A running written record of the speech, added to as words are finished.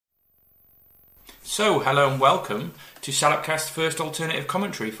So, hello and welcome to Salopcast's first alternative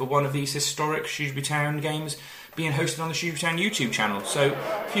commentary for one of these historic Shrewsbury Town games being hosted on the Shrewsbury Town YouTube channel. So,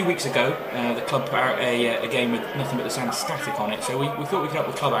 a few weeks ago, the club put out a game with nothing but the sound of static on it, so we thought we could help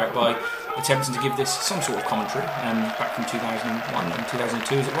the club out by attempting to give this some sort of commentary, back from 2001 and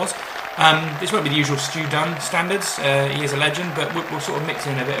 2002 as it was. This won't be the usual Stu Dunn standards, he is a legend, but we'll sort of mix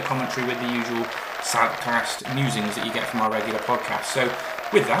in a bit of commentary with the usual Salopcast musings that you get from our regular podcast. So,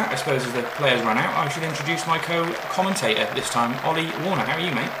 with that, I suppose as the players run out, I should introduce my co-commentator this time, Ollie Warner. How are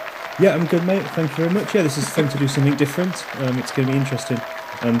you, mate? Yeah, I'm good, mate. Thank you very much. Yeah, this is fun to do something different. It's going to be interesting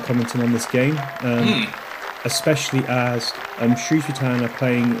commenting on this game, especially as Shrewsbury Town are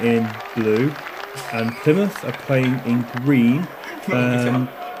playing in blue and Plymouth are playing in green,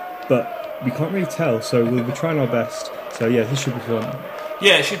 but we can't really tell, so we'll be trying our best. So yeah, this should be fun.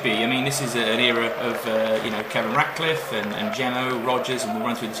 Yeah, it should be. I mean, this is an era of Kevin Ratcliffe and Geno, Rogers, and we'll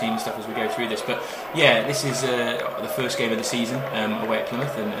run through the team and stuff as we go through this. But yeah, this is the first game of the season away at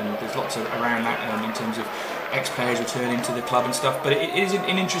Plymouth, and there's lots around that in terms of ex-players returning to the club and stuff. But it is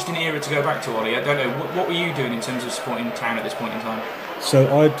an interesting era to go back to, Ollie. I don't know, what were you doing in terms of supporting Town at this point in time?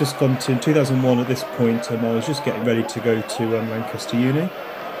 So I'd just gone to, in 2001 at this point, I was just getting ready to go to Lancaster Uni.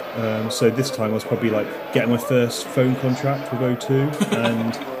 So this time I was probably like getting my first phone contract with O2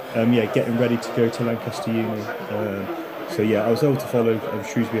 and getting ready to go to Lancaster Uni. So yeah, I was able to follow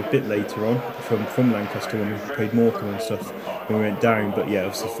Shrewsbury a bit later on from Lancaster when we played Morecambe and stuff when we went down. But yeah,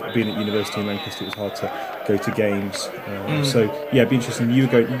 obviously being at university in Lancaster, it was hard to go to games. So yeah, it'd be interesting. Did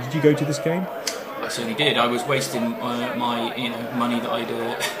you go to this game? I certainly did. I was wasting my money that I'd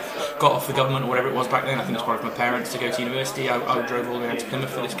got off the government or whatever it was back then. I think it was part of my parents to go to university. I drove all the way out to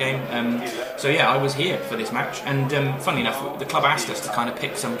Plymouth for this game. So yeah, I was here for this match. And funnily enough, the club asked us to kind of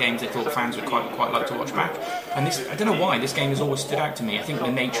pick some games they thought fans would quite like to watch back. And this, I don't know why, this game has always stood out to me. I think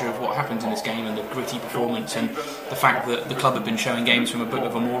the nature of what happens in this game and the gritty performance and the fact that the club have been showing games from a bit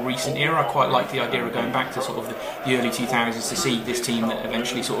of a more recent era. I quite like the idea of going back to sort of the early 2000s to see this team that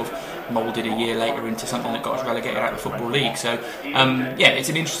eventually sort of moulded a year later into something that got us relegated out of the Football League. So it's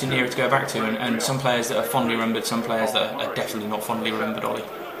an interesting era to go back to, and some players that are fondly remembered, some players that are definitely not fondly remembered, Ollie.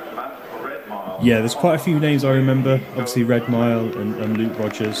 Yeah, there's quite a few names I remember. Obviously, Red Mile and Luke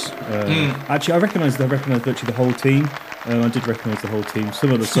Rogers. Actually, I recognised virtually the whole team. I did recognise the whole team.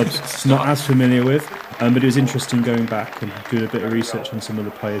 Some of the subs not as familiar with, but it was interesting going back and doing a bit of research on some of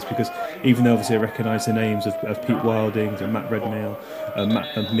the players, because even though obviously I recognise the names of Pete Wilding and Matt Redmayne and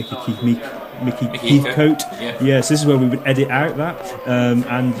Mickey Heathcote. Yes, this is where we would edit out that.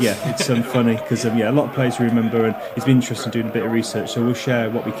 And yeah, it's funny because a lot of players we remember, and it's been interesting doing a bit of research. So we'll share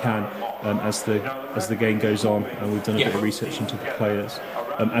what we can as the game goes on, and we've done a bit of research into the players.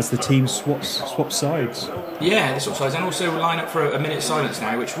 As the team swap sides. Yeah, they swap sides, and also line up for a minute's silence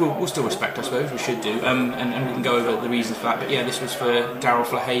now, which we'll still respect, I suppose, we should do, and we can go over the reasons for that. But yeah, this was for Darryl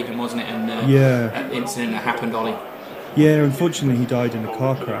Flahaven, wasn't it, and the incident that happened, Ollie. Yeah, unfortunately he died in a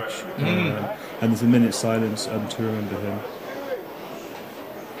car crash, and there's a minute's silence to remember him.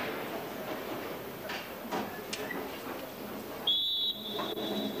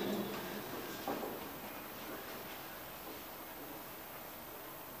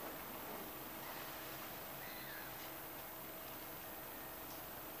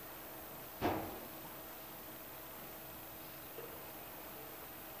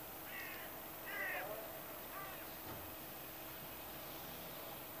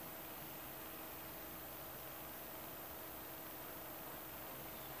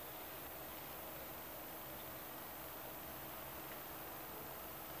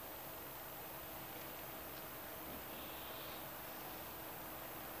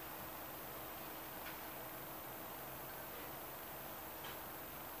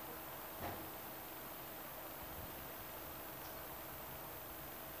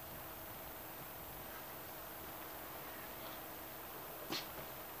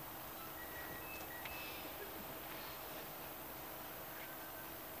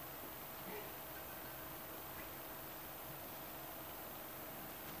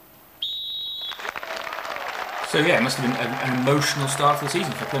 So yeah, it must have been an emotional start to the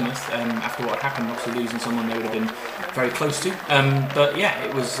season for Plymouth after what had happened. Obviously losing someone they would have been very close to. But yeah,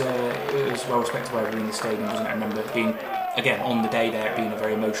 it was well respected by everyone in the stadium, wasn't it? I remember being, again, on the day there, it being a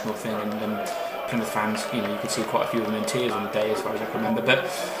very emotional thing, and Plymouth fans, you could see quite a few of them in tears on the day, as far as I can remember. But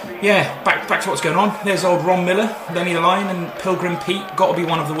yeah, back to what's going on. There's old Ron Miller, Lenny the Lion, and Pilgrim Pete. Got to be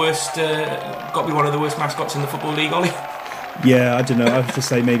one of the worst mascots in the Football League, Ollie. Yeah, I don't know. I have to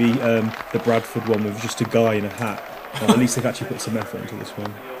say maybe the Bradford one with just a guy in a hat. At least they've actually put some effort into this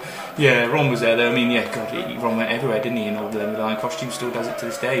one. Yeah, Ron was there though. I mean, yeah, God, Ron went everywhere, didn't he? In all the Lion costume, still does it to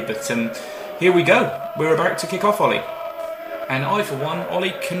this day. But here we go. We're about to kick off, Ollie. And I, for one,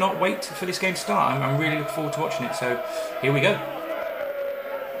 Ollie, cannot wait for this game to start. I'm really looking forward to watching it. So here we go.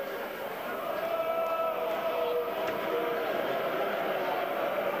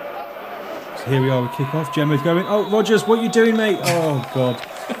 So here we are with kick-off. Gemma's going, oh, Rogers, what are you doing, mate? Oh, God.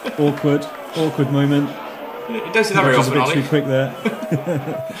 Awkward moment. It does that very often, Ollie. A bit too quick there.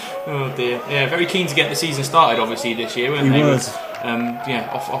 Oh, dear. Yeah, very keen to get the season started, obviously, this year, weren't they? He was.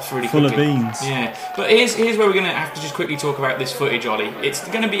 Off really full quickly. Full of beans. Yeah, but here's where we're going to have to just quickly talk about this footage, Ollie. It's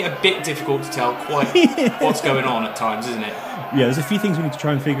going to be a bit difficult to tell quite what's going on at times, isn't it? Yeah, there's a few things we need to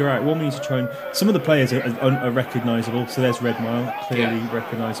try and figure out. One, we need to try and... Some of the players are recognisable. So there's Redmile, clearly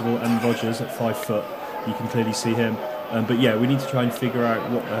recognisable, and Rogers at 5 foot. You can clearly see him. But yeah, we need to try and figure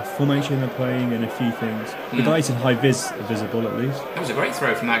out what formation they're playing and a few things. The guys in high vis are visible, at least. That was a great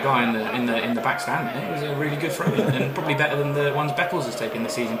throw from that guy in the back stand there. It was a really good throw, and probably better than the ones Beckles has taken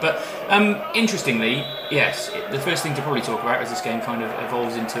this season. But interestingly, yes, the first thing to probably talk about as this game kind of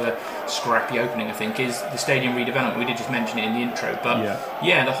evolves into a scrappy opening, I think, is the stadium redevelopment. We did just mention it in the intro, but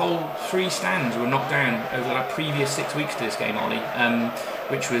yeah, the whole 3 stands were knocked down over the previous 6 weeks to this game, Ollie.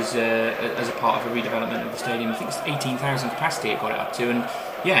 Which was as a part of a redevelopment of the stadium. I think it's 18,000 capacity it got it up to, and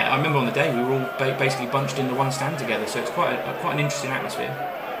yeah, I remember on the day we were all basically bunched in the one stand together, so it's quite an interesting atmosphere.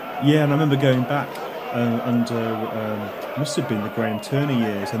 Yeah, and I remember going back under must have been the Graham Turner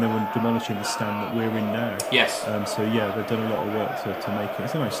years, and they were demolishing the stand that we're in now. Yes. So yeah, they've done a lot of work to make it.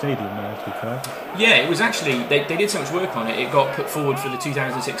 It's a nice stadium now, to be fair. Yeah, it was actually they did so much work on it. It got put forward for the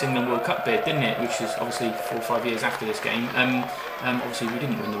 2006 England World Cup bid, didn't it? Which is obviously 4 or 5 years after this game. Obviously we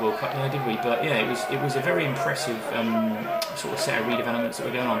didn't win the World Cup there, did we? But yeah, it was a very impressive sort of set of redevelopments that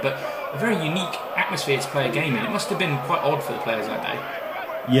were going on, but a very unique atmosphere to play a game in. It must have been quite odd for the players that day.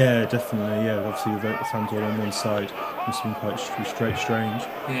 Yeah, definitely. Yeah, obviously the fans all on one side. Must have been quite strange.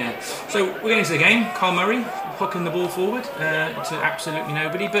 Yeah. So we're getting to the game. Carl Murray hooking the ball forward to absolutely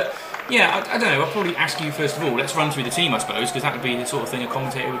nobody. But yeah, I don't know. I'll probably ask you first of all. Let's run through the team, I suppose, because that would be the sort of thing a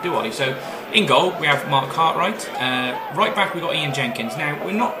commentator would do, Ollie. So in goal we have Mark Cartwright. Right back we've got Ian Jenkins. Now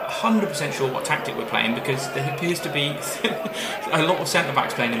we're not 100% sure what tactic we're playing because there appears to be a lot of centre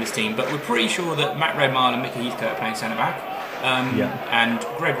backs playing in this team. But we're pretty sure that Matt Redmile and Mickey Heathcote are playing centre back. And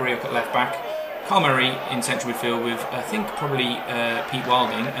Gregory up at left back, Carl Murray in central midfield with I think probably Pete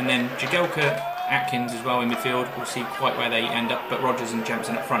Wilding, and then Jagielka, Atkins as well in midfield. We'll see quite where they end up, but Rogers and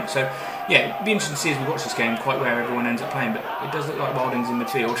Jempson up front. So yeah, it'd be interesting to see as we watch this game quite where everyone ends up playing, but it does look like Wilding's in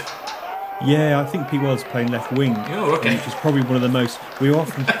midfield. Yeah, I think Pete Wild's playing left wing, which is probably one of the most... We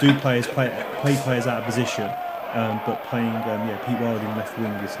often do play players out of position. But playing Pete Wilding left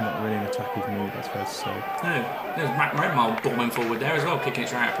wing is not really an attacking move, that's fair to say. No, there's Matt Redmile bombing forward there as well, kicking it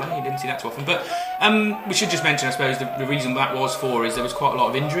straight out of play. You didn't see that too often. But we should just mention, I suppose, the reason that was for is there was quite a lot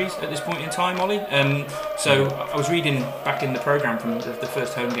of injuries at this point in time, Ollie. So I was reading back in the programme from the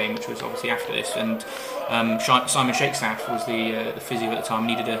first home game, which was obviously after this, and Simon Shakestaff was the physio at the time,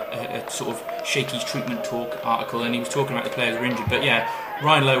 needed a sort of shaky treatment talk article, and he was talking about the players who were injured. But yeah,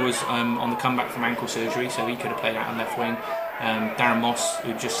 Ryan Lowe was on the comeback from ankle surgery, so he could have played out on left wing. Darren Moss,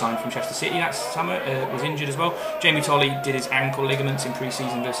 who just signed from Chester City that summer, was injured as well. Jamie Tolley did his ankle ligaments in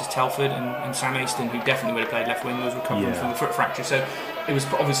pre-season versus Telford, and Sam Aston, who definitely would have played left wing, was recovering from a foot fracture. So it was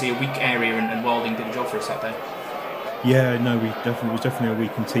obviously a weak area, and Wilding did a job for us that day. Yeah, no, it was definitely a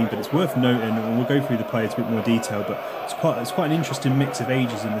weakened team, but it's worth noting, and we'll go through the players in a bit more detail, but it's quite an interesting mix of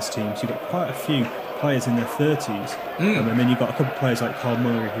ages in this team. So you've got quite a few players in their 30s, and then you've got a couple of players like Carl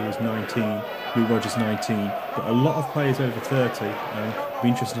Murray, who was 19, Luke Rogers 19, but a lot of players over 30. It'd be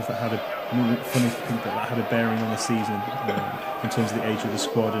interesting if that had a bearing on the season in terms of the age of the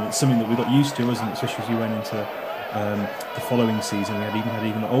squad, and it's something that we got used to, wasn't it? Especially as we went into the following season, we had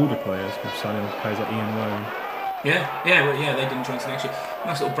even older players, with signing players like Ian Rowan. Yeah, they didn't join us next year.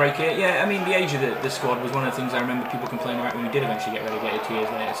 Nice little break here. Yeah, I mean, the age of the squad was one of the things I remember people complaining about when we did eventually get relegated 2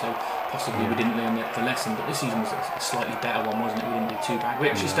 years later, so possibly we didn't learn the lesson, but this season was a slightly better one, wasn't it? We didn't do too bad. We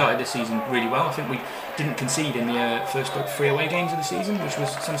actually started this season really well. I think we didn't concede in the first 3 away games of the season, which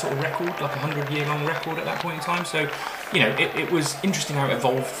was some sort of record, like a 100-year-long record at that point in time, so, you know, it was interesting how it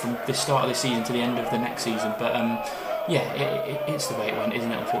evolved from the start of this season to the end of the next season, but it's the way it went,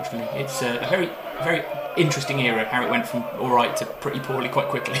 isn't it, unfortunately? It's a very, very interesting era, how it went from alright to pretty poorly quite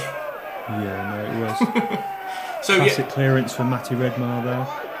quickly. Yeah, no, it was. So classic clearance from Matty Redmile there.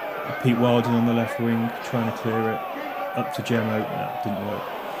 Pete Wilding on the left wing, trying to clear it. Up to Gemmo, that didn't work.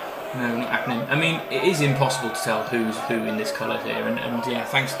 No, not happening. I mean, it is impossible to tell who's who in this colour here, and yeah,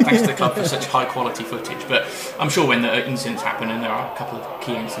 thanks to the club for such high quality footage. But I'm sure when the incidents happen, and there are a couple of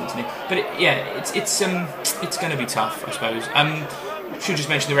key incidents in it, but it's going to be tough, I suppose. Should just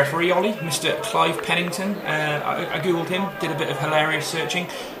mention the referee, Ollie, Mr. Clive Pennington. I googled him, did a bit of hilarious searching.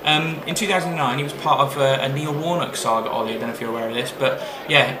 In 2009, he was part of a Neil Warnock saga, Ollie. I don't know if you're aware of this, but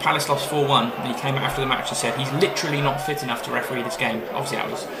yeah, Palace lost 4-1. And he came out after the match and said he's literally not fit enough to referee this game. Obviously, that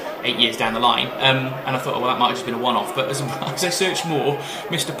was 8 years down the line, and I thought, well, that might have just been a one-off. But as I searched more,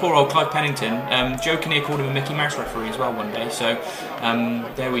 Mr. poor old Clive Pennington, Joe Kinnear called him a Mickey Mouse referee as well one day. So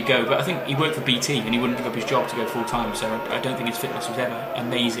there we go. But I think he worked for BT and he wouldn't give up his job to go full time. So I don't think his fitness was ever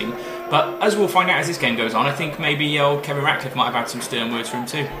amazing. But as we'll find out as this game goes on, I think maybe old Kevin Ratcliffe might have had some stern words for him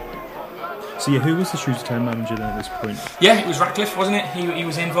too. So yeah, who was the Shrewsbury Town manager then at this point? Yeah, it was Ratcliffe, wasn't it? He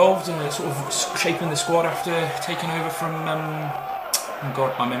was involved in sort of shaping the squad after taking over from. Oh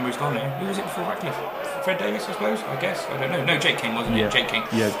God, my memory's gone now. Who was it before Ratcliffe? Fred Davis, I suppose. I guess I don't know. No, Jake King, wasn't it? Jake King.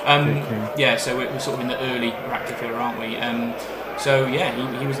 Yeah. Jake King. Yeah. So we're sort of in the early Ratcliffe era, aren't we? So yeah,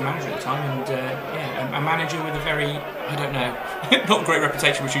 he was the manager at the time, and yeah, a manager with a very, I don't know, not great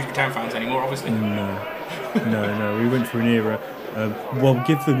reputation with Shrewsbury Town fans anymore, obviously. No. We went through an era. We'll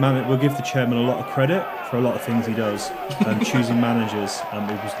give the chairman a lot of credit for a lot of things he does. Choosing managers,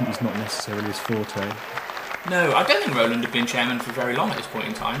 is not necessarily his forte. No, I don't think Roland had been chairman for very long at this point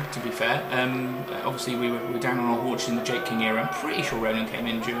in time, to be fair. Obviously, we were down on our horse in the Jake King era. I'm pretty sure Roland came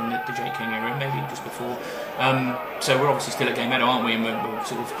in during the Jake King era, maybe just before. So we're obviously still at Game Meadow, aren't we? And we're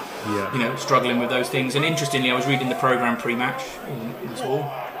sort of, struggling with those things. And interestingly, I was reading the programme pre-match.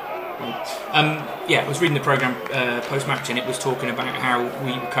 I was reading the programme post-match, and it was talking about how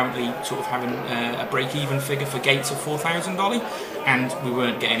we were currently sort of having a break-even figure for gates of $4,000, and we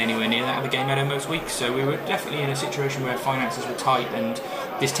weren't getting anywhere near that at the Game Meadow most weeks. So we were definitely in a situation where finances were tight, and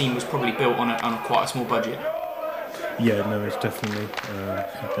this team was probably built on a quite a small budget. Yeah, no, it's definitely,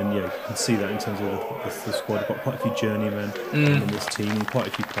 and yeah, you can see that in terms of the squad. We've got quite a few journeymen in this team, and quite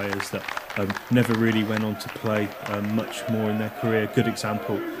a few players that never really went on to play much more in their career. Good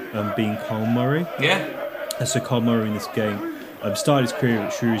example being Carl Murray. Yeah. So Carl Murray in this game started his career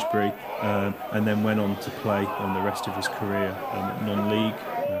at Shrewsbury, and then went on to play the rest of his career non-league.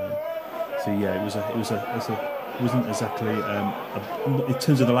 So yeah, it wasn't exactly in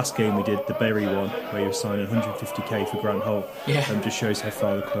terms of the last game we did, the Berry one, where he was signing 150k for Grant Holt. Yeah. Just shows how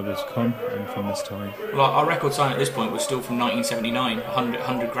far the club has come from this time. Well, our record sign at this point was still from 1979,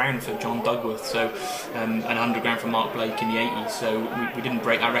 100 grand for John Dugworth, so and 100 grand for Mark Blake in the 80s. So we didn't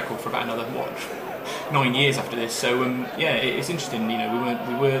break that record for about another 9 years after this. So it's interesting. You know,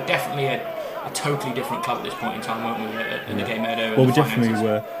 we were definitely a totally different club at this point in time, weren't we? At the Game Meadow. Well, we definitely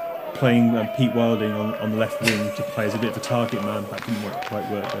were. Playing Pete Wilding on the left wing to play as a bit of a target man, that didn't quite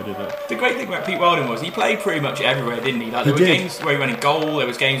work though, did it? The great thing about Pete Wilding was he played pretty much everywhere, didn't he? Like, there were games where he went in goal, there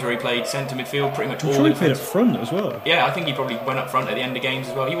was games where he played centre midfield, pretty much all. He played up front as well. Yeah, I think he probably went up front at the end of games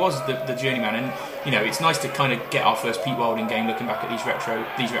as well. He was the journeyman, and you know, it's nice to kind of get our first Pete Wilding game looking back at these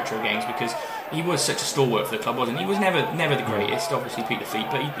retro games, because he was such a stalwart for the club, wasn't he? He was never the greatest, obviously Pete the Feet,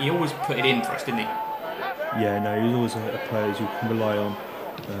 but he always put it in for us, didn't he? Yeah, no, he was always a player you can rely on.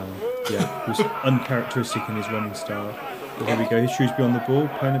 He was uncharacteristic in his running style. But here we go, Shrewsbury on the ball,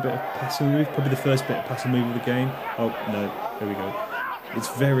 playing a bit of passing move, probably the first bit of passing move of the game. Oh no, there we go. It's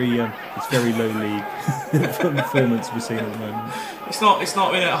very low league performance we're seeing at the moment. It's not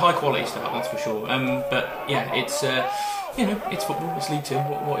a high quality start, that's for sure. But yeah, it's it's football, it's League Two.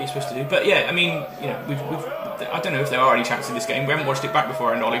 What are you supposed to do? But yeah, I mean, we've I don't know if there are any chances in this game. We haven't watched it back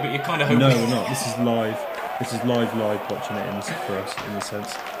before, Ollie, but you're kind of hoping. No, we're not. This is live. This is live watching it for us, in the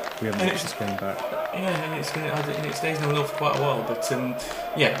sense we haven't watched this game back. Yeah, and it stays 0-0 for quite a while, but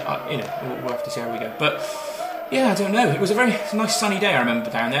we'll have to see how we go. But yeah, I don't know. It was a very nice sunny day, I remember,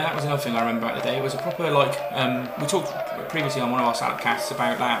 down there. That was another thing I remember about the day. It was a proper, we talked previously on one of our salad casts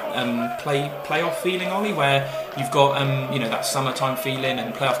about that playoff feeling, Ollie, where you've got that summertime feeling,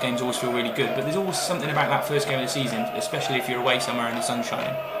 and playoff games always feel really good. But there's always something about that first game of the season, especially if you're away somewhere and the sun's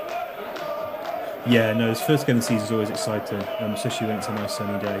shining. Yeah, no, this first game of the season is always exciting, especially when it's a nice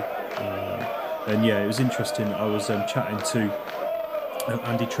sunny day. And yeah, it was interesting. I was chatting to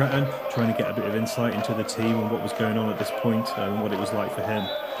Andy Tretton, trying to get a bit of insight into the team and what was going on at this point and what it was like for him.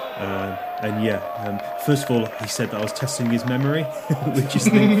 First of all, he said that I was testing his memory, which is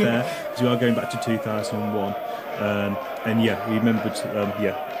not fair, because we are going back to 2001. We remembered,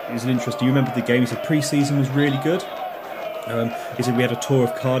 it was interesting. You remember the game, he said pre-season was really good. He said we had a tour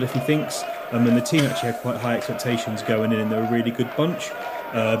of Cardiff, he thinks, and the team actually had quite high expectations going in, and they were a really good bunch.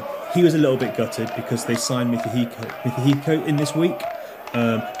 He was a little bit gutted because they signed Mickey Heathcote in this week,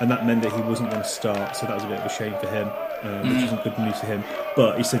 and that meant that he wasn't going to start, so that was a bit of a shame for him, which isn't good news for him.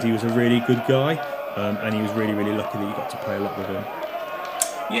 But he said he was a really good guy, and he was really, really lucky that he got to play a lot with him.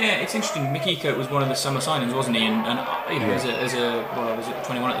 Yeah, it's interesting. Mickey Eckert was one of the summer signings, wasn't he? And you know, I was at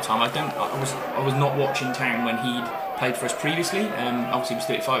 21 at the time. I was not watching Town when he'd played for us previously. Obviously, he was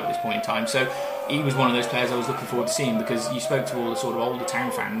 35 at this point in time, so he was one of those players I was looking forward to seeing, because you spoke to all the sort of older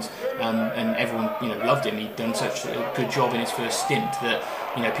Town fans, and everyone loved him. He'd done such a good job in his first stint that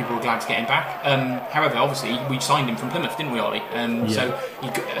people were glad to get him back. However, obviously we signed him from Plymouth, didn't we, Ollie? So I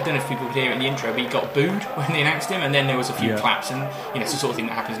don't know if people could hear it in the intro, but he got booed when they announced him, and then there was a few claps, and it's the sort of thing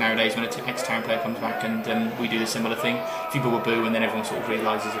that happens nowadays when an ex-Town player comes back, and we do the similar thing. People will boo, and then everyone sort of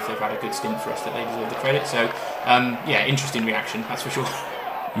realises if they've had a good stint for us that they deserve the credit. So interesting reaction, that's for sure.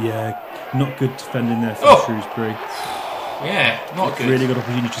 Yeah, not good defending there from Shrewsbury. Yeah, not good. Really good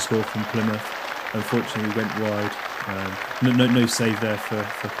opportunity to score from Plymouth. Unfortunately, we went wide. No save there for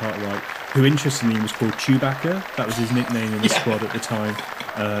Cartwright, who interestingly was called Chewbacca. That was his nickname in the squad at the time.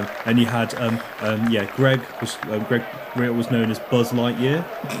 And you had Greg was known as Buzz Lightyear,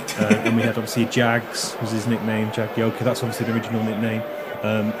 and we had obviously Jags was his nickname, Jag Yoka. That's obviously the original nickname.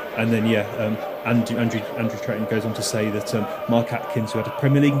 And then Andrew Tretton goes on to say that Mark Atkins, who had a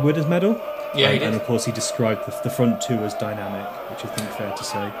Premier League Winners' medal, he did. and of course he described the front two as dynamic, which I think is fair to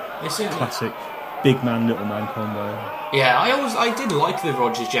say. It's classic big man, little man combo. Yeah, I did like the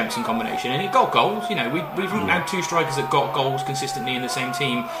Rodgers-Jempson combination, and it got goals. We've had two strikers that got goals consistently in the same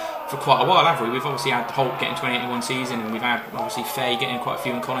team for quite a while, haven't we? We've obviously had Holt getting 28 in one season, and we've had obviously Fay getting quite a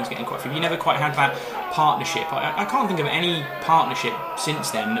few and Collins getting quite a few. You never quite had that partnership. I can't think of any partnership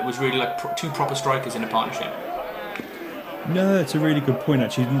since then that was really like two proper strikers in a partnership. No, it's a really good point.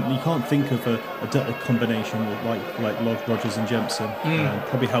 Actually, you can't think of a combination like Rodgers and Jempson.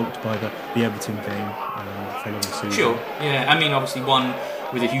 Probably helped by the Everton game following the season. Sure, yeah. I mean, obviously one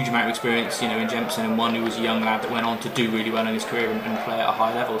with a huge amount of experience, in Jempson, and one who was a young lad that went on to do really well in his career and play at a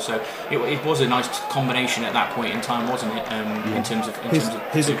high level. So it was a nice combination at that point in time, wasn't it? In terms of.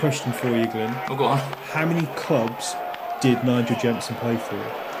 Here's a question for you, Glenn. Oh, go on. How many clubs did Nigel Jempson play for?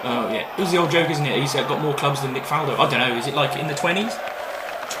 Oh, yeah. It was the old joke, isn't it? He's got more clubs than Nick Faldo. I don't know, is it like in the 20s?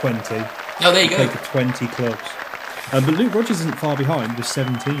 20. Oh, there you go. He played for 20 clubs. But Luke Rodgers isn't far behind with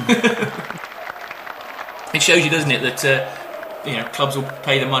 17. It shows you, doesn't it, that clubs will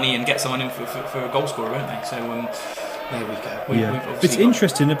pay the money and get someone in for a goal scorer, won't they? So there we go. It's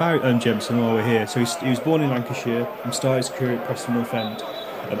interesting about Jempson while we're here. So he was born in Lancashire and started his career at Preston North End.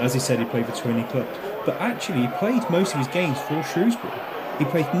 As he said, he played for 20 clubs. But actually, he played most of his games for Shrewsbury. He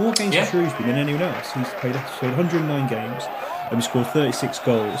played more games for Shrewsbury than anyone else. He's played 109 games, and he scored 36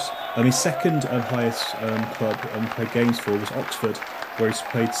 goals. His second highest club played games for was Oxford, where he's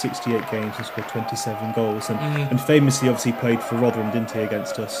played 68 games and scored 27 goals. And famously, obviously, played for Rotherham, didn't he,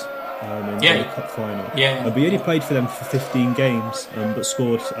 against us in the Cup final. But he only played for them for 15 games, but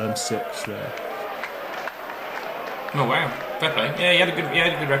scored 6 there. Oh wow, fair play. Yeah, he had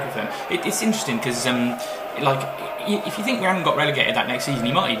a good record for them. It's interesting because if you think we hadn't got relegated that next season,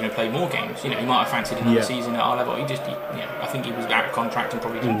 he might even have played more games. He might have fancied another season at our level. I think he was out of contract and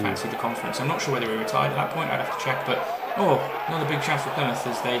probably didn't fancy the conference. I'm not sure whether he retired at that point. I'd have to check. But another big chance for Plymouth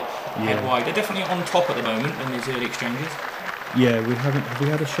as they head wide. They're definitely on top at the moment in these early exchanges. Yeah, have we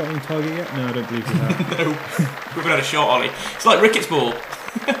had a shot on target yet? No, I don't believe we have. No, we haven't had a shot, Ollie. It's like Ricketts ball.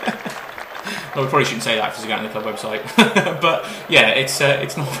 Well, we probably shouldn't say that because it's going on the club website. But yeah, it's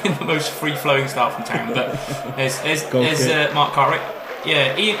not been the most free-flowing start from Town. But there's Mark Cartwright.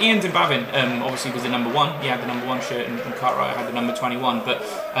 Yeah, Ian Dunbavin obviously was the number one. He had the number one shirt, and Cartwright had the number 21. But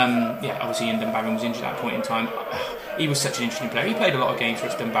obviously Ian Dunbavin was injured at that point in time. He was such an interesting player. He played a lot of games for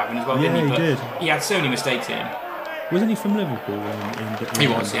us, Dunbavin, as well, didn't he? But he did. He had so many mistakes in him. Wasn't he from Liverpool? He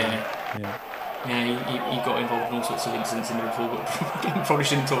was, yeah. Yeah, he got involved in all sorts of incidents in Liverpool, but probably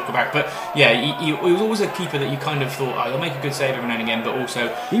shouldn't talk about. But yeah, he was always a keeper that you kind of thought, he'll make a good save every now and again, but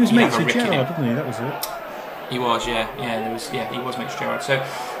also he was mates with Gerrard, didn't he? That was it. He was, he was mates with Gerrard. So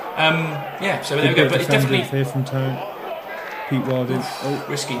so there we go. But it's definitely here from Town. Pete Wilding.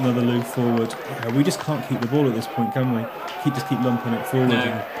 Risky. Another loop forward. Yeah, we just can't keep the ball at this point, can we? Just keep lumping it forward,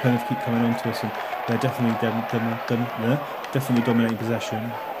 and Plymouth keep coming onto us, and they're definitely dominating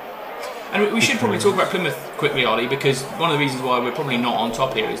possession. And we should probably talk about Plymouth quickly, Ollie, because one of the reasons why we're probably not on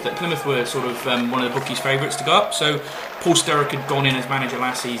top here is that Plymouth were sort of one of the bookies' favourites to go up. So Paul Sturrock had gone in as manager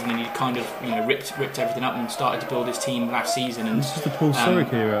last season, and he'd kind of ripped everything up and started to build his team last season. And this is the Paul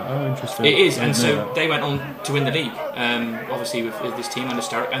Sturrock era. Oh, interesting. It is, and so they went on to win the league, obviously with this team under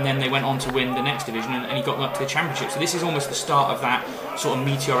Sturrock, and then they went on to win the next division, and he got them up to the Championship. So this is almost the start of that sort of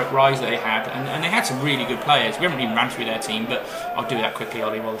meteoric rise that they had, and they had some really good players. We haven't even ran through their team, but I'll do that quickly,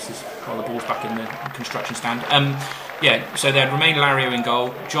 Ollie, while the ball's back in the construction stand. So they had Romain Lario in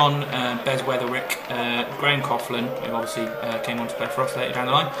goal, John Bez Weatherwick, Graham Coughlin, who obviously came on to play for us later down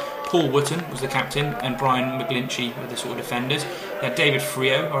the line. Paul Wootton was the captain, and Brian McGlinchey were the sort of defenders. They had David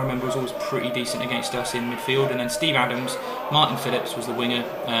Frio, I remember, was always pretty decent against us in midfield, and then Steve Adams, Martin Phillips was the winger,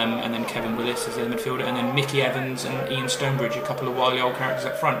 and then Kevin Willis as the midfielder, and then Mickey Evans and Ian Stonebridge, a couple of wily old characters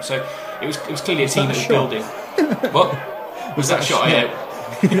up front. So it was clearly a team that was building. What? Was that a shot? Yeah.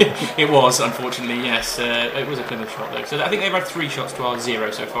 It was, unfortunately, yes. It was a Plymouth shot, though. So I think they've had 3 shots to our 0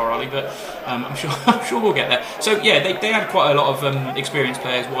 so far, Ollie. But I'm sure we'll get there. So yeah, they had quite a lot of experienced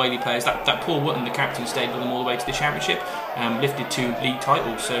players, wily players. That Paul Wootton, the captain, stayed with them all the way to the championship. Lifted 2 league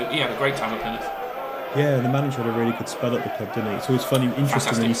titles. So he had a great time at Plymouth. Yeah, the manager had a really good spell at the club, didn't he? It's always funny,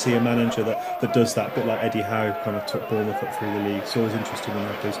 interesting when you see a manager that does that, a bit like Eddie Howe kind of took Bournemouth up through the league. It's always interesting when you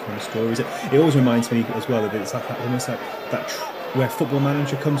have those kind of stories. It always reminds me as well that it's like almost like that where Football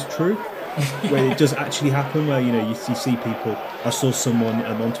Manager comes true, where it does actually happen, where you see people. I saw someone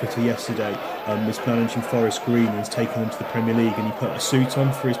on Twitter yesterday was managing Forest Green and was taking them to the Premier League, and he put a suit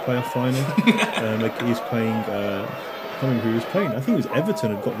on for his playoff final. Like he was playing. I can't remember who he was playing. I think it was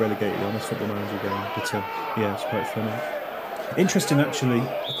Everton had got relegated on his Football Manager game. But yeah, it's quite funny. Interesting, actually,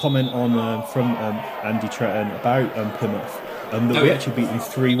 a comment on from Andy Tretton about Plymouth. That we actually beat them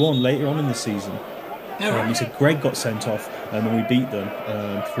 3-1 later on in the season. He said Greg got sent off and then we beat them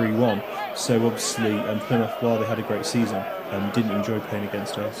 3-1. So obviously Plymouth, while they had a great season, didn't enjoy playing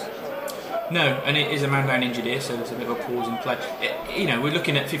against us. No, and it is a man down injured here, so there's a bit of a pause in play. We're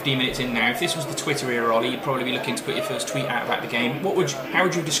looking at 15 minutes in now. If this was the Twitter era, Ollie, you'd probably be looking to put your first tweet out about the game. How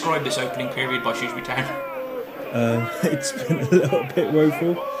would you describe this opening period by Shrewsbury Town? It's been a little bit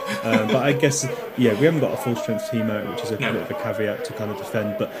woeful, but I guess we haven't got a full strength team out, which is a bit of a caveat to kind of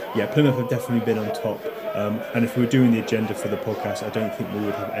defend. But yeah, Plymouth have definitely been on top. And if we were doing the agenda for the podcast, I don't think we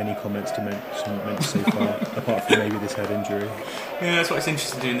would have any comments to mention so far, apart from maybe this head injury. Yeah, that's why it's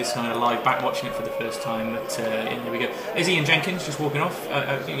interesting doing this kind of live, back watching it for the first time. But here we go. Is Ian Jenkins just walking off?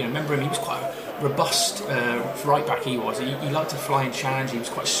 Remember him? He was quite a robust right back. He liked to fly and challenge. He was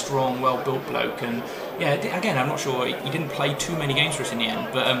quite a strong, well built bloke. And yeah, again, I'm not sure he didn't play too many games for us in the end,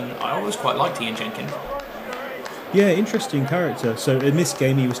 but I always quite liked Ian Jenkins. Yeah, interesting character. So in this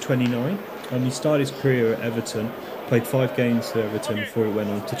game he was 29. He started his career at Everton, played 5 games for Everton before he went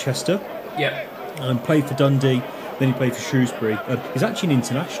on to Chester. Yeah. Played for Dundee, then he played for Shrewsbury. He's actually an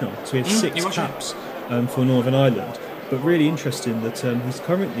international, so he had 6 caps for Northern Ireland. But really interesting that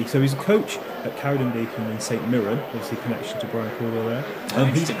he's a coach at Cowden Beacon and St Mirren, obviously connection to Brian Caldwell there.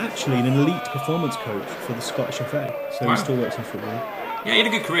 He's actually an elite performance coach for the Scottish FA, so he still works in football. Yeah, he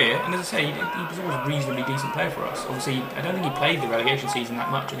had a good career, and as I say, he was always a reasonably decent player for us. Obviously, I don't think he played the relegation season that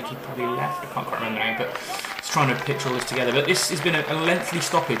much. I think he probably left. I can't quite remember now, but just trying to picture all this together. But this has been a lengthy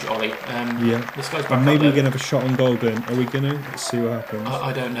stoppage, Ollie. This guy's back. And maybe we're going to have a shot on goal then. Are we going to? Let's see what happens.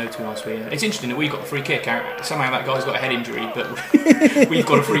 I don't know, to be honest with you. It's interesting that we got the free kick out. Somehow that guy's got a head injury, but we've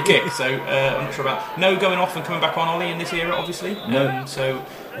got a free kick. So I'm not sure about no going off and coming back on, Ollie, in this era, obviously. No. So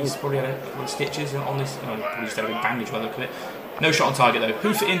he's probably had a couple of stitches on this. Probably just had a big bandage by the look of it. No shot on target though.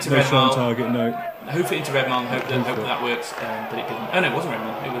 Hoof it into Redmile. No shot on target, no. Hoof it into Redmile and hope that works, but it didn't. Oh no, it wasn't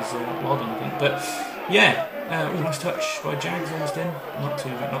Redmile. It was Walden, I think. But yeah, nice touch by Jags almost in. Not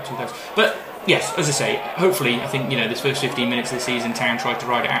too close. But yes, as I say, hopefully, I think this first 15 minutes of the season, Town tried to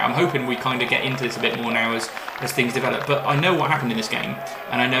ride it out. I'm hoping we kind of get into this a bit more now as things develop. But I know what happened in this game,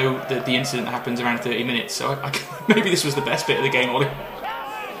 and I know that the incident that happens around 30 minutes. So maybe this was the best bit of the game, Ollie.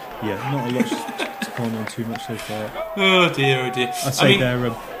 Yeah, not a lot to comment on too much so far. Oh dear. I say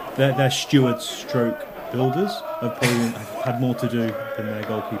their stewards stroke builders have probably had more to do than their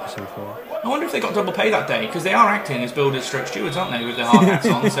goalkeeper so far. I wonder if they got double pay that day, because they are acting as builders stroke stewards, aren't they, with their hard hats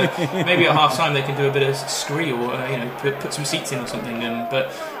on. So maybe at half time they can do a bit of scree or put some seats in or something.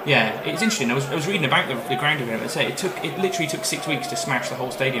 But yeah, it's interesting. I was reading about the ground event. It literally took 6 weeks to smash the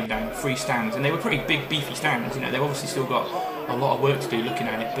whole stadium down, 3 stands, and they were pretty big, beefy stands. They've obviously still got a lot of work to do looking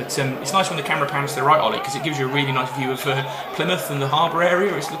at it, but it's nice when the camera pans to the right, Ollie, because it gives you a really nice view of Plymouth and the harbour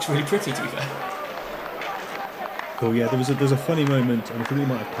area. It looks really pretty, to be fair. Cool, yeah, there's a funny moment, and I think we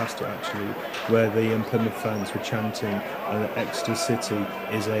might have passed it actually, where the Plymouth fans were chanting that Exeter City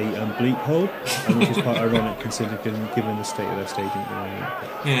is a bleep hole, which is quite ironic considering given the state of their stadium at the moment.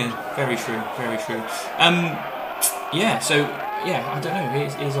 Yeah, very true. I don't know.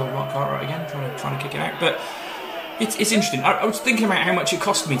 Here's old Mark Cartwright again, trying to kick it out, but. It's interesting. I was thinking about how much it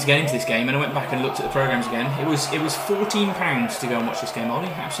cost me to get into this game, and I went back and looked at the programmes again. It was £14 to go and watch this game, Ollie.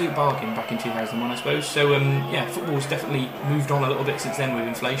 Absolute bargain back in 2001, I suppose. So football's definitely moved on a little bit since then with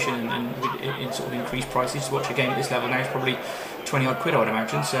inflation and with sort of increased prices. To watch a game at this level now is probably 20 odd quid, I would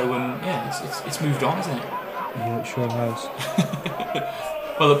imagine. So it's moved on, isn't it? Yeah, it sure has.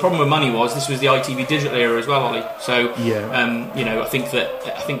 Well, the problem with money was this was the ITV digital era as well, Ollie. So, yeah. you know, I think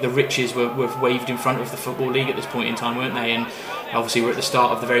the riches were waved in front of the Football League at this point in time, weren't they? And obviously, we're at the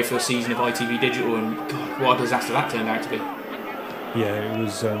start of the very first season of ITV Digital, and God, what a disaster that turned out to be. Yeah, it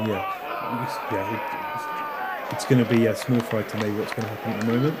was. It's going to be a small fry to know what's going to happen at the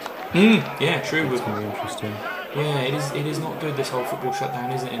moment. Yeah, true. It's going to be interesting. Yeah, it is not good, this whole football shutdown,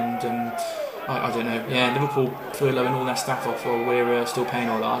 is it? And I don't know. Yeah, Liverpool furloughing all their staff off while we're still paying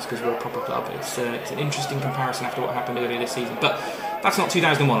all ours because we're a proper club. It's an interesting comparison after what happened earlier this season. But that's not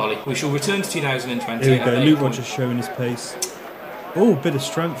 2001, Ollie. We shall return to 2020. Here we go. Luke Rogers showing his pace. Oh, bit of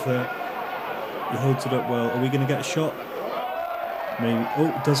strength there. He holds it up well. Are we going to get a shot? Maybe.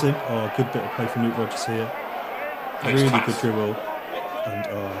 Oh, does it? Oh, good bit of play from Luke Rogers here. Really good dribble. And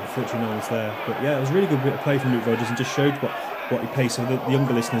unfortunately no one was there. But yeah, it was a really good bit of play from Luke Rogers and just showed what he plays. So the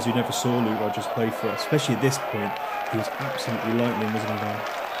younger listeners who never saw Luke Rogers play for us, especially at this point, he was absolutely lightning, wasn't he, Dan?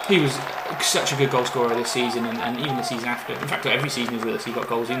 He was such a good goal scorer this season and even the season after. In fact, every season he's with us, he got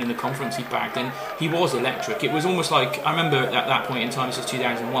goals in the conference he bagged, and he was electric. It was almost like, I remember at that point in time, this was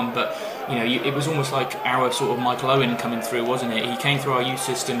 2001, but you know, it was almost like our sort of Michael Owen coming through, wasn't it? He came through our youth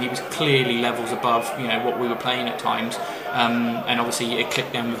system. He was clearly levels above, you know, what we were playing at times, and obviously it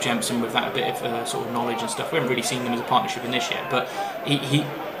clicked then with Jemson with that bit of sort of knowledge and stuff. We haven't really seen them as a partnership in this yet, but he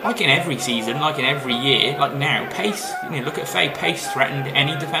like in every season, like in every year, like now, pace. You know, look at Faye. Pace threatened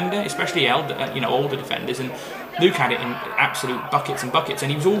any defender, especially older defenders. And Luke had it in absolute buckets and buckets. And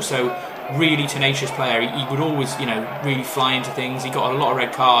he was also really tenacious player. He would always, you know, really fly into things. He got a lot of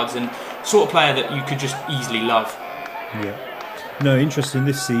red cards and sort of player that you could just easily love. Yeah. No, interesting.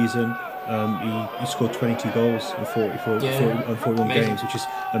 This season, he scored 22 goals in 41 games, which is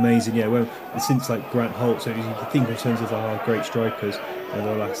amazing. Yeah, well, since like Grant Holt, so you think in terms of our great strikers in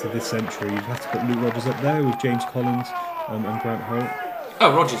the last of this century, you'd have to put Luke Rogers up there with James Collins and Grant Holt.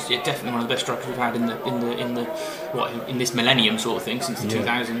 Oh, Rogers, yeah, definitely one of the best strikers we've had in this millennium sort of thing since the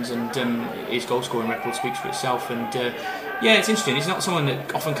 2000s, and his goal scoring record speaks for itself. And yeah, it's interesting. He's not someone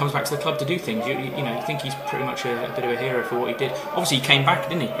that often comes back to the club to do things. You know, you think he's pretty much a bit of a hero for what he did. Obviously, he came back,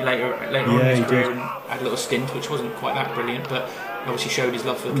 didn't he? Later on in his career, and had a little stint, which wasn't quite that brilliant, but obviously showed his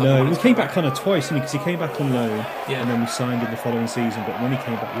love for the club. No, he came back kind of twice, didn't he? Because he came back on loan, and then we signed him the following season. But when he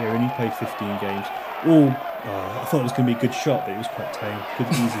came back here, and he played 15 games. I thought it was going to be a good shot, but it was quite tame. Good,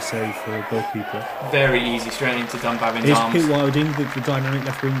 easy save for a goalkeeper. Very easy, straight into Dunbavin's arms. Here's Pete Wilding, the dynamic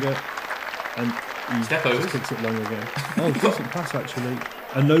left winger, and he step over. Just kicks it long again. Oh, decent pass actually.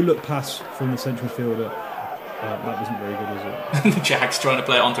 A no-look pass from the central fielder. That wasn't very good, was it? Jack's trying to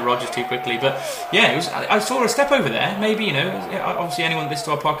play it onto Rogers too quickly, but yeah, I saw a step over there. Maybe, you know, obviously anyone that listens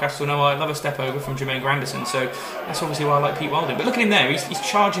to our podcast will know I love a step over from Jermaine Grandison, so that's obviously why I like Pete Wilding. But look at him there; he's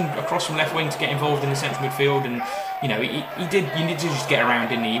charging across from left wing to get involved in the central midfield, and you know, he did. You need to just get around,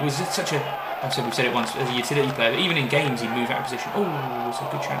 didn't he? He was such a. We've said it once, as a utility player, but even in games he'd move out of position. Oh, there's a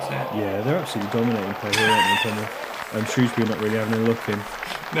good chance there. Yeah, they're absolutely dominating play here, aren't they, Shrewsbury not really having a look in.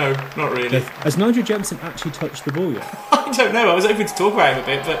 No, not really. Has Nigel Jemson actually touched the ball yet? I don't know. I was hoping to talk about him a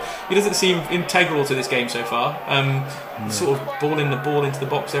bit, but he doesn't seem integral to this game so far. Sort of balling the ball into the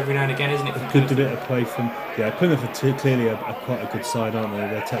box every now and again, isn't it? A good bit of play from Plymouth are clearly a quite a good side, aren't they?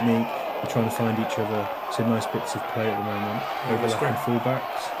 Their technique, they're trying to find each other. Some nice bits of play at the moment. Overlapping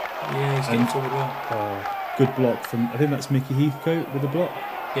fullbacks. Yeah, he's getting forward well. Good block from, I think that's Mickey Heathcote with the block.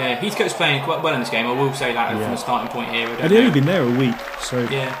 Yeah, Heathcote's playing quite well in this game. I will say that from the starting point here. And he's only been there a week, so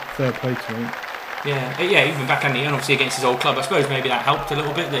fair play to him. Yeah, even back and obviously against his old club. I suppose maybe that helped a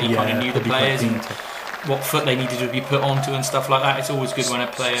little bit, that he kind of knew the players and what foot they needed to be put onto and stuff like that. It's always good when a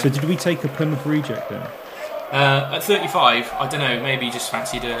player... So did we take a Plymouth reject then? At 35, I don't know, maybe he just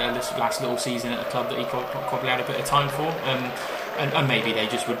fancied a last little season at a club that he probably had a bit of time for. And maybe they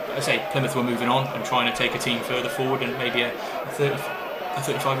just would, I say, Plymouth were moving on and trying to take a team further forward, and maybe a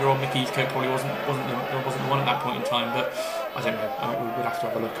 35-year-old Mickey Heathcote probably wasn't the one at that point in time. But I don't know. We'd have to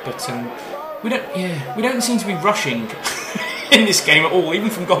have a look. But we don't seem to be rushing in this game at all, even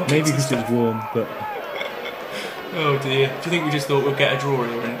from goal kicks. Maybe because it was warm, but. Oh dear. Do you think we just thought we'd get a draw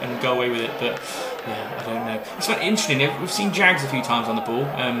here and go away with it? But yeah, I don't know. It's quite interesting. We've seen Jags a few times on the ball.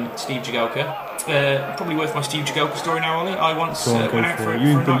 Steve Jagielka. Probably worth my Steve Jagielka story now, Ollie. I once went out for it.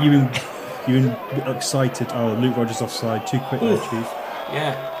 You were excited. Oh, Luke Rogers offside. Too quick there, Chief.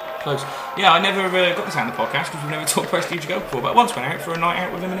 Yeah, close. Yeah, I never got this out in the podcast because we've never talked about Steve Jagielka before. But I once went out for a night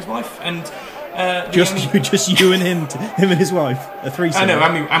out with him and his wife, and just you and him and his wife, a threesome. I know,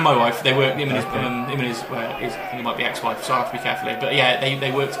 and my wife. They work. Him and his I think it might be ex-wife, so I have to be careful here. But yeah,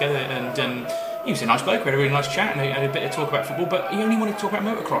 they work together, and he was a nice bloke. We had a really nice chat and had a bit of talk about football. But he only wanted to talk about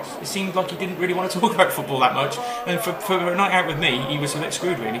motocross. It seemed like he didn't really want to talk about football that much. And for a night out with me, he was a bit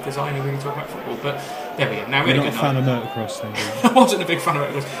screwed really because I only really talk about football. But there we go. Now we had a good night. You're not a fan of motocross, then? I wasn't a big fan of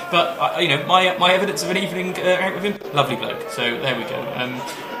motocross, but my evidence of an evening out with him, lovely bloke. So there we go.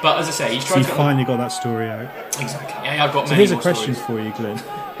 But as I say, he's trying to. You finally got that story out. Exactly. Yeah, I've got. So many here's a more question stories. for you, Glenn.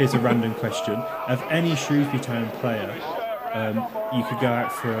 Here's a random question: of any Shrewsbury Town player you could go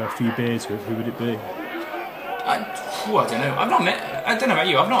out for a few beers with, who would it be? I don't know. I've not met. I don't know about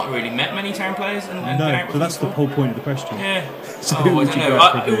you. I've not really met many town players and been out with but that's them the whole point of the question. Yeah. So I who don't would you know. go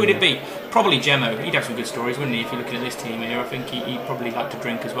out for a Who beer would it with? be? Probably Gemmo. He'd have some good stories, wouldn't he? If you're looking at this team here, I think he'd probably like to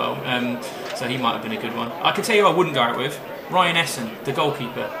drink as well. So he might have been a good one. I could tell you who I wouldn't go out with. Ryan Essen, the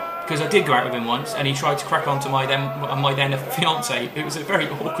goalkeeper. Because I did go out with him once, and he tried to crack onto my then fiance. It was a very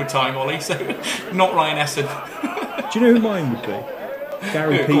awkward time, Ollie. So, not Ryan Essen. Do you know who mine would be?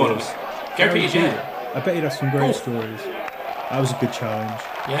 Gary Peters. Gary Peters, yeah. I bet he'd have some great stories. That was a good challenge.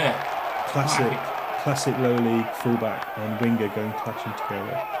 Yeah. Classic low league fullback and winger going clashing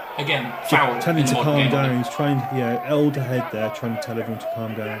together. Again, foul. Telling him to calm game, down. He's trying, elder head there, trying to tell everyone to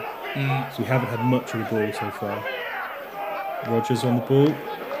calm down. So we haven't had much of the ball so far. Rogers on the ball.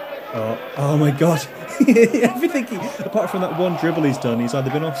 Oh my God! Everything, apart from that one dribble he's done, he's either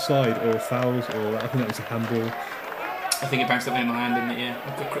been offside or fouls, or I think that was a handball. I think it bounced up in my hand, didn't it?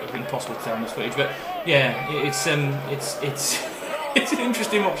 Yeah, it's impossible to tell in this footage, but yeah, it's it's an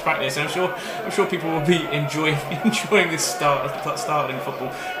interesting watch back this, and I'm sure people will be enjoying this start in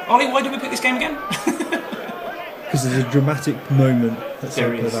football. Ollie, why did we pick this game again? Because there's a dramatic moment. Let's There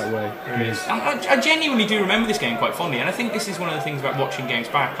put it is. that way. There is. I genuinely do remember this game quite fondly, and I think this is one of the things about watching games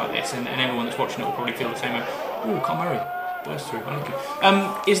back like this, and everyone that's watching it will probably feel the same way. Oh, Carl Murray burst through. I like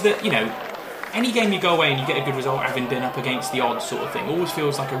it. Is that, any game you go away and you get a good result having been up against the odds sort of thing always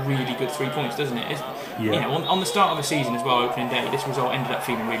feels like a really good 3 points, doesn't it? Yeah. On the start of the season as well, opening day, this result ended up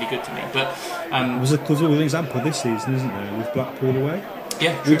feeling really good to me. But There's an example this season, isn't there, with Blackpool away?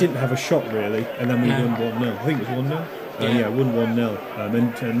 yeah, We didn't have a shot really, and then we won 1-0. I think it was 1-0. Won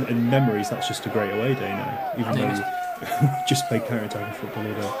 1-0. And in memories, that's just a great away day now, even though we just played counter-attacking football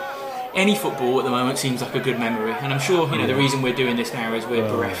all day. any football at the moment seems like a good memory, and I'm sure the reason we're doing this now is we're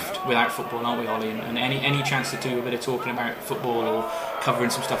bereft without football, aren't we, Ollie? And any chance to do a bit of talking about football or covering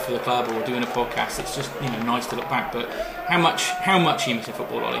some stuff for the club or doing a podcast, it's just nice to look back. But how much are you missing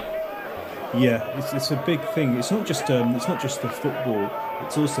football, Ollie? Yeah, it's a big thing. It's not just the football.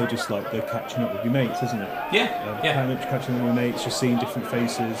 It's also just like the catching up with your mates, isn't it? Yeah. Catching up with your mates, just seeing different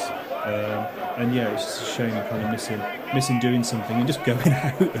faces, and it's just a shame kind of missing doing something and just going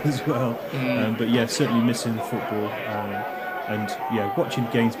out as well. But yeah, certainly missing football, and watching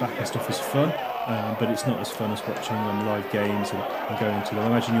games back and stuff is fun. But it's not as fun as watching live games and going to them. I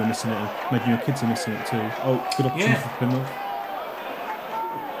imagine you're missing it. And imagine your kids are missing it too. Oh, good opportunity for Plymouth.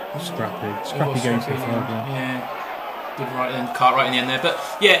 Scrappy game so far. Yeah. Did cart right in the end there, but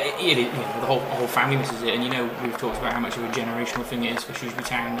the whole family misses it, and we've talked about how much of a generational thing it is for Shrewsbury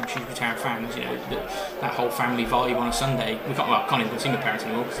Town and Shrewsbury Town fans. That whole family vibe on a Sunday. Can't even see my parents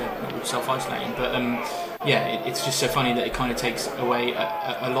anymore because they're self-isolating. But it's just so funny that it kind of takes away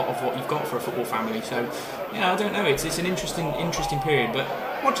a lot of what you've got for a football family. So I don't know. It's an interesting period, but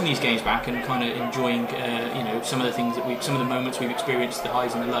watching these games back and kind of enjoying some of the things some of the moments we've experienced, the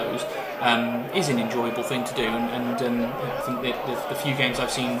highs and the lows, is an enjoyable thing to do. And I think the few games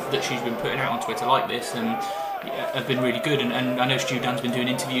I've seen that she's been putting out on Twitter like this have been really good. And I know Stu Dunn's been doing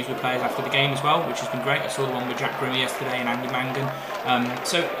interviews with players after the game as well, which has been great. I saw the one with Jack Grimmer yesterday and Andy Mangan.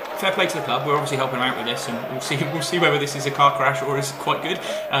 So fair play to the club. We're obviously helping them out with this, and we'll see whether this is a car crash or is quite good.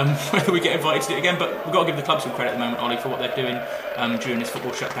 Whether we get invited to do it again, but we've got to give the club some credit at the moment, Ollie, for what they're doing during this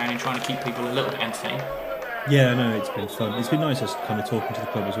football shutdown and trying to keep people a little bit entertained. Yeah, no, it's been fun. It's been nice just kind of talking to the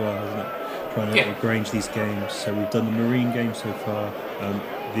club as well, hasn't it? Trying to arrange these games. So we've done the Marine game so far.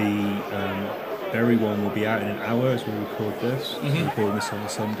 The Bury one will be out in an hour as we record this. So we're recording this on a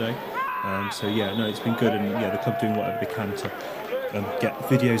Sunday. It's been good, and the club doing whatever they can to get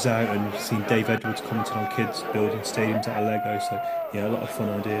videos out, and seen Dave Edwards commenting on kids building stadiums out of Lego. So a lot of fun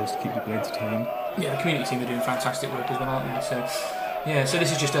ideas to keep people entertained. Yeah, the community team are doing fantastic work as well, aren't they? So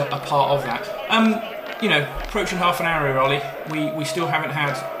this is just a part of that. Approaching half an hour here, Ollie. We still haven't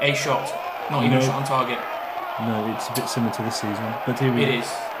had a shot, not even a shot on target. No, it's a bit similar to this season, but here we It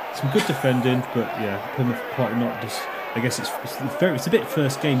is. Some good defending, but Plymouth quite not just. I guess it's a bit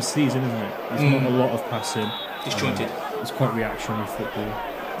first game season, isn't it? There's not a lot of passing. Disjointed. It's quite reactionary football.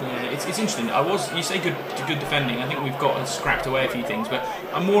 Yeah, it's interesting. You say good defending. I think we've got scrapped away a few things, but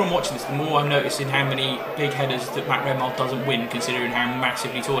I'm watching this, the more I'm noticing how many big headers that Matt Redmond doesn't win, considering how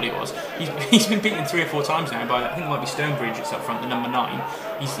massively tall he was. He's been beaten 3 or 4 times now by, I think it might be Stonebridge that's up front, the number 9.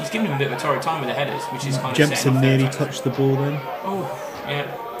 He's given him a bit of a torrid time with the headers, which is kind of Jemson nearly touched the ball then. Oh, yeah,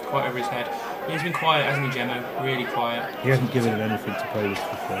 quite over his head. He's been quiet, hasn't he, Gemmo? Really quiet. He hasn't given him anything to play with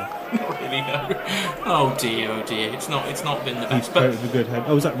before. Not really, no. Oh dear. It's not been the best. But with a good head.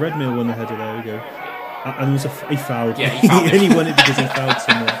 Oh, was that Redmill won the header? There we go. And he fouled. Yeah, he fouled. And he won it because he fouled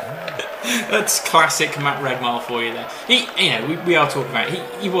somewhere. That's classic Matt Redmile for you there. We are talking about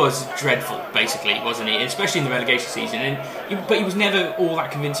he was dreadful, basically, wasn't he? Especially in the relegation season. But he was never all that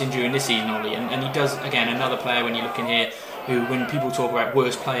convincing during this season, Ollie. And he does, again, another player when you look in here, who, when people talk about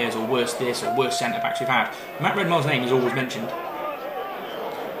worst players or worst this or worst centre-backs we've had, Matt Redmile's name is always mentioned.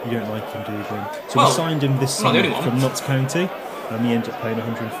 You don't like him, do you, Glenn? So we signed him this summer from Notts County, and he ended up playing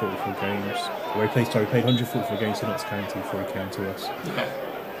 144 games. Or he played 144 games for Notts County before he came to us. Okay.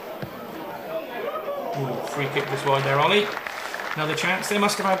 Ooh, free kick this wide there, Ollie. Another chance. They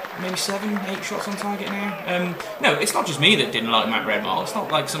must have had maybe 7, 8 shots on target now. No, it's not just me that didn't like Matt Redmile. It's not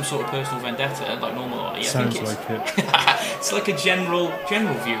like some sort of personal vendetta like normal Ollie. Sounds like it. It's like a general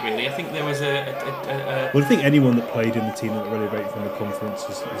view, really. I think there was Well, I think anyone that played in the team that relegated from the conference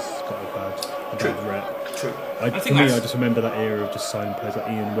has got a bad rep. True. I just remember that era of just signing players like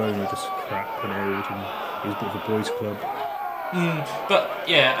Ian Woner, just crap and old, and he was a bit of a boys' club. But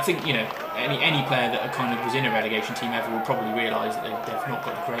yeah, I think any player that kind of was in a relegation team ever will probably realise that they've not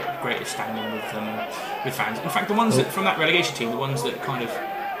got the greatest standing with fans. In fact, the ones that from that relegation team, the ones that kind of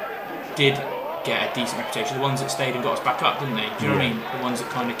did get a decent reputation, the ones that stayed and got us back up, didn't they? Do you know what I mean? The ones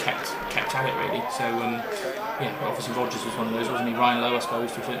that kind of kept at it, really. So obviously Rogers was one of those, wasn't he? Ryan Lowe, I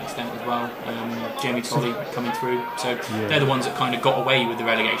suppose, to a certain extent as well. Jamie Tolley coming through. So they're the ones that kind of got away with the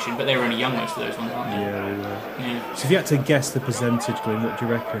relegation, but they were only young, most of those ones, aren't they? Yeah, they were. Yeah. So if you had to guess the percentage, Glenn, what do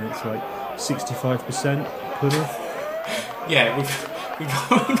you reckon? It's like 65% Plymouth? Yeah, we've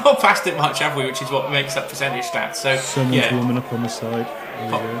not passed it much, have we? Which is what makes up percentage stats. So someone's warming up on the side.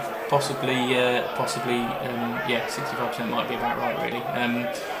 Possibly, 65% might be about right, really.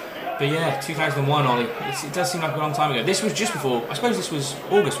 But yeah, 2001, Ollie. It does seem like a long time ago. This was just before. I suppose this was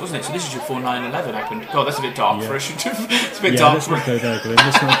August, wasn't it? So this is before 9/11 happened. God, that's a bit dark for a shoot. It's a bit dark. Let's not go there, Glenn.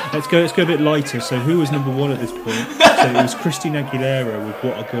 Let's go a bit lighter. So who was number 1 at this point? So it was Christine Aguilera with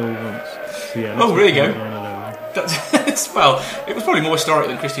 "What a Girl Wants." So there you go. 9/11. Well, it was probably more historic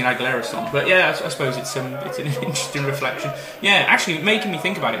than Christine Aguilera's song, but yeah, I suppose it's an interesting reflection. Yeah, actually, making me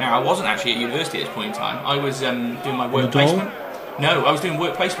think about it now, I wasn't actually at university at this point in time. I was doing my work placement. No, I was doing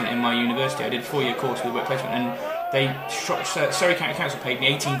work placement in my university. I did a 4-year course with work placement, and Surrey County Council paid me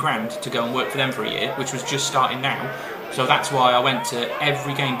 18 grand to go and work for them for a year, which was just starting now. So that's why I went to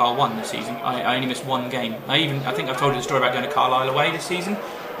every game bar 1 this season. I only missed 1 game. I think I've told you the story about going to Carlisle away this season,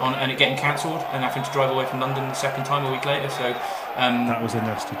 and it getting cancelled and having to drive away from London the second time a week later. So that was a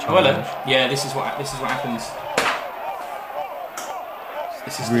nasty challenge. Oh, hello. Yeah, this is what happens.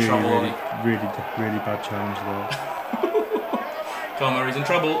 This is really, the trouble. Really bad challenge there. Carl Murray's in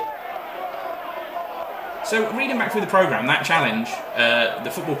trouble. So reading back through the programme, that challenge,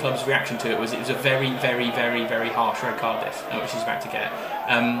 the football club's reaction to it was a very, very, very, very harsh red card, this, which he's about to get.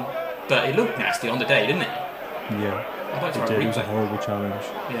 But it looked nasty on the day, didn't it? Yeah, I'd like to it was a horrible challenge.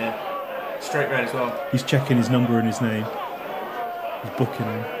 Yeah, straight red as well. He's checking his number and his name. He's booking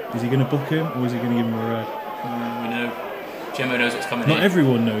him. Is he going to book him, or is he going to give him a red? We know. Gemmo knows what's coming. Not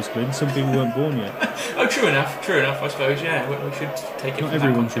everyone knows, Glenn. Some people weren't born yet. Oh, true enough, I suppose, yeah. We should take it. Not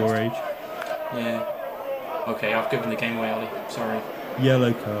everyone's your age. Yeah. Okay, I've given the game away, Ollie. Sorry.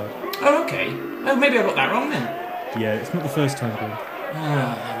 Yellow card. Oh, okay. Oh, maybe I got that wrong then. Yeah, it's not the first time, Glenn.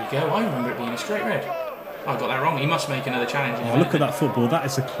 There we go. I remember it being a straight red. I got that wrong. He must make another challenge. Look at that football. That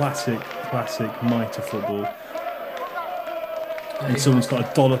is a classic mitre football. And someone's got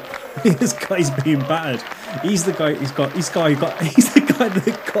a dollop. This guy's being battered. He's the guy. He's the guy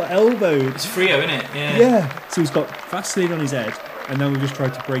that got elbowed. It's Frio, isn't it? Yeah. Yeah. So he's got Vaseline on his head, and now we've just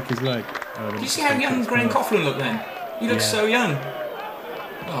tried to break his leg. Did you see how young Graham Coughlin looked then? He looked so young.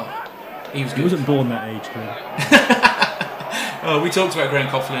 Oh, he was good. He wasn't born that age, Graham. Oh, we talked about Graham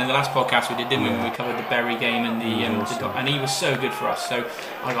Coughlin in the last podcast we did, didn't we? When we covered the Bury game and and he was so good for us. So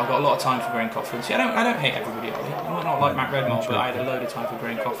I've got a lot of time for Graham Coughlin. See, I don't hate everybody. I might not like Matt Redmond, but I had a load of time for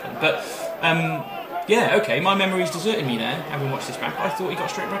Graham Coughlin. But yeah, okay, my memory's deserted me there. Having watched this back, I thought he got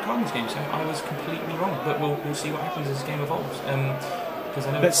straight red card in this game, so I was completely wrong. But we'll see what happens as this game evolves.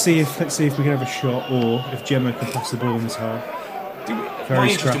 Let's see if we can have a shot, or if Gemma can pass the ball in this half.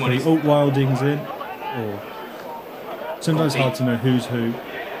 Very scrappy. Wilding's in. Sometimes hard to know who's who.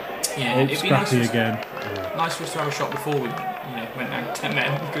 Yeah, Oh, it'd be nice Scrappy again. Nice for us to have a shot before we went down 10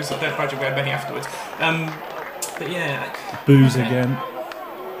 men, because I don't imagine we had many afterwards. But yeah. Booze again.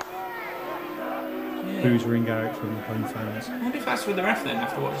 Booze ring out from the home fans. I wonder if that's with the ref then,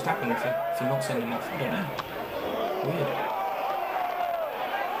 after what just happened, for not sending him off. I don't know. Weird.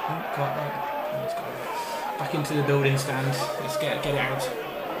 Oh, Cartwright. Oh, he's got it. Back into the building stand. Let's get it out.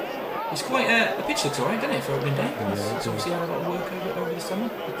 It's quite the pitch looks alright, doesn't it, for opening day? It's obviously had a lot of work over the summer.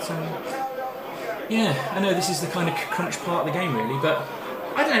 But, yeah, I know this is the kind of crunch part of the game, really, but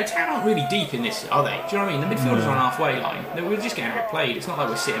I don't know. Town aren't really deep in this, are they? Do you know what I mean? The midfielders are on halfway line. We're just getting outplayed. It's not like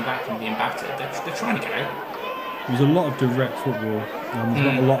we're sitting back and being battered. They're trying to get out. There's a lot of direct football. There's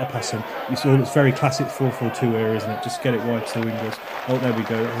not a lot of passing. It's very classic 4-4-2 era, isn't it? Just get it wide to the wingers. Oh, there we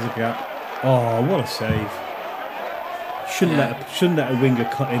go. There's a gap. Oh, what a save! Shouldn't let a winger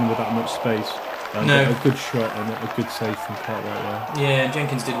cut in with that much space. No. A good shot and a good save from Cartwright there. Yeah,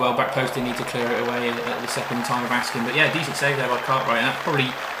 Jenkins did well. Back post, didn't need to clear it away at the second time of asking. But yeah, decent save there by Cartwright. And that's probably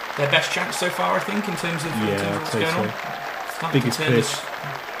their best chance so far, I think, in terms of what's going on.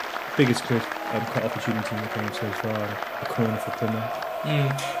 Biggest cut opportunity in the game so far. A corner for Plymouth.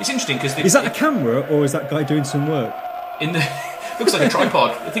 It's interesting because is that a camera or is that guy doing some work? Looks like a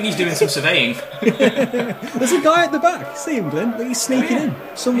tripod. I think he's doing some surveying. There's a guy at the back. See him, Glenn? He's sneaking in.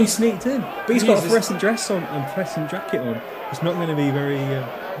 Someone sneaked in. But he's got a fluorescent dress on and fluorescent jacket on. It's not going to be very...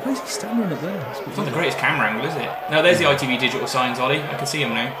 why is he standing up there? It's not the greatest camera angle, is it? No, there's the ITV Digital signs, Ollie. I can see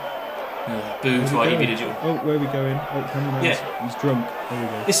him now. Booed by ITV Digital. Oh, where are we going? Oh, cameraman. Yeah. He's drunk. There we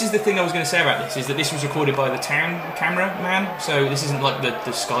go. This is the thing I was going to say about this, is that this was recorded by the town cameraman, so this isn't like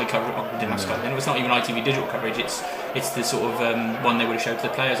the Sky coverage. Oh, we didn't have Sky then. It's not even ITV Digital coverage. It's the sort of one they would have showed to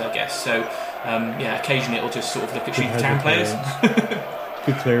the players, I guess. So, occasionally it'll just sort of look at the town players.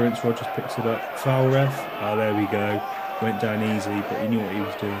 Good clearance. Rogers picks it up. Foul ref. Oh, there we go. Went down easy, but he knew what he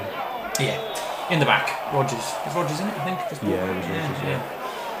was doing. Yeah. In the back. Rogers. Is Rogers in it, I think? It was Rogers, yeah.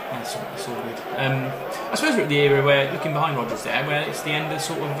 That's all good. I suppose we're at the era where, looking behind Rogers there, where it's the end of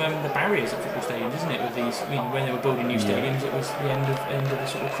sort of the barriers at football stadiums, isn't it? With these, when they were building new stadiums, it was the end of the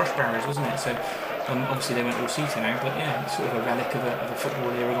sort of crush barriers, wasn't it? So obviously they went all seater now, but yeah, it's sort of a relic of a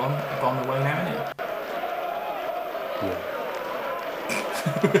football era gone away now, isn't it? Yeah.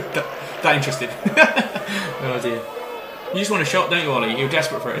 that interested. Oh dear. You just want a shot, don't you, Ollie? You're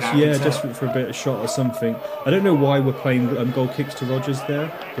desperate for it now. Yeah, desperate for a bit of shot or something. I don't know why we're playing goal kicks to Rogers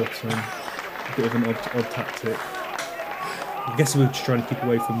there, but a bit of an odd tactic. I guess we're just trying to keep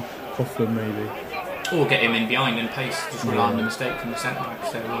away from Coughlin, maybe. Or get him in behind and pace, just rely on the mistake from the centre back.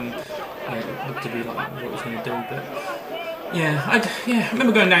 So it looked to be like what he was going to do. But I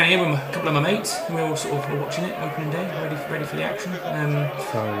remember going down here with a couple of my mates, and we were all sort of watching it opening day, ready for the action.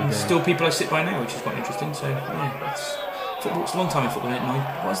 And still people I sit by now, which is quite interesting. So it's. Football, it's a long time in football, isn't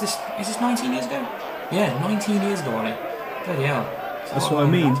it? What is this? Is this 19 years ago? Yeah, 19 years ago, Ollie. Bloody hell. That's what I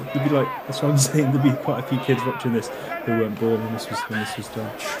mean. That's what I'm saying. There'd be quite a few kids watching this who weren't born when this was done.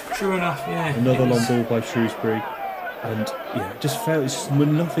 True enough, yeah. Another long ball by Shrewsbury, and it just felt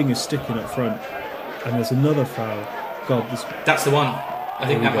when nothing is sticking up front, and there's another foul. God, that's the one. I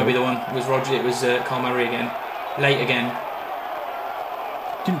think that might be the one. It was Roger. It was Carl Murray again. Late again.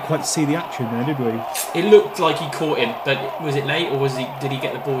 Didn't quite see the action there, did we? It looked like he caught him, but was it late or did he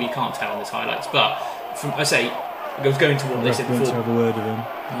get the ball? You can't tell on this highlights. But I was going to what they said before. To have a word with him.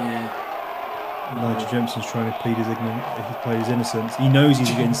 Yeah. Nigel Jensen's trying to plead his innocence. He knows he's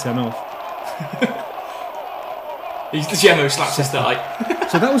getting sent off. The Gemmo slaps his thigh.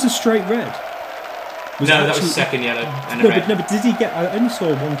 So that was a straight red. That was a second yellow and a red. But did he get? I only saw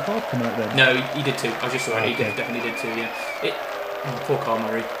one card come out then. No, he did two. I was just right. He definitely did two. Yeah. Poor Carl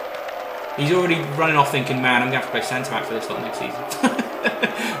Murray. He's already running off thinking, man, I'm going to have to play centre back for this lot next season.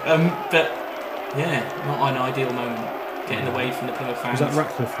 But yeah, not an ideal moment. Getting away from the Plymouth fans. Was that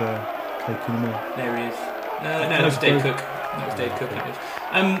Ratcliffe there taking him off? There he is. No, that was Dave Cook.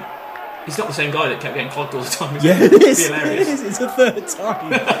 He's not the same guy that kept getting clogged all the time. Yeah, it is. It's a third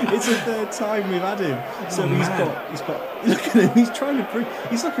time. It's a third time we've had him. So he's got. Look at him. He's trying to prove.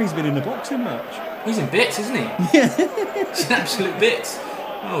 He's like he's been in a boxing match. He's in bits, isn't he? Yeah. He's in absolute bits.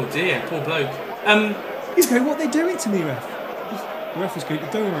 Oh dear, poor bloke. He's going, what are they doing to me, ref? The ref was going,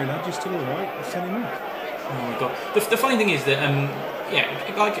 don't worry, lad, you're still alright. I've sent him off. Oh my god. The funny thing is that,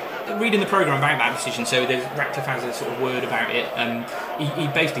 like reading the programme about that decision, so Ratcliffe has a sort of word about it. He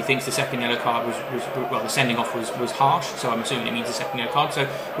basically thinks the second yellow card was the sending off was harsh, so I'm assuming it means the second yellow card. So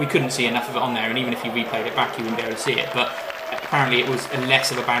we couldn't see enough of it on there, and even if you replayed it back, you wouldn't be able to see it. But apparently it was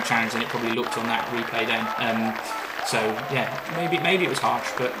less of a bad challenge than it probably looked on that replay then. So maybe it was harsh,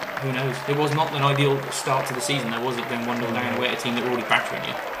 but who knows? It was not an ideal start to the season, though, was it? Going 1-0 down away at a team that were already battering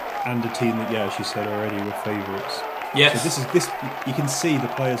you. and a team that, as you said already, were favourites. Yes. So this. You can see the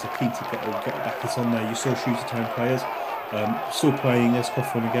players are keen to get back this on there. You saw Shooter Town players still playing. Let's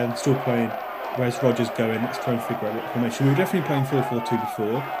cough on again. Still playing. Where's Rogers going? Let's try and figure out what formation. We were definitely playing 4-4-2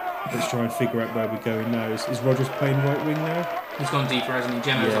 before. Let's try and figure out where we're going now. Is Rogers playing right wing now? He's gone deeper, hasn't he?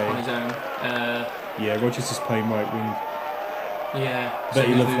 Gemmo's up on his own. Rogers is playing right wing. Yeah, so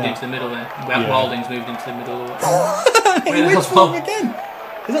he's moved into the middle then. Wilding's moved into the middle. He went for him again.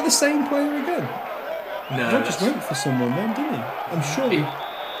 Is that the same player again? No. Rogers went for someone then, didn't he? I'm sure.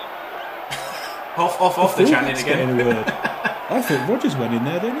 Off the channel again. A word. I thought Rogers went in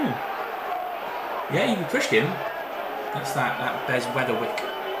there, didn't he? Yeah, you pushed him. That's that Bez Weatherwick.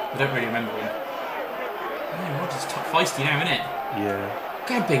 I don't really remember him. Yeah, Rogers top feisty now, isn't it? Yeah. Look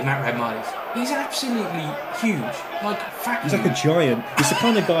how big Matt Redmile is. He's absolutely huge. Fat. He's like a giant. He's the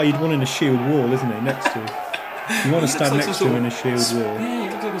kind of guy you'd want in a shield wall, isn't he? Next to him. You want to stand next to him in a shield wall. Yeah, he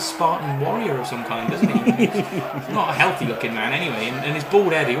looks like a Spartan warrior of some kind, doesn't he? He's not a healthy looking man anyway, and his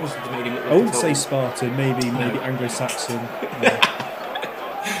bald head, he always made him look like I wouldn't say Spartan, maybe Anglo-Saxon.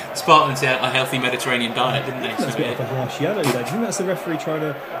 Spartans had a healthy Mediterranean diet, didn't they? That's a bit of a harsh yellow there. Do you think that's the referee trying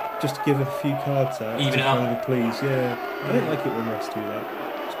to just give a few cards out? Even it up. Please, yeah. I don't like it when refs do that.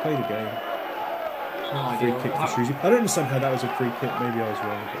 Just play the game. Free kick for Shrewsbury. I don't understand how that was a free kick. Maybe I was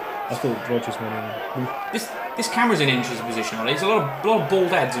wrong, but I thought Rogers went in. This camera's in interesting position on it. There's a lot of bald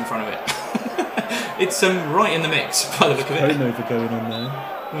heads in front of it. It's right in the mix by the look of it. Over going on there.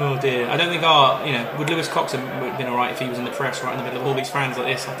 Oh dear. I don't think would Lewis Cox have been alright if he was in the press right in the middle of all these fans like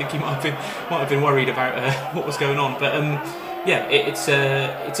this. I think he might have been worried about what was going on. But it's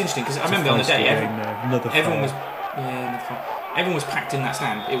interesting because I remember on the day everyone was packed in that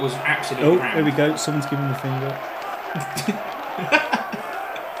stand. It was absolutely rammed. There we go. Someone's giving the finger.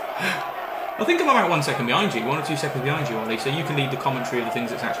 I think I'm about 1 second behind you, 1 or 2 seconds behind you, Ollie, so you can lead the commentary of the things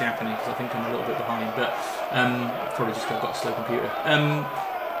that's actually happening, because I think I'm a little bit behind, but probably just because I've got a slow computer.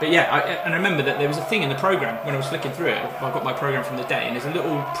 But yeah, I remember that there was a thing in the programme, when I was flicking through it, I got my programme from the day, and there's a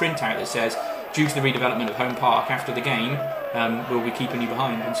little printout that says, due to the redevelopment of Home Park after the game, we'll be keeping you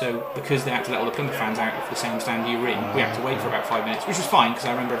behind. And so, because they had to let all the Plymouth fans out of the same stand you were in, we had to wait for about 5 minutes, which was fine, because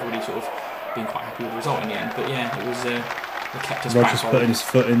I remember everybody sort of being quite happy with the result in the end. But yeah, it was, they kept us back. Rogers putting his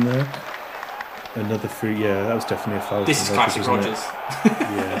foot in there. Another free, that was definitely a foul. This is classic Rogers.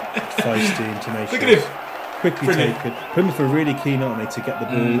 Feisty, tenacious. Look at him. Quickly taken. Plymouth are really keen, aren't they, to get the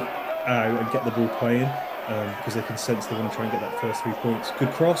ball out and get the ball playing, because they can sense they want to try and get that first 3 points.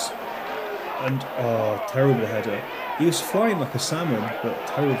 Good cross, and terrible header. He was flying like a salmon, but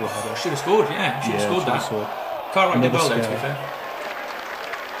terrible header. Should have scored, Should have scored that. Cartwright did well though, to be fair.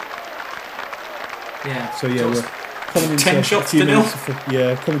 Yeah. So we're coming into 10 shots to nil.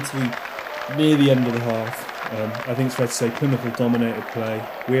 Coming to near the end of the half. I think it's fair to say Plymouth have dominated play.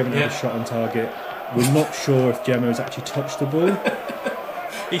 We haven't had a shot on target. We're not sure if Gemmo's actually touched the ball.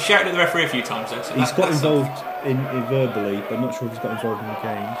 He shouted at the referee a few times though. So he's got involved in verbally, but I'm not sure if he's got involved in the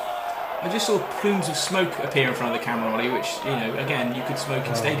game. I just saw plumes of smoke appear in front of the camera, Ollie, which, again, you could smoke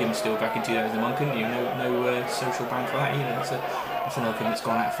in stadiums still back in 2001, couldn't you? No social ban for that either. That's another thing that's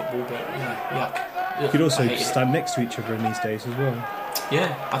gone out of football, but yuck. You could also stand next to each other in these days as well.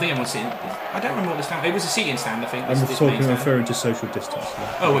 Yeah, I think everyone's sitting. I don't remember what the stand. It was a seating stand, I think. I'm referring to social distance.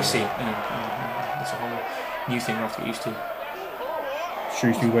 Oh, I see. That's a whole new thing we'll have to get used to.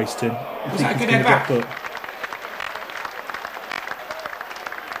 Shrewsbury wasting. Was that a good head back?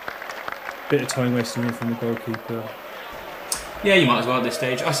 Bit of time wasting from the goalkeeper. Yeah, you might as well at this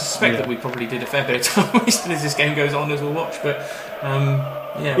stage. I suspect that we probably did a fair bit of time wasting as this game goes on, as we'll watch. But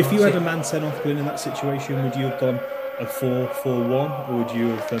if you had a man sent off Glenn in that situation, would you have gone a 4-4-1, or would you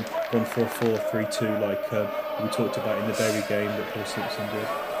have gone for a 4-3-2 like we talked about in the Berry game that Paul Simpson did?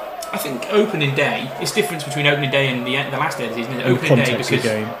 I think opening day, it's difference between opening day and the last day of the season. Opening day because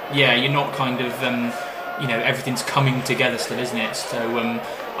you're not kind of everything's coming together still, isn't it? So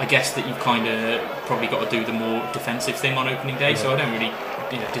I guess that you've kind of probably got to do the more defensive thing on opening day. So I don't really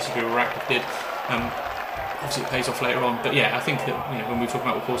disagree with what Ratcliffe did. Obviously it pays off later on, but I think that when we were talking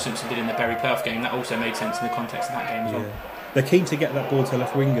about what Paul Simpson did in the Berry playoff game, that also made sense in the context of that game as well. They're keen to get that ball to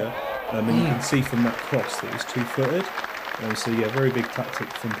left winger, and you can see from that cross that it's 2-footed. So very big tactic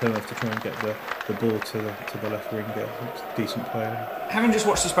from Plymouth to try and get the ball to the left winger. Decent player. Having just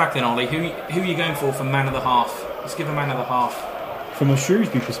watched this back then, Ollie, who are you going for man of the half? Let's give a man of the half. From a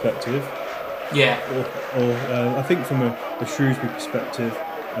Shrewsbury perspective. Yeah. Or I think from a Shrewsbury perspective,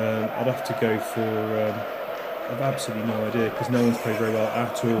 I'd have to go for. I've absolutely no idea because no one's played very well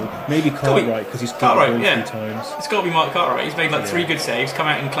at all. Maybe Cartwright because he's caught the ball 3 times. It's got to be Mark Cartwright. He's made 3 good saves, come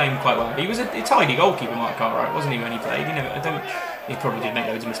out and claimed quite well. He was a tidy goalkeeper, Mark Cartwright, wasn't he, when he played? he probably did make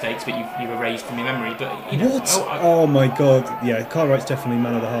loads of mistakes, but you've erased from your memory. But what? Oh my God! Yeah, Cartwright's definitely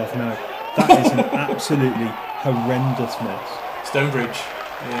man of the half now. That is an absolutely horrendous mess. Stonebridge.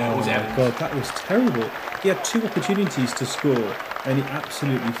 Yeah, oh my God, that was terrible. He had 2 opportunities to score, and he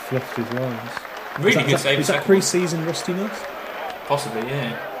absolutely fluffed his lines. Really good save. Is that pre-season rustiness? Possibly,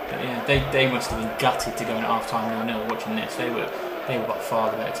 yeah. But yeah, they must have been gutted to go in at half-time 0-0 watching this. They were by far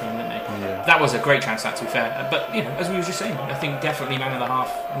the better team, weren't they? Yeah. That was a great chance, that, to be fair. But as we were just saying, I think definitely man of the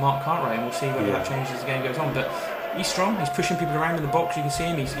half, Mark Cartwright, and we'll see whether that changes as the game goes on. But he's strong. He's pushing people around in the box. You can see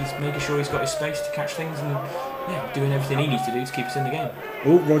him. He's making sure he's got his space to catch things, and doing everything he needs to do to keep us in the game.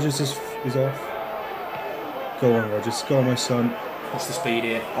 Oh, Rogers is off. Go on, Rogers. Go on, my son. What's the speed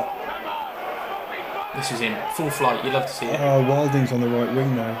here? This is in full flight. You'd love to see it. Oh, Wilding's on the right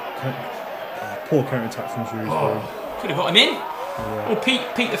wing now. Poor counter-attack from Shrewsbury. Could have got him in. Yeah. Or Pete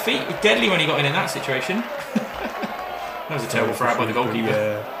the feet was deadly when he got in that situation. That was a terrible throw out by the goalkeeper.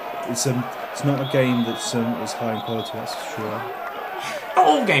 Yeah, it's not a game that's as high in quality, that's for sure. Not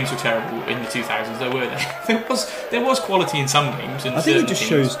all games were terrible in the 2000s, though, were they? There was quality in some games. I think it just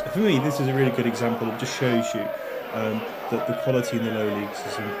shows. For me, this is a really good example. It just shows you that the quality in the low leagues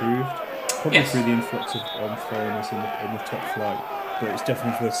has improved. Probably through the influx of foreigners in the top flight, but it's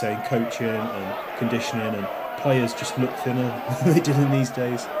definitely worth saying coaching and conditioning and players just look thinner than they did in these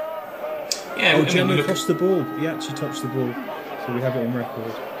days. Yeah, Gemma crossed the ball. He actually touched the ball, so we have it on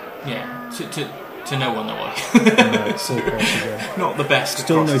record. Yeah, to no one, though. No, it's all cross not the best.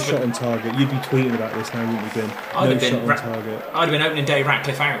 Still no shot on target. You'd be tweeting about this now, wouldn't you, Ben? No shot on target. I'd have been opening day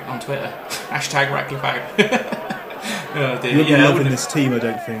Ratcliffe out on Twitter. # Ratcliffe out. Oh dear. You'll be loving this team, I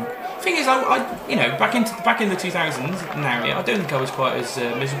don't think. Thing is, I back in the 2000s now, I don't think I was quite as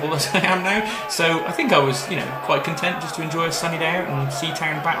miserable as I am now. So I think I was, quite content just to enjoy a sunny day out and see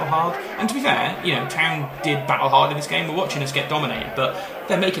Town battle hard. And to be fair, Town did battle hard in this game. We're watching us get dominated, but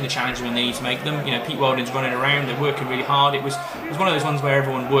they're making the challenges when they need to make them. Pete Wilding's running around, they're working really hard. It was one of those ones where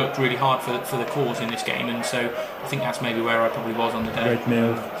everyone worked really hard for the cause in this game, and so I think that's maybe where I probably was on the day. Red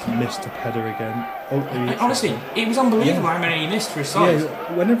Mail missed a header again. Honestly, it was unbelievable how many he missed for his size.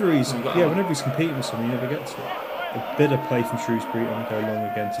 Yeah, whenever he's competing with someone, he never gets it. A bit of play from Shrewsbury and go long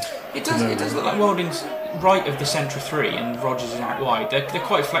again. It does look like Wilding's right of the centre three and Rogers is out wide. They're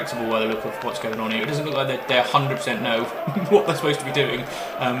quite flexible where they look at what's going on here. It doesn't look like they 100% know what they're supposed to be doing.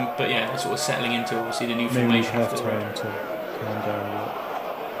 But they're sort of settling into obviously the new formation. Maybe half time to calm down a bit.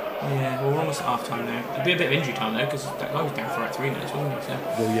 Yeah, well, we're almost at half time now. It'll be a bit of injury time though, because that guy was down for like 3 minutes, wasn't he? So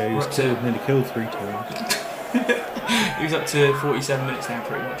well, yeah, he was nearly killed 3 times. He was up to 47 minutes now,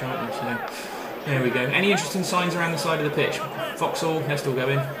 pretty much, aren't we? So there we go. Any interesting signs around the side of the pitch? Vauxhall, they're still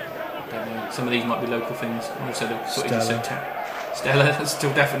going. Don't know. Some of these might be local things. Also, the Stella, that's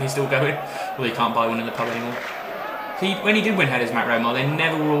definitely still going. Well, you can't buy one in the pub anymore. When he did win headers, Matt Romar, they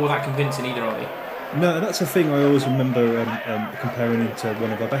never were all that convincing either, are they? No, that's the thing I always remember comparing him to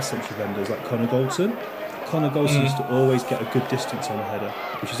one of our best central defenders, like Connor Goldson. Connor Goldson used to always get a good distance on a header,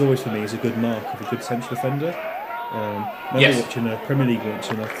 which is always for me is a good mark of a good central defender. Remember watching a Premier League once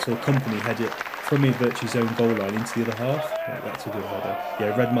and I saw Company head it from his virtually own goal line into the other half. That's a good header.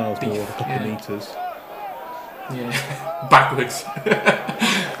 Yeah, Red Miles more of a couple of metres. Yeah, backwards.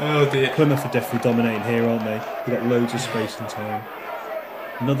 Oh dear. Plymouth are definitely dominating here, aren't they? They've got loads of space and time.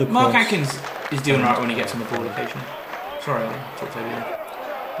 Another Mark Atkins is doing right when he gets on the ball occasionally. Sorry, I talked over you.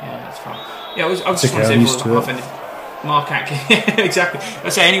 Yeah, that's fine. Yeah, I was just trying to say before Mark Atkins. Exactly.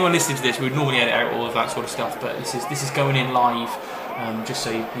 I'd say anyone listening to this, we would normally edit out all of that sort of stuff, but this is going in live, just so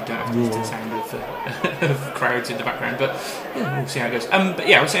you don't have to listen to the sound of crowds in the background. But yeah, we'll see how it goes. But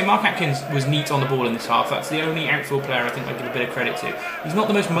yeah, I was saying Mark Atkins was neat on the ball in this half. That's the only outfield player I think I give a bit of credit to. He's not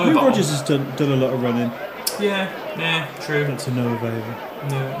the most mobile. Rogers has done a lot of running. Yeah, true. That's a no avail.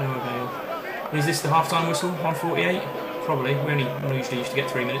 No avail. Is this the half-time whistle on 48? Probably. We only usually used to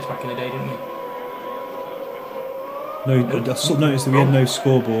get 3 minutes back in the day, didn't we? No, I sort of noticed that we had no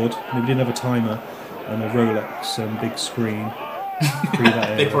scoreboard, and we didn't have a timer, and a Rolex big screen.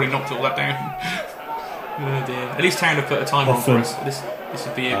 They probably knocked all that down. Oh dear. At least Town have put a timer on for us. This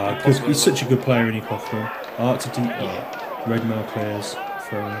would be possible. He's such a good player, isn't he, Coughlin? It's a deep Red Mail players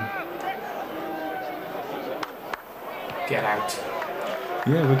throwing. Get out.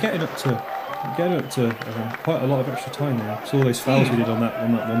 Yeah, we're getting up to quite a lot of extra time now. It's all those fouls we did on that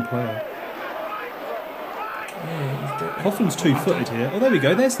one player. Yeah, Coughlin's 2-footed here. Oh, there we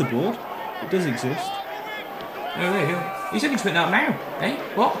go. There's the board. It does exist. Oh, there you go. He's only putting that up now. Eh?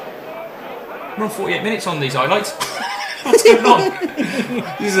 What? We're on 48 minutes on these highlights. What's going on?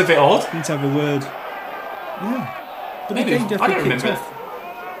 This is a bit odd. Need to have a word. Yeah. But maybe I don't remember.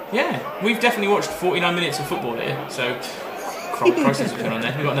 Yeah, we've definitely watched 49 minutes of football here, so crisis going on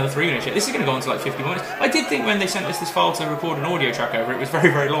there. We've got another 3 minutes yet. This is going to go on to like 50 minutes. I did think when they sent us this file to record an audio track over, it was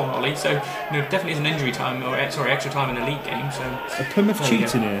very, very long, Ollie. So definitely is an injury time, or extra time in the league game. So a Plymouth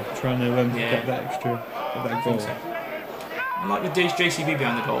cheating here, trying to get that extra, get that goal. So. I like the JCB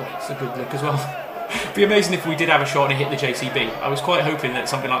behind the goal. It's a good look as well. It'd be amazing if we did have a shot and it hit the JCB. I was quite hoping that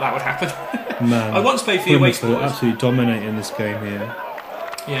something like that would happen. Man, I once played for the away supporters. Absolutely dominating this game here.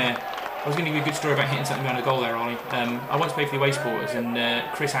 Yeah, I was going to give you a good story about hitting something behind a goal there, Ollie. I once played for the away supporters, and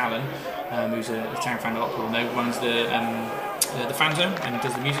Chris Allen, who's a town fan a lot of people know, runs the fan zone and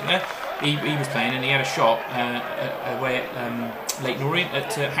does the music there. He was playing and he had a shot away at Leyton Orient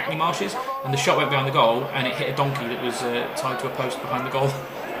at Hackney Marshes, and the shot went behind the goal and it hit a donkey that was tied to a post behind the goal.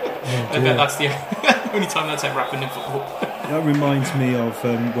 I bet that's the only time that's ever happened in football. That reminds me of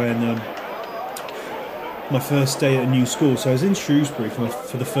when my first day at a new school. So I was in Shrewsbury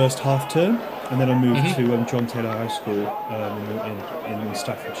for the first half term, and then I moved to John Taylor High School in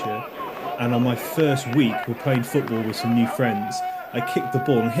Staffordshire. And on my first week, we're playing football with some new friends. I kicked the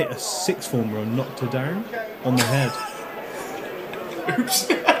ball and hit a sixth former and knocked her down on the head. Oops.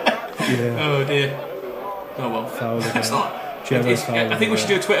 Yeah. Oh dear. Oh well. Foul again. That's not. I think we should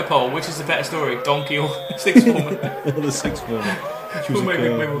do a Twitter poll. Which is the better story, donkey or sixth former? Or the sixth former. She was maybe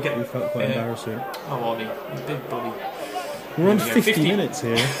we'll get. We felt quite embarrassing. Oh, Ollie, you big bully. We're on 50 minutes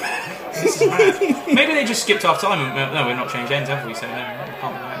here. This is mad. Maybe they just skipped half time. No, we've not changed ends, have we? So no, we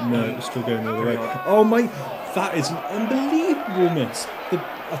can't do that. No, we're still going the other way. Oh mate, that is an unbelievable miss.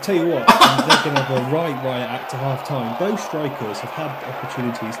 I tell you what, they're going to have a right act to half time. Both strikers have had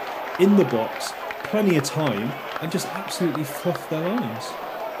opportunities in the box, plenty of time, and just absolutely fluffed their lines.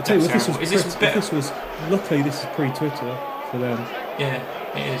 I tell you what, this was luckily this is pre-Twitter for them. Yeah,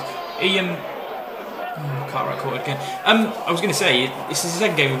 it is. Can't record it again. I was going to say, this is the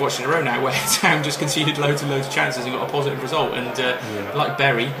second game we've watched in a row now where Town just conceded loads and loads of chances and got a positive result. And like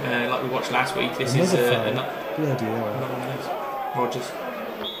Bury, like we watched last week, this is another one of those. Rogers.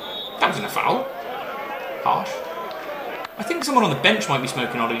 That wasn't a foul. Harsh. I think someone on the bench might be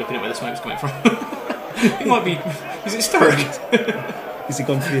smoking, Ollie, looking at where the smoke's coming from. It might be. Is it Sturridge? Is he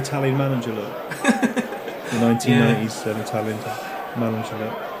gone for the Italian manager look? The 1990s Italian manager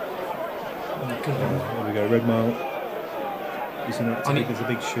look. There we go, Red Mile. There's a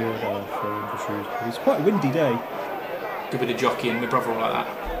big shield for Shrewsbury. It's quite a windy day. Good bit of jockeying, my brother all like that.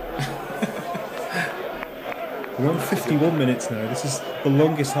 We're on 51 minutes now. This is the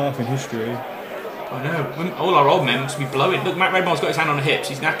longest half in history. I know. All our old men must be blowing. Look, Matt Redmile's got his hand on the hips.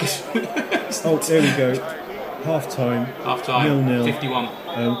 He's knackered. Oh, there we go. Half time. 0-0. 51.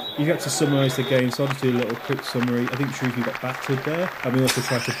 You get to summarise the game, so I'll just do a little quick summary. I think Shrewsbury got battered there, and we also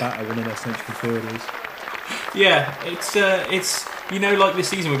tried to batter one of their central midfielders. Yeah, it's like this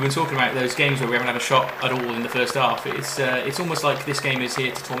season we've been talking about those games where we haven't had a shot at all in the first half. It's almost like this game is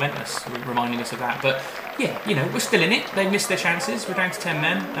here to torment us, reminding us of that. But yeah, we're still in it. They've missed their chances. We're down to 10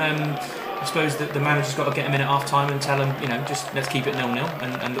 men. I suppose that the manager's got to get them in at half time and tell them, just let's keep it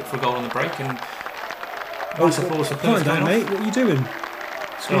 0-0 and look for a goal on the break. And calm down, mate. What are you doing?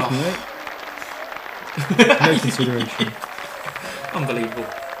 Excuse me, mate. No consideration. Unbelievable.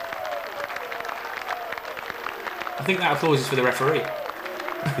 I think that applause is for the referee.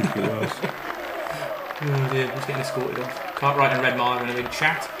 I think it was. Oh dear, he's getting escorted off. Cartwright and Redmire in a big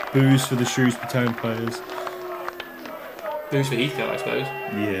chat. Booze for the Shrewsbury Town players. Booze for Heathcote, I suppose.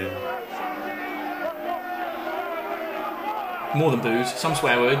 Yeah. More than booze. Some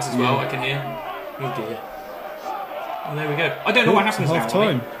swear words as well, I can hear. Oh dear. Well, there we go. I don't know what happens half now.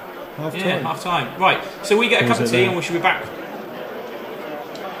 Time. Half time. Right, so we get a cup of tea and we should be back.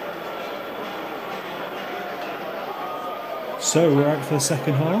 So we're out for the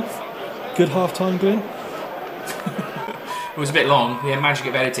second half. Good half time, Glenn. It was a bit long. We had magic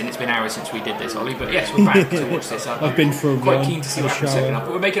of editing. It's been hours since we did this, Ollie. But yes, we're back to watch this. I've been for a run. Quite keen to see what happens second half.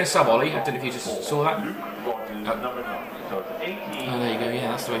 But we're making a sub, Ollie. I don't know if you just saw that. Oh, there you go.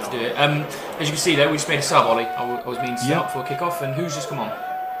 Yeah, that's the way to do it. As you can see, though, we just made a sub, Ollie. I was meaning to start for a kick-off. And who's just come on?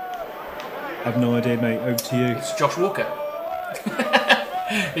 I've no idea, mate. Over to you. It's Josh Walker.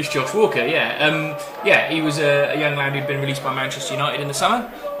 It's Josh Walker, yeah. He was a young lad who'd been released by Manchester United in the summer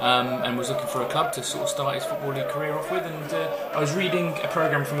and was looking for a club to sort of start his football league career off with. And I was reading a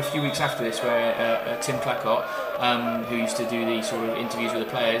programme from a few weeks after this where Tim Clacott, who used to do the sort of interviews with the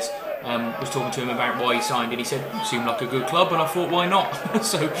players, was talking to him about why he signed, and he said, seemed like a good club, and I thought, why not?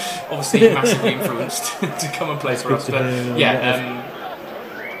 So obviously massively influenced to come and play for us. But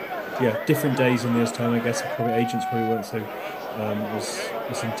different days in this time, I guess. Probably agents probably weren't so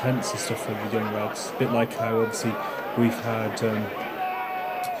was intense and stuff for the young lads. A bit like how obviously we've had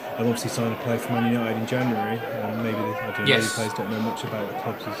and obviously signed a player for Man United in January. Maybe maybe players don't know much about the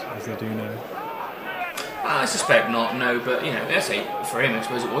clubs as they do now. I suspect not, no, but I say for him, I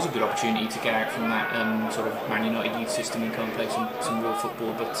suppose it was a good opportunity to get out from that sort of Man United youth system and come and play some real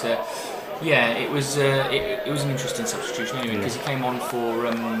football. But it was an interesting substitution anyway, because he came on for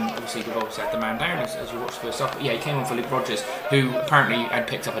obviously they've obviously had the man down as you watched the first half. But he came on for Luke Rogers, who apparently had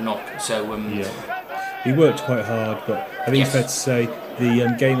picked up a knock. So he worked quite hard, but I think it's fair to say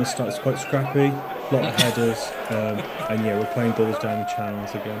the game has started quite scrappy, a lot of headers, and we're playing balls down the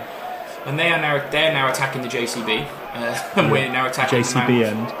channels again. And they're now attacking the JCB, and we're now attacking JCB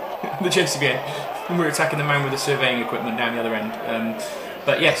end. The JCB end. And we're attacking the man with the surveying equipment down the other end.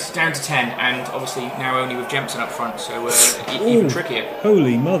 But yes, down to 10, and obviously now only with Jemson up front, so even trickier.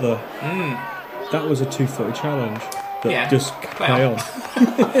 Holy mother! That was a 2-footed challenge. Just play on.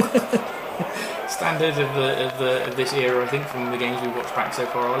 Standard of this era, I think, from the games we've watched back so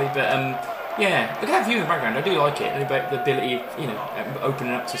far, Ollie. But look at that view in the background. I do like it, and about the ability of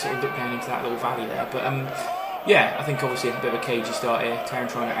opening up to sort of look down into that little valley there. But I think obviously a bit of a cagey start here. Town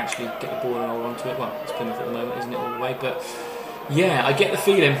trying to actually get the ball and hold onto it. Well, it's Plymouth at the moment, isn't it, all the way? But I get the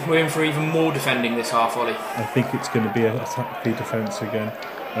feeling we're in for even more defending this half, Ollie. I think it's going to be a tactical defence again,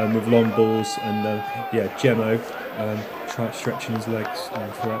 with long balls and Gemmo stretching his legs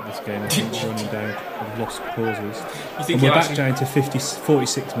throughout this game. I think running down with lost pauses. And we're back down to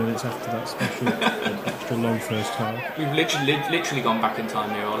 46 minutes after that special extra long first half. We've literally gone back in time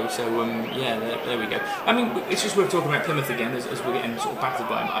here, Ollie. So there we go. I mean, it's just worth talking about Plymouth again as we're getting sort of battered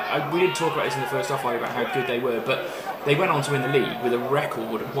by them. We did talk about this in the first half, Ollie, about how good they were, but they went on to win the league with a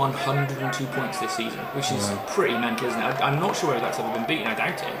record of 102 points this season, which is pretty mental, isn't it? I'm not sure whether that's ever been beaten. I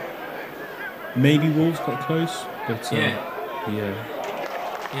doubt it. Maybe Wolves got close, but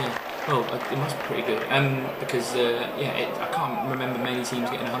well, it must be pretty good. Because I can't remember many teams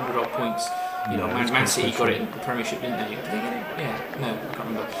getting 100 odd points. Man City got it in the Premiership, didn't they? Did they get it? Yeah, no, I can't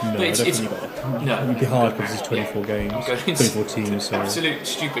remember. No, but it'd be hard because it's 24 games, 24 teams. So. Absolute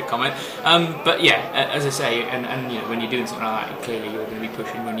stupid comment. But as I say, and when you're doing something like that, clearly you're going to be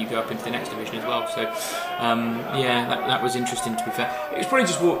pushing when you go up into the next division as well. So that was interesting, to be fair. It was probably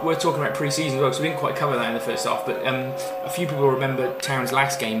just we're talking about pre-season as well, so we didn't quite cover that in the first half. But a few people remember Town's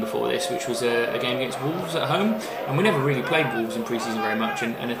last game before this, which was a game against Wolves at home, and we never really played Wolves in pre-season very much,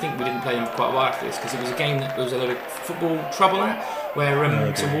 and I think we didn't play them for quite a while after this, because it was a game that there was a lot of football trouble at,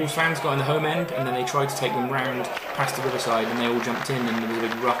 where some Wolves fans got in the home end, and then they tried to take them round past the riverside, and they all jumped in, and there was a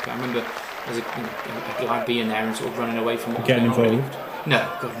big ruck. I remember as a lad being there and sort of running away from what getting was going involved. On. No,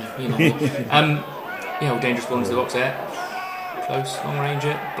 God no. All dangerous ball into the box there. Close, long range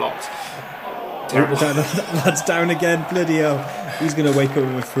it, blocked. Terrible. That's down again, bloody hell. He's going to wake up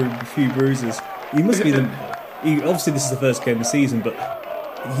with a few bruises. He must be obviously this is the first game of the season, but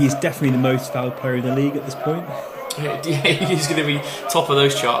he's definitely the most fouled player in the league at this point. Yeah, he's going to be top of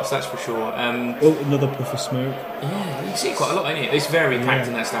those charts, that's for sure. Another puff of smoke. Yeah, you see it quite a lot, isn't it? It's very packed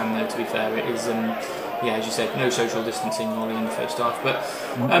in that stand, though, to be fair. It is, as you said, no social distancing Ollie in the first half. But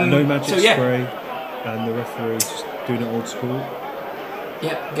no magic spray, and the referee's just doing it old school.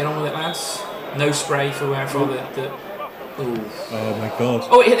 Yep, get on with it, lads. No spray for the Oh my god.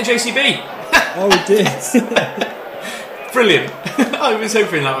 Oh, it hit the JCB! Oh, it did! Brilliant. I was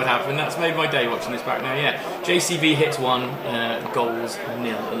hoping that would happen. That's made my day watching this back now. JCB hits 1, goals 0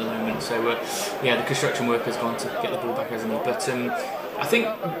 at the moment. So the construction worker's gone to get the ball back, hasn't he? But I think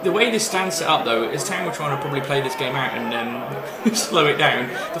the way this stand's set up, though, is Town were trying to probably play this game out and slow it down.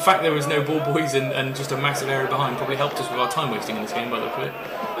 The fact there was no ball boys and just a massive area behind probably helped us with our time wasting in this game, by the look of it.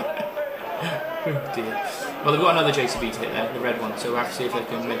 Oh dear. Well, they've got another JCB to hit there, the red one, so we'll have to see if they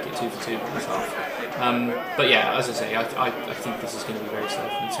can make it 2 for 2 in this half. But as I say, I think this is going to be very slow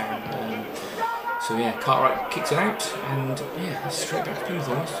from Town. Cartwright kicks it out, and it's straight back to Plymouth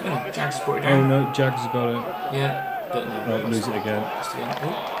almost. Jags brought it down. Oh no, Jags has got it. Yeah, but no. Lose it again.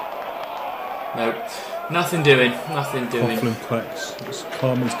 No, nothing doing. Coughlin Plex. It's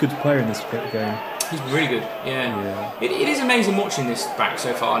calm. He's a good player in this game. He's really good, yeah. It is amazing watching this back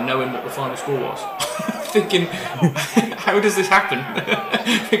so far, knowing what the final score was. Thinking, how does this happen?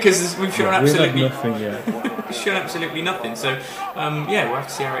 Because we've shown absolutely nothing yet. We've shown absolutely nothing. So, we'll have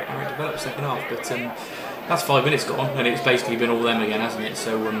to see how it develops second half. But that's 5 minutes gone, and it's basically been all them again, hasn't it?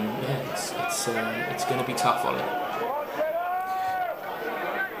 So, it's going to be tough on it.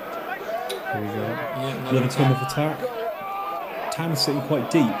 Here we go. Another Plymouth attack. Town is sitting quite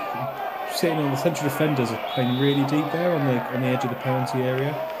deep. Sitting on the central defenders are playing really deep there on the edge of the penalty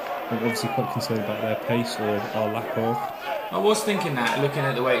area. I'm obviously quite concerned about their pace or our lack of. I was thinking that, looking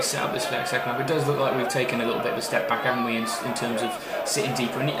at the way it's set up this second half, it does look like we've taken a little bit of a step back, haven't we, in terms of sitting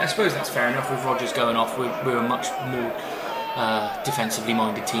deeper. And I suppose that's fair enough with Rodgers going off. We're a much more defensively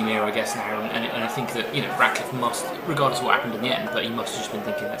minded team here, I guess, now. And I think that, you know, Ratcliffe must, regardless of what happened in the end, but he must have just been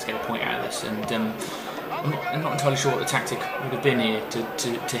thinking, let's get a point out of this. And I'm not entirely sure what the tactic would have been here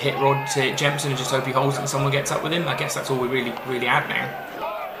to hit Jemson and just hope he holds it and someone gets up with him. I guess that's all we really add now.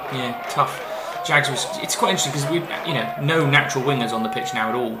 Yeah, tough. Jags it's quite interesting because no natural wingers on the pitch now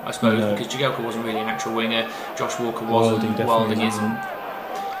at all, I suppose, because Jagielka wasn't really a natural winger, Josh Walker wasn't, Wilding isn't.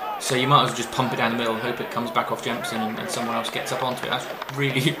 So you might as well just pump it down the middle and hope it comes back off Jemson and someone else gets up onto it. That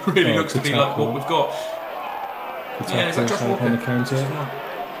really looks to be like what we've got. Yeah, is that Josh Walker? On the counter?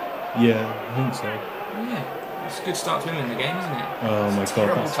 Yeah, I think so. Yeah, it's a good start to him in the game, isn't it? Oh my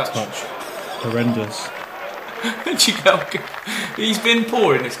god, that's a touch. Horrendous. He's been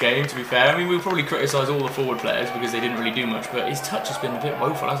poor in this game, to be fair. I mean, we'll probably criticise all the forward players because they didn't really do much, but his touch has been a bit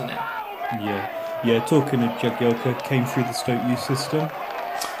woeful, hasn't it? Yeah. Talking of Jagielka, came through the Stoke youth system.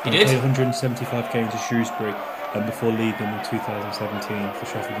 He did. Played 175 games at Shrewsbury before leaving in 2017 for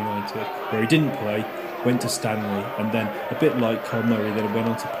Sheffield United, where he didn't play, went to Stanley, and then, a bit like Carl Murray, then went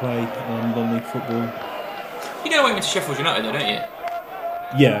on to play non-league football. You know, he went to Sheffield United, though, don't you?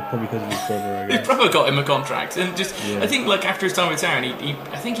 Yeah, probably because of his brother, I guess. His brother got him a contract, and I think after his time with town,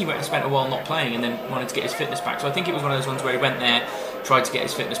 I think he went and spent a while not playing, and then wanted to get his fitness back. So I think it was one of those ones where he went there, tried to get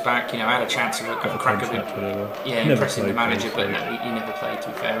his fitness back. You know, had a chance of a crack of it. Yeah, impressing the manager, but no, he never played. To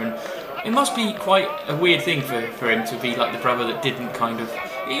be fair, and it must be quite a weird thing for him to be like the brother that didn't kind of.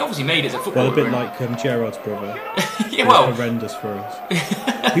 He obviously made it as a footballer. Well, a bit like Gerard's brother. Yeah, well, horrendous for us.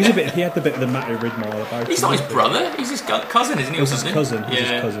 He had the bit of the Matty Ridmore about. He's not his brother. He's his cousin, isn't he? It was his cousin. His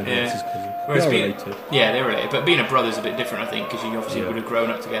cousin. They're related. Yeah, they're related. But being a brother's a bit different, I think, because you obviously would have grown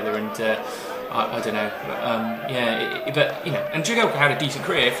up together, and I don't know. But, but you know, and Jagielka had a decent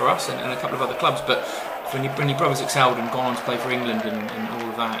career for us and a couple of other clubs, but. When your brother's excelled and gone on to play for England and all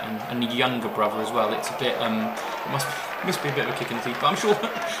of that, and your younger brother as well, it's a bit. It must be a bit of a kick in the teeth. But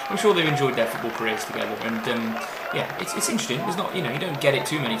I'm sure they've enjoyed their football careers together. And it's interesting. There's not, you don't get it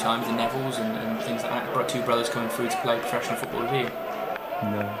too many times. The Nevilles and things like that. Two brothers coming through to play professional football with you.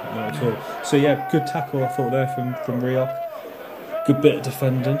 No, not at all. So yeah, good tackle I thought there from Rioch. Good bit of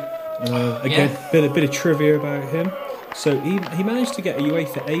defending. Again, bit of trivia about him. So he managed to get a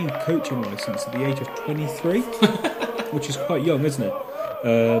UEFA A coaching licence at the age of 23, which is quite young, isn't it?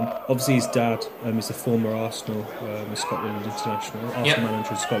 Obviously his dad is a former Arsenal Scotland international, Arsenal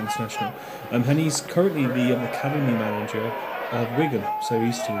manager of Scotland international, and he's currently the academy manager of Wigan, so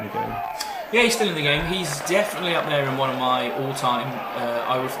he's still in the game. Yeah, he's still in the game. He's definitely up there in one of my all-time.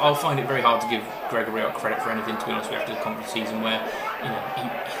 I'll find it very hard to give Gregory credit for anything, to be honest with you, after the conference season, where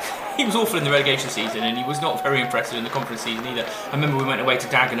he was awful in the relegation season, and he was not very impressive in the conference season either. I remember we went away to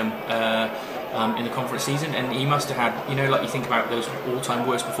Dagenham in the conference season, and he must have had, like you think about those all-time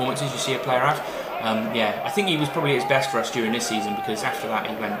worst performances you see a player have. I think he was probably at his best for us during this season, because after that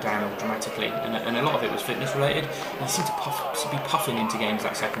he went down dramatically, and a lot of it was fitness related. He seemed to be puffing into games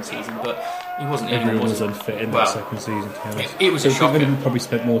that second season, but he wasn't. Everyone was unfit in that second season. It was a shocker. We probably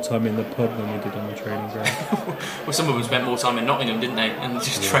spent more time in the pub than we did on the training ground. Well, some of them spent more time in Nottingham, didn't they? And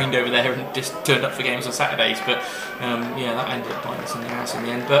just trained over there and just turned up for games on Saturdays. But that ended up biting us in the ass in the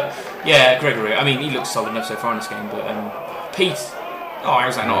end. But yeah, Gregory. I mean, he looks solid enough so far in this game. But Pete. Oh,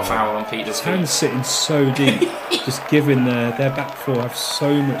 how's that not a foul on Peter's feet? Hands sitting so deep, just giving their back four have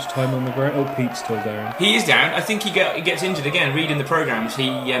so much time on the ground. Oh, Pete's still down. He is down. I think he gets injured again. Reading the programmes, he's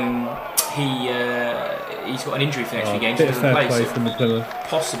got an injury for the next few games. Bit he of doesn't fair play so from the Plymouth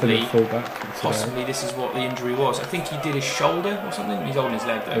fullback. Possibly this is what the injury was. I think he did his shoulder or something. He's holding his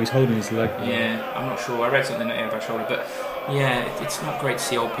leg though. Oh, he's holding his leg. Yeah, I'm not sure. I read something about shoulder, but yeah, it's not great to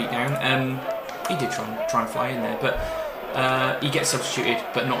see old Pete down. He did try and fly in there, but. He gets substituted,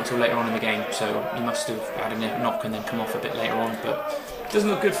 but not until later on in the game, so he must have had a knock and then come off a bit later on, but it doesn't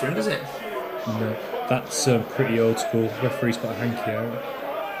look good for him, does it? No, that's pretty old school. Referee's got a hanky out.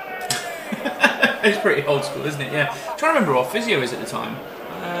 It's pretty old school, isn't it? Yeah. I'm trying to remember what physio is at the time.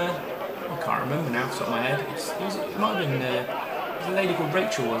 I can't remember now off the top of my head. It might have been a lady called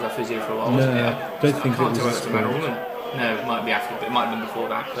Rachel was our physio for a while, wasn't it? I don't think it was. No, it might be after, but it might have been before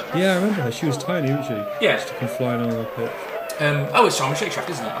that. But yeah, I remember her. She was tiny, wasn't she? Yeah. Just to come flying on the pitch. It's Simon Shakeshaft,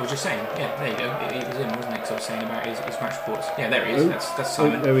 isn't it? I was just saying. Yeah, there you go. It was him, wasn't it? Because I was saying about his match reports. Yeah, there he is. That's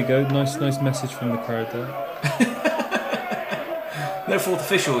Simon. There we go. Nice message from the crowd there. No fourth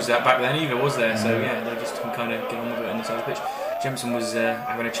officials back then either, was there? So yeah, they just can kind of get on with it on the side of the pitch. Jemson was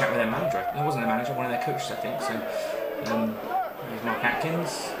having a chat with their manager. It wasn't their manager, one of their coaches, I think. So there's Mark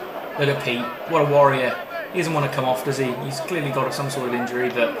Atkins. Look at Pete. What a warrior. He doesn't want to come off, does he? He's clearly got some sort of injury,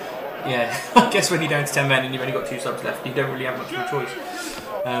 but yeah, I guess when you're down to 10 men and you've only got 2 subs left, you don't really have much of a choice.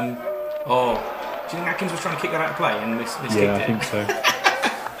 Do you think Atkins was trying to kick that out of play and miskicked it? Yeah, I think so.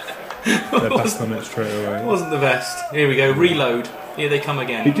 They're back on it straight away. Wasn't the best. Here we go, reload. Here they come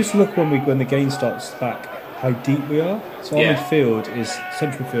again. You just look when the game starts back, how deep we are. So our midfield is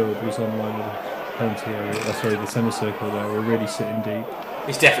central field was on line with the penalty area. Sorry, the semicircle there. We're really sitting deep.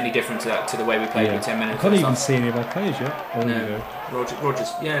 It's definitely different to the way we played with 10 minutes. I can't even see any of our players yet. Oh, no.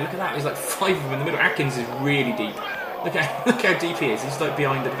 Rogers. Yeah, look at that. There's like 5 of them in the middle. Atkins is really deep. Look how deep he is. He's like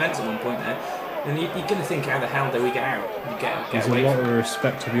behind the defence at one point there. And you're going to think, how the hell do we get out? There's a lot of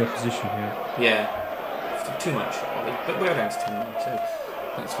respect to the opposition here. Yeah, too much, but we're down to 10 now, so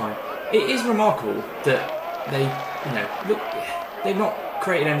that's fine. It is remarkable that they, look, they've not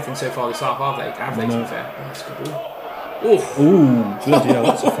created anything so far this half, have they? To be fair, that's a good ball. Ooh, bloody hell,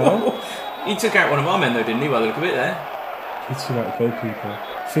 that's a foul. He took out one of our men though, didn't he? Well, look a bit there. He took out the goalkeeper.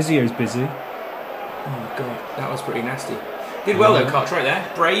 Physio's busy. Oh my god, that was pretty nasty. Did well though, Cartwright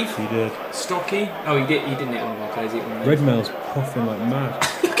there. Brave. He did. Stocky. Oh, he didn't hit one of our players. Redmail's puffing like mad.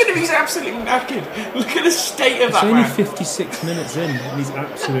 Look at him, he's absolutely knackered. Look at the state of that man. It's only 56 minutes in and he's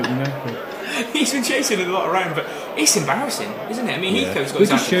absolutely knackered. He's been chasing a lot around, but it's embarrassing, isn't it? I mean, Heathcote's got. It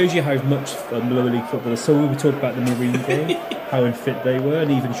just shows you how much lower league football is. So we were talking about the Marine game, how unfit they were,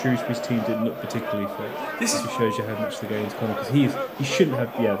 and even Shrewsbury's team didn't look particularly fit. This just shows you how much the game's gone, because he shouldn't have.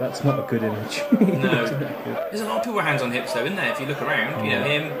 Yeah, that's not a good image. No, there's a lot of people with hands on hips though, isn't there? If you look around,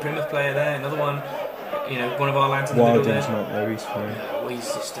 him, Plymouth player there, another one. One of our lads in the middle there. Wilding's not there, he's fine. Well,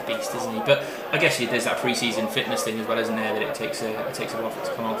 he's just a beast, isn't he? But I guess there's that pre-season fitness thing as well, isn't there? That it takes a while for it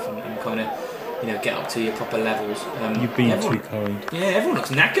to come off and kind of get up to your proper levels. You've been too kind. Yeah, everyone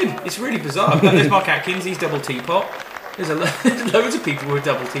looks knackered. It's really bizarre. There's Mark Atkins, he's double teapot. There's loads of people with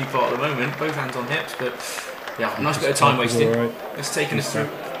double teapot at the moment, both hands on hips, but yeah, nice bit of time wasted. Right. It's taken us through.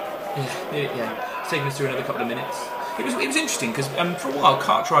 Yeah, it's taken us through another couple of minutes. It was interesting because for a while,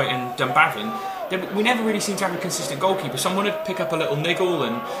 Cartwright and Dunbavin, we never really seemed to have a consistent goalkeeper. Someone would pick up a little niggle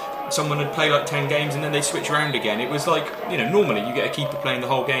and someone would play like 10 games and then they'd switch around again. It was like, normally you get a keeper playing the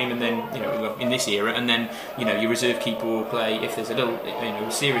whole game and then, in this era, and then, your reserve keeper will play if there's a little,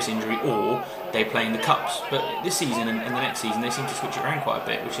 serious injury, or they play in the cups. But this season and the next season, they seem to switch it around quite a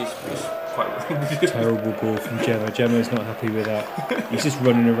bit, which is quite terrible ball from Gemma. Gemma's not happy with that. He's just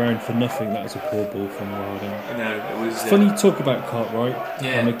running around for nothing. That was a poor ball from Wilding. No, it was funny to talk about Cartwright.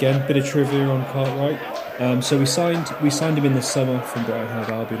 Yeah. Again, bit of trivia on Cartwright. So we signed him in the summer from Brighton Hove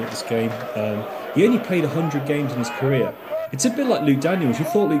Albion at this game. He only played 100 games in his career. It's a bit like Luke Daniels. You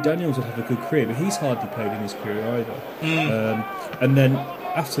thought Luke Daniels would have a good career, but he's hardly played in his career either. And then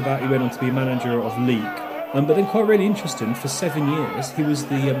after that, he went on to be manager of League. But then, quite really interesting, for 7 years, he was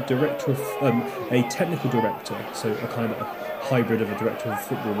the director of a technical director, so a kind of a hybrid of a director of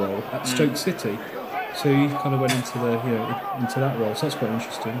football role at Stoke City. So he kind of went into into that role. So that's quite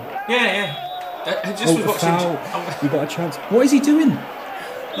interesting. Yeah. I just was watching. Foul. You got a chance. What is he doing?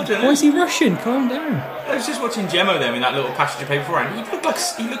 I don't know. Why is he rushing? Calm down. I was just watching Gemmo there in that little passenger paper beforehand.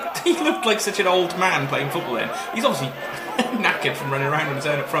 He looked like such an old man playing football then. He's obviously knackered from running around on his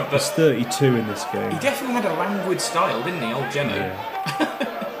own up front. But he's 32 in this game. He definitely had a languid style, didn't he, old Gemmo? Yeah.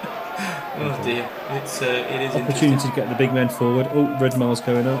 Oh dear. It is opportunity to get the big men forward. Oh, Redmile's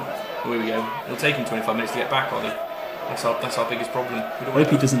going up. Here we go. It'll take him 25 minutes to get back, Ollie. That's our biggest problem. I hope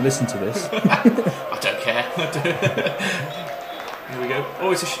he doesn't listen to this. I don't care. Here we go.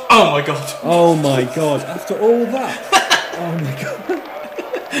 Oh, it's oh my god. Oh my god. After all that. Oh my god.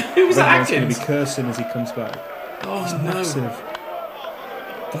 Who was that Atkins? Going to be cursing as he comes back. Oh He's no. Massive.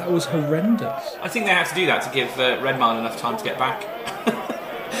 That was horrendous. I think they had to do that to give Redmile enough time to get back.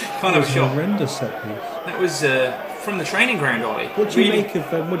 Kind of a shot. Horrendous set piece. That was from the training ground, Ollie. What do you make of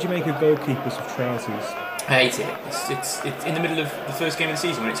goalkeepers with trousers? I hate it. It's in the middle of the first game of the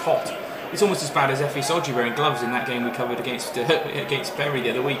season when it's hot. It's almost as bad as Effie Solji wearing gloves in that game we covered against Bury the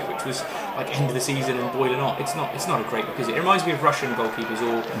other week, which was like end of the season and boiling hot. It's not a great look, is it? It reminds me of Russian goalkeepers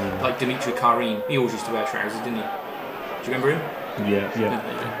or like Dmitry Karin. He always used to wear trousers, didn't he? Do you remember him?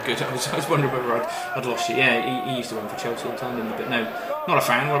 Yeah. Good. I was wondering whether I'd lost you. Yeah, he used to run for Chelsea all the time, didn't he? But no, not a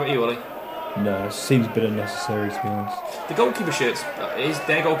fan. What about you, Ollie? No, it seems a bit unnecessary, to be honest. The goalkeeper shirts,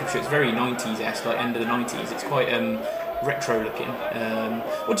 their goalkeeper shirt's very 90s-esque, like end of the 90s. It's quite retro looking.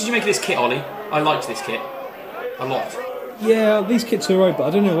 What did you make of this kit, Ollie? I liked this kit a lot. Yeah, these kits are alright, but I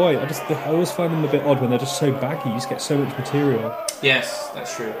don't know why. I always find them a bit odd when they're just so baggy. You just get so much material. Yes,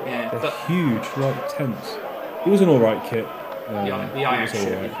 that's true. Yeah, they're huge, like tense. It was an alright kit. The Ajax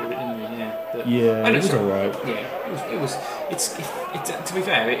shirt, you called it, didn't you? Yeah. But, it was alright. Yeah, it was. It's to be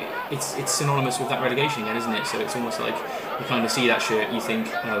fair, it's synonymous with that relegation again, isn't it? So it's almost like you kind of see that shirt, you think,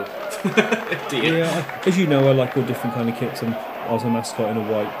 oh, dear. Yeah, as you know, I like all different kind of kits. I was a mascot in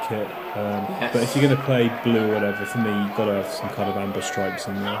a white kit, but if you're going to play blue or whatever, for me, you've got to have some kind of amber stripes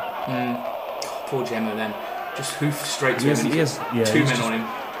in there. Poor Gemma then, just hoof straight to him. He has 2 men on him.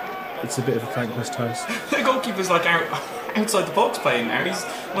 It's a bit of a thankless task. The goalkeeper's like outside the box playing now. He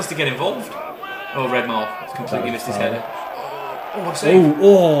wants to get involved. Oh, Redmar completely missed his header. Oh, what a save!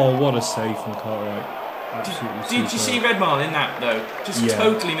 What a save from Cartwright. Absolutely. Did you see Redmar in that though? Just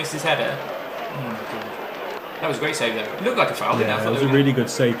totally missed his header. Oh my god. That was a great save though. It looked like a foul. Yeah, it was a really good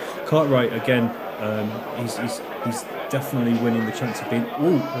save. Cartwright again. He's definitely winning the chance of being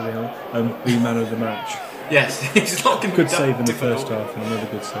being man of the match. Yes, he's not going to good save in the first half and another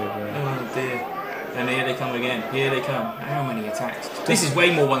good save there. Oh dear. And here they come again. Here they come. How many attacks? This is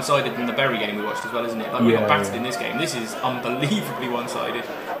way more one-sided than the Bury game we watched as well, isn't it? Like we got battered in this game. This is unbelievably one-sided.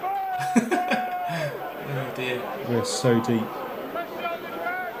 Oh dear. We're so deep.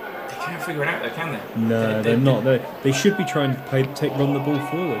 They can't figure it out though, can they? No, they're not. They should be trying to run the ball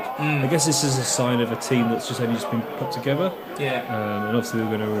forward. I guess this is a sign of a team that's only just been put together. Yeah. And obviously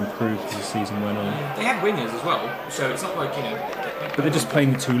they're going to improve as the season went on. They had wingers as well, so it's not like, But they're just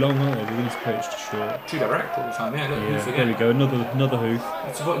playing it too long, aren't they? They're going to play it too short. Too direct all the time, There we go, another hoof.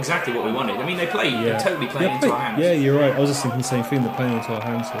 That's exactly what we wanted. I mean, they totally played into our hands. Yeah, you're right. I was just thinking the same thing. They're playing into our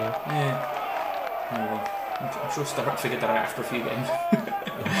hands here. Yeah. Oh, well. I'm sure Stark figured that out after a few games.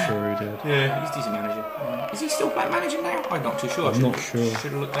 I'm sure he did. Yeah, he's a decent manager. Is he still managing now? I'm not too sure. I'm not sure.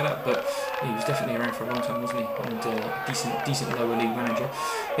 Should have looked that up, but he was definitely around for a long time, wasn't he? And decent lower league manager.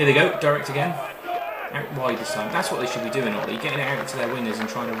 Here they go, direct again. Out wide this time. That's what they should be doing, Ollie. Getting it out to their wingers and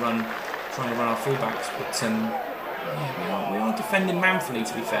trying to run our fullbacks. But we are defending manfully,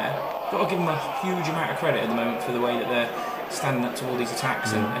 to be fair. Got to give them a huge amount of credit at the moment for the way that they're standing up to all these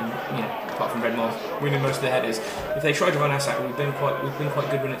attacks and apart from Redmar winning most of the headers. If they tried to run us out, we've been quite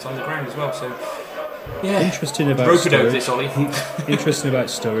good when it's on the ground as well. So yeah, interesting about Sturridge. This, Ollie. Interesting about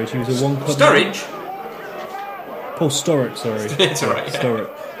Sturridge. He was a one club. Sturridge. Paul Sturrock, sorry. It's alright. Sturrock.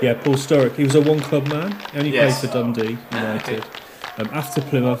 Yeah, Paul Sturrock. He was a one club man. He only played for Dundee United. Okay. After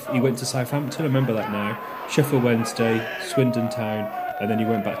Plymouth, he went to Southampton. I remember that now. Sheffield Wednesday, Swindon Town, and then he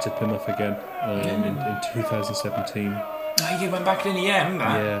went back to Plymouth again in 2017. Oh, he went back in the end.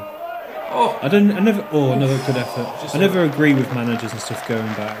 Yeah. Another good effort. I never agree with managers and stuff going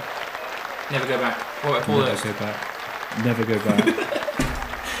back. Never go back. What about Paul? Never go back.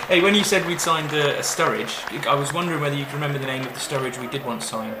 Hey, when you said we'd signed a Sturridge, I was wondering whether you can remember the name of the Sturridge we did once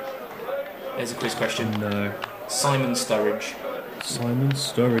sign. There's a quiz question. No. Simon Sturridge. Simon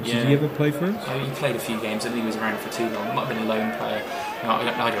Sturridge. Yeah. Did he ever play for us? Oh, he played a few games. I think he was around for too long. Might have been a loan player. No, I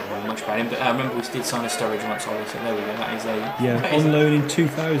don't know much about him, but I remember we did sign a Sturridge once, Ollie, so there we go. That is on loan in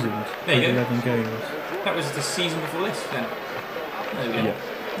 2000. There you go. 11 games. That was the season before this, then. There we go.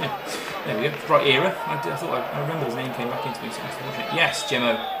 Yeah. There we go. Right era. I remember his name came back into me, so yes,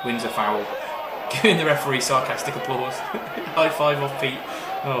 Gemmo wins a foul. Giving the referee sarcastic applause. High five off Pete.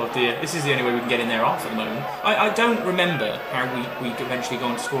 Oh dear, this is the only way we can get in their half at the moment. I don't remember how we eventually go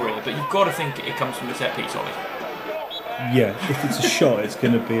on to score it, but you've got to think it comes from the set piece, Ollie. Yeah, if it's a shot, it's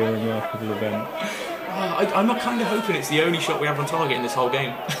going to be a remarkable event. I'm not kind of hoping it's the only shot we have on target in this whole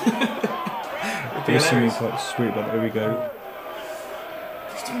game. There's something quite sweet about it. Here we go.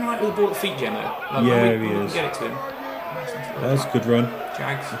 He's doing alright with the ball at feet, Gemmo. He is. We get it to him. That's a good run.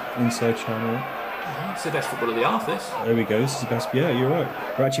 Jags. Inside channel. It's the best football of the half, this. There we go. This is the best. Yeah, you're right.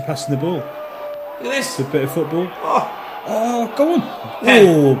 We're actually passing the ball. Look at this. It's a bit of football. Oh, go on. Hey.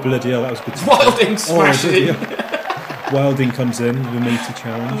 Oh, bloody hell. That was good. Wilding smashed it. Wilding comes in with a meaty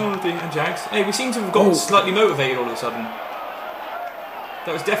challenge. Oh dear, and Jags. Hey, we seem to have gotten slightly motivated all of a sudden.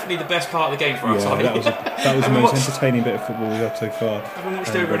 That was definitely the best part of the game for us. That was the most entertaining bit of football we've had so far. I've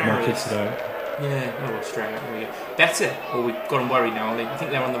watched over an hour. Kids out. Yeah, straight out. There we go. Better. Or we've got them worried now. I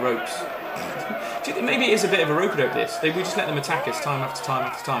think they're on the ropes. Do you think maybe it is a bit of a rope-a-dope this? We just let them attack us time after time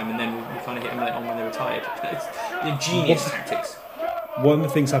after time, and then we kind of hit them later on when they were tired. It's ingenious tactics. One of the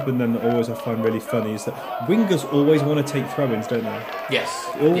things happen then that always I find really funny is that wingers always want to take throw-ins, don't they? Yes.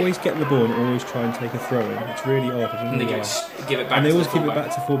 They always get the ball and always try and take a throw-in. It's really odd. And they give it back. And they always give it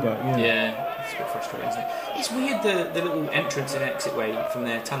back to fullback. Yeah, it's a bit frustrating, isn't it? It's weird the little entrance and exit way from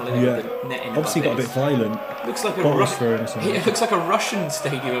their tunnel in with the net in. Obviously got a bit violent. Looks like it looks like a Russian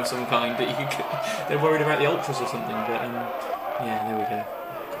stadium of some kind that you could, they're worried about the ultras or something. But yeah, there we go.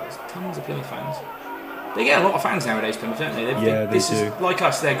 There's tons of Plymouth fans. They get a lot of fans nowadays, Plymouth, don't they? They do. Is, like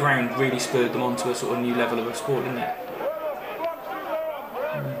us, their ground really spurred them on to a sort of new level of a sport, didn't it?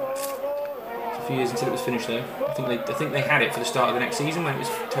 few years until it was finished, though. I think they had it for the start of the next season when it was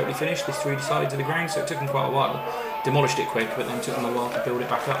totally finished. There's 3 sides of the ground, so it took them quite a while. Demolished it quick, but then it took them a while to build it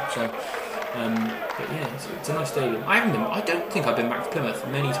back up. So, but yeah, it's a nice stadium. I don't think I've been back to Plymouth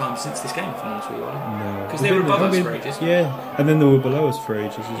many times since this game, if I'm honest with you. No, because they were above us for ages. Yeah, and then they were below us for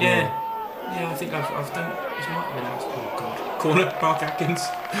ages as well. Yeah, I think I've done. This might have been. Oh god, corner, Mark Atkins.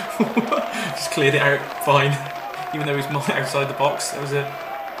 Just cleared it out, fine. Even though it was outside the box, there was a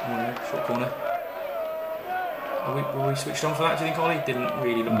short corner. Were we switched on for that, do you think, Ollie? Didn't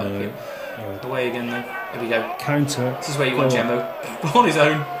really look like it. Oh. Away again, though. There we go. Counter. This is where you want Gemmo. On his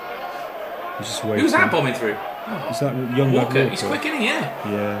own. He's just waiting. Who's that bombing through? Oh. Is that young Walker? He's quick, isn't he? Yeah.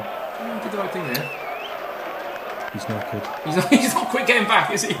 Yeah. He did the right thing there. He's not good. He's not quick getting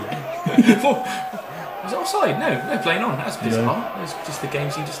back, is he? Was it offside? No, playing on. That's bizarre. No. It was just the game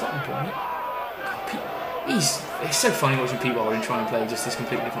seemed to stop him playing it. It's so funny watching Pete Wallen try and play just this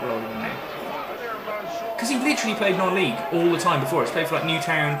completely different role than now. Because he literally played non-league all the time before. He's played for like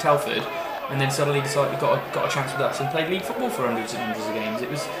Newtown, Telford, and then suddenly decided he got a chance with us and played league football for hundreds and hundreds of games. It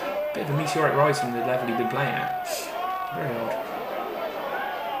was a bit of a meteoric rise from the level he'd been playing at. Very odd.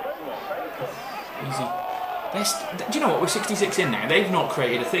 Easy. Do you know what? We're 66 in now. They've not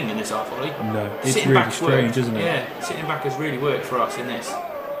created a thing in this half, Ollie. No, it's really strange, isn't it? Yeah, sitting back has really worked for us in this.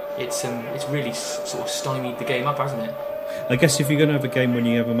 It's really sort of stymied the game up, hasn't it? I guess if you're going to have a game when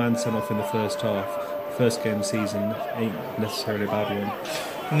you have a man sent off in the first half, the first game of the season ain't necessarily a bad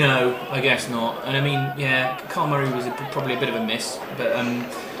one. No, I guess not. And I mean, yeah, Carl Murray was probably a bit of a miss, but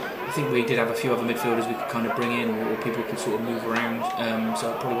I think we did have a few other midfielders we could kind of bring in, or people could sort of move around.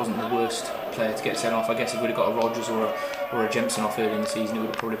 So it probably wasn't the worst player to get sent off. I guess if we'd have got a Rodgers or a Jempson off early in the season, it would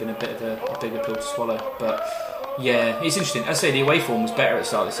have probably been a bit of a bigger pill to swallow. But yeah, it's interesting. I'd say the away form was better at the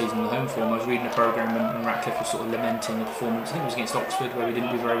start of the season than the home form. I was reading a programme and Ratcliffe was sort of lamenting the performance. I think it was against Oxford where we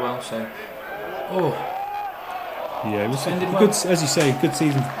didn't do very well. So, yeah, it was good, as you say, good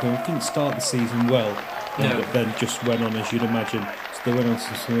season for them. We didn't start the season well, but then just went on as you'd imagine. So they went on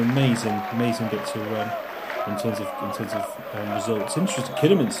to some amazing bits of run in terms of results. Interesting,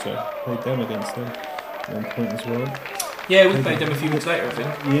 Kidderminster played them against them at one point as well. Yeah, we played them a few weeks later, I think.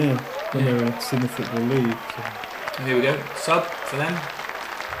 Yeah, when they were in the Football League. So. Here we go, sub for them.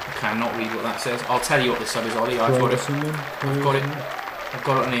 I cannot read what that says. I'll tell you what the sub is, Ollie. I've got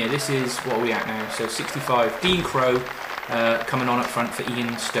it on here. This is what are we at now? So 65. Dean Crow coming on up front for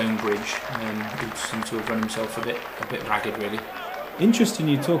Ian Stonebridge, who seemed to have run himself a bit ragged, really. Interesting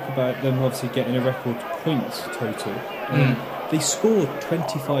you talk about them obviously getting a record points total. They scored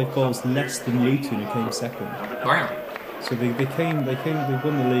 25 goals less than Luton, who came second. Wow. So they won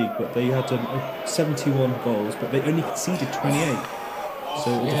the league, but they had 71 goals, but they only conceded 28.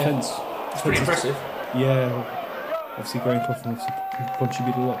 So defence. It's pretty impressive. Yeah. Obviously, Graham Coughlin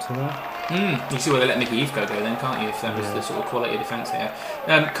contributed a lot to that. You see why they let Mickey Heathcote go then, can't you? If that was the sort of quality of defence there.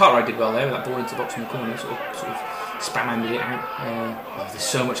 Cartwright did well there with that ball into the box in the corner, sort of spam-handed it out. There's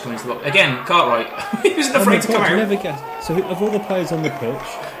so much coming into the box. Again, Cartwright, he wasn't afraid to come out. Never guess. So, of all the players on the pitch,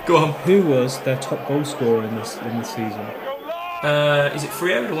 go on. Who was their top goal scorer in this season? Is it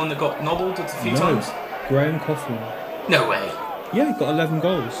Freo, the one that got nobbled a few times? Graham Coughlin. No way. Yeah, he got 11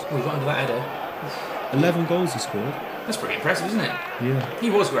 goals. We got under that header. 11 goals he scored. That's pretty impressive, isn't it? Yeah. He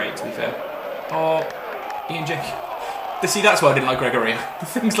was great, to be fair. Ian Jake. See, that's why I didn't like Gregory.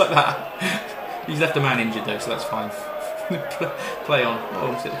 Things like that. He's left a man injured, though, so that's fine. Play on.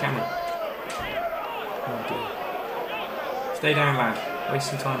 Let's hit the camera. Oh, dear. Stay down, lad. Waste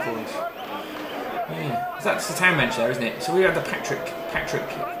some time for us. Yeah. That's the town bench there, isn't it? So we had the Patrick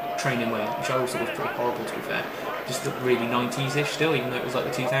training wear, which I always thought was pretty horrible, to be fair. Just looked really 90s-ish still, even though it was like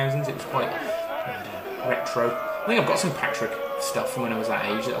the 2000s. It was quite retro. I think I've got some Patrick stuff from when I was that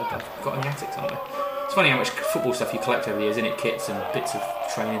age that I've got in the attic somewhere. It's funny how much football stuff you collect over the years, isn't it? Kits and bits of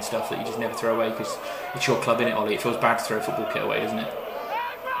training stuff that you just never throw away because it's your club, innit, Ollie? It feels bad to throw a football kit away, doesn't it?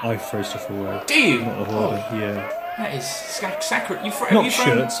 I throw stuff away. Do you? Not a hoarder, yeah. That is sacred. Not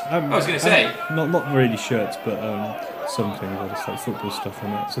shirts. I was going to say. Not really shirts, but some things. I just like football stuff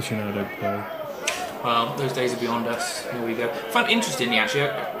and that, especially now I don't play. Well, those days are beyond us. Here we go. Interestingly, actually,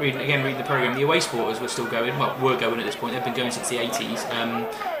 reading the programme, the away supporters were still going. Well, were going at this point. They've been going since the 80s.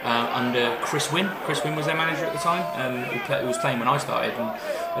 Under Chris Wynn. Chris Wynn was their manager at the time. Who was playing when I started, and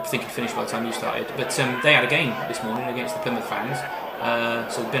I think he'd finished by the time you started. But they had a game this morning against the Plymouth fans.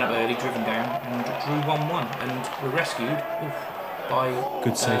 So they've been up early, driven down, and drew 1-1, and were rescued by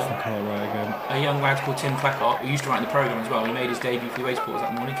good save from Cartwright again. A young lad called Tim Placott, who used to write in the programme as well. He made his debut for the away supporters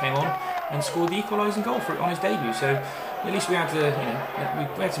that morning, came on and scored the equalising goal for it on his debut. So at least we had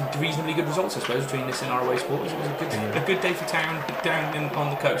we had some reasonably good results, I suppose, between this and our away supporters. It was a good day for town down on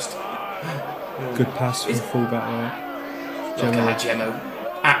the coast. Good pass from fullback there. Look at that, Gemmo.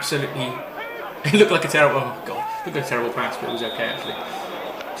 Absolutely. It looked like a terrible. Oh god, it looked like a terrible pass, but it was okay actually.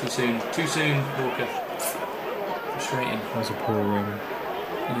 Too soon, Walker. Frustrating. That was a poor run.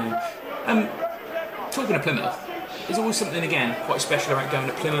 Talking of Plymouth, there's always something again quite special about going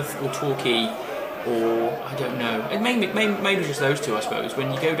to Plymouth or Torquay, or I don't know. It maybe just those two, I suppose.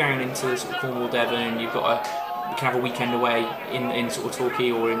 When you go down into sort of Cornwall, Devon, you can have a weekend away in sort of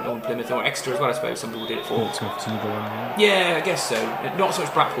Torquay or in Plymouth or Exeter as well. I suppose some people did it for. Portsmouth's another one. Yeah, I guess so. Not so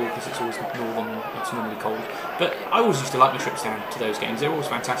much Blackpool because it's always northern. It's normally cold. But I always used to like my trips down to those games. They were always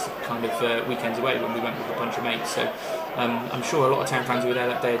fantastic kind of weekends away when we went with a bunch of mates. So I'm sure a lot of town fans who were there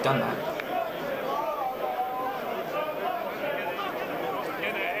that day had done that.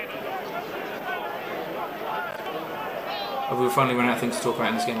 Oh, we've finally run out of things to talk about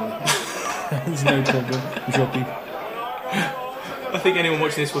in this game, haven't we? There's no problem. Jockey. I think anyone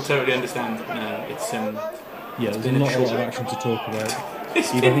watching this will totally understand. It's there's not a lot of action to talk about. I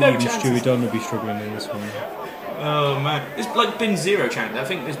think even Stewie Dunn will be struggling in this one. Oh man, it's like been zero chance. I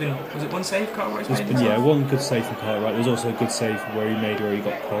think there's been, was it one save Cartwright's made? One good save from Cartwright. There's also a good save where he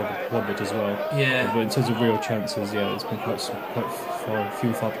got clobbered as well. Yeah. But in terms of real chances, it's been quite few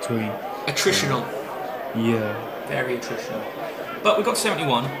and far between. Attritional. Yeah. Very attritional. But we've got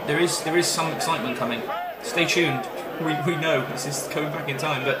 71. There is some excitement coming. Stay tuned. We know this is coming back in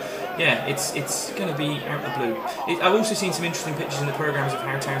time, but yeah, it's going to be out of the blue. I've also seen some interesting pictures in the programmes of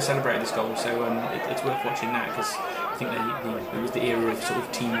how Town celebrated this goal, so it's worth watching that because I think it was the era of sort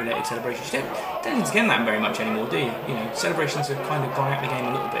of team-related celebrations. You don't tend to get that very much anymore, do you? You know, celebrations have kind of gone out of the game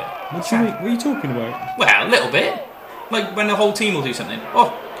a little bit. What are you talking about? Well, a little bit. Like when the whole team will do something. Oh,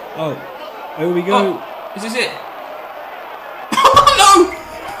 here we go. Oh, is this it? No!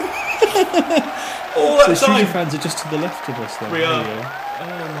 All that so time. Shrewsbury fans are just to the left of us then. We are.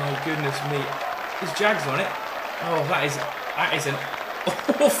 Oh my goodness me. There's Jags on it. Oh, that is an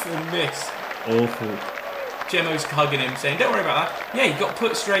awful miss. Awful. Gemmo's hugging him, saying, "Don't worry about that." Yeah, he got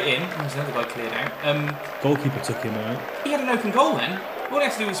put straight in. There's another guy cleared out. Goalkeeper took him out. He had an open goal then. All he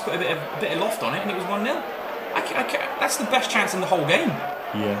had to do was put a bit of loft on it, and it was 1-0. That's the best chance in the whole game.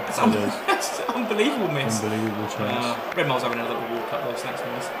 Yeah, that's unbelievable miss. Unbelievable chance. Redmile's having another little walk up though, so that's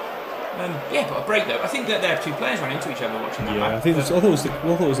nice. But a break though. I think that there two players ran into each other watching that. Yeah, I thought it was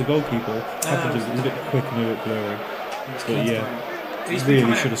the goalkeeper. It was a bit quick and a bit blurry. But yeah, he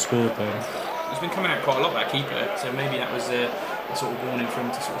really should have scored there. He's been coming out quite a lot, that keeper. So maybe that was a sort of warning for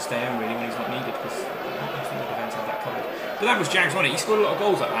him to sort of stay home really when he's not needed, because I think the defence had that covered. But that was Jags on it. He scored a lot of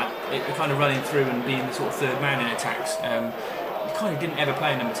goals like that. It kind of running through and being the sort of third man in attacks. He kind of didn't ever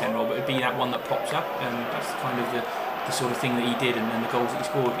play a number 10 role, but it'd be that one that pops up. That's kind of the sort of thing that he did, and then the goals that he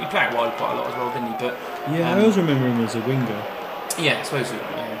scored. He played wide quite a lot as well, didn't he? But I always remember him as a winger. Yeah, I suppose so.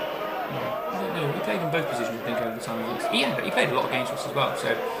 Yeah. I don't know. He played in both positions, I think, over the time. He played a lot of games for us as well.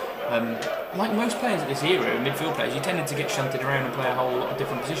 So, like most players at this era, midfield players, you tended to get shunted around and play a whole lot of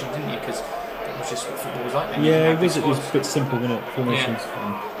different positions, didn't you? Because that was just what football was like then. Yeah, it was a bit simple, wasn't it? Formations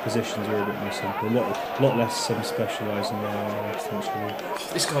and positions were a bit more simple. A lot less specialising there, essentially.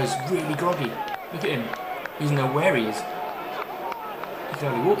 This guy's really groggy. Look at him. He doesn't know where he is. He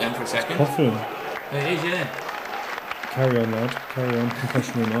can only walk then for a second. Coughing. It is, yeah. Carry on, lad. Carry on.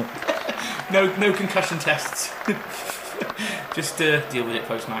 Concussion or not. No concussion tests. Just deal with it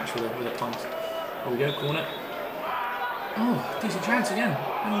post-match with a punt. There we go, corner. Oh, decent chance again.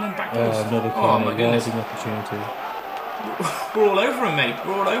 And then back post. Another corner. My goodness. Opportunity. We're all over him, mate.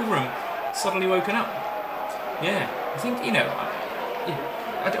 We're all over him. Suddenly woken up. Yeah, I think,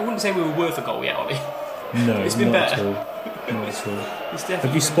 I wouldn't say we were worth a goal yet, Ollie. No, it's been better. Not at all.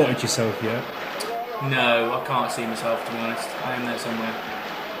 Have you spotted yourself yet? No, I can't see myself, to be honest. I am there somewhere.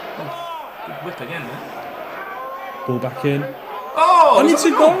 Oh, good whip again, man. Ball back in. Oh, and it's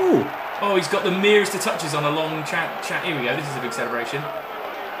a goal! Oh, he's got the merest of touches on a long chat. Here we go. This is a big celebration.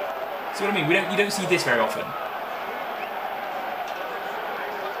 See what I mean? You don't see this very often.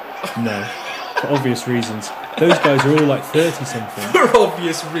 No, for obvious reasons. Those guys are all like 30-something. For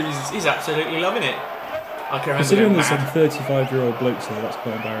obvious reasons. He's absolutely loving it. I can remember. Considering there's some 35-year-old blokes there, that's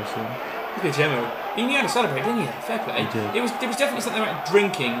quite embarrassing. Look at Gemmo. He knew how to celebrate, didn't he? Fair play. There was definitely something about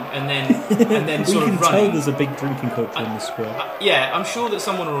drinking and then sort of running. You can tell there's a big drinking culture in the squad. Yeah, I'm sure that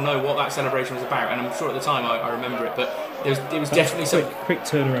someone will know what that celebration was about, and I'm sure at the time I remember it. But there was definitely some quick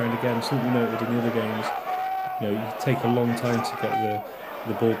turnaround again. Something we noted in the other games. You take a long time to get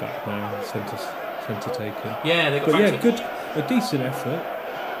the ball back now. Centre taken. Yeah, they got a decent effort.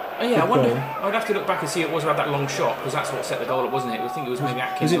 Yeah, I wonder. I'd have to look back and see it was about that long shot, because that's what set the goal up, wasn't it? I think it was maybe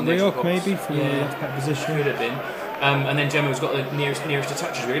Atkins. Was it Rayok maybe from the left back position? Could have been. And then Gemmo's got the nearest to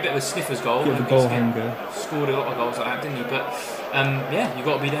touches, really. A bit of a sniffer's goal. Bit of a goal hanger. Scored a lot of goals like that, didn't he? But you've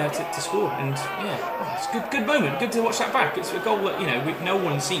got to be there to score. And it's a good moment. Good to watch that back. It's a goal that no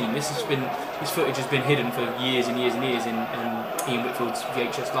one's seen. This footage has been hidden for years and years and years in Ian Whitfield's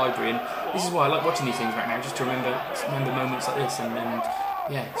VHS library. And this is why I like watching these things right now, just to remember moments like this and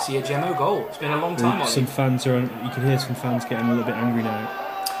see a Gemmo goal. It's been a long time. Some fans you can hear some fans getting a little bit angry now.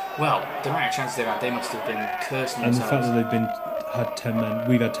 Well, the amount of chances they've had, they must have been cursing and themselves. And the fact that had 10 men,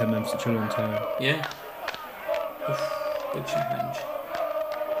 we've had 10 men for such a long time. Yeah. Big challenge.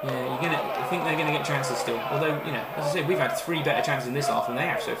 Yeah, I think they're gonna get chances still. Although, as I said, we've had 3 better chances in this half than they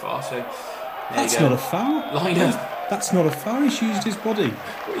have so far. So that's not a foul. That's not a foul. He's used his body.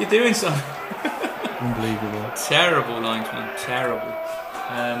 What are you doing, son? Unbelievable. Terrible linesman. Terrible.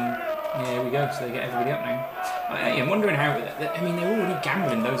 Here we go. So they get everybody up now. I'm wondering how. I mean, they're already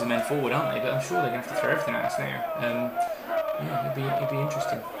gambling loads of men forward, aren't they? But I'm sure they're going to have to throw everything at us now. It'd be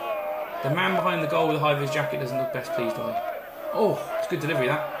interesting. The man behind the goal with the high of his jacket doesn't look best pleased, does he? Oh, it's a good delivery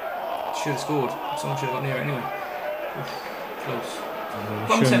that. Should have scored. Someone should have got near it anyway. Close.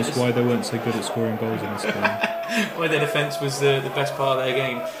 Showing us why they weren't so good at scoring goals in this game. Why their defence was the best part of their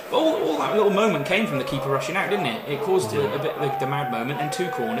game. But all that little moment came from the keeper rushing out, didn't it? It caused a bit like the mad moment and 2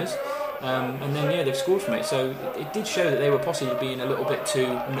 corners. And then they've scored from it. So it did show that they were possibly being a little bit too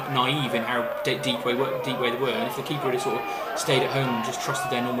naive in how deep way they were. And if the keeper had sort of stayed at home and just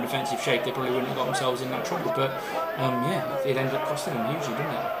trusted their normal defensive shape, they probably wouldn't have got themselves in that trouble. But it ended up costing them hugely,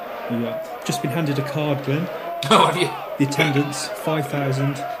 didn't it? Yeah. Just been handed a card, Glenn. Oh, have you? The attendance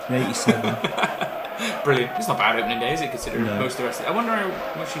 5,087. Brilliant. It's not bad opening day, is it? Considering most of the rest of it. I wonder how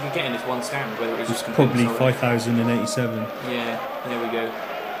much you could get in this one stand. Whether it was just probably 5,087. Yeah. There we go.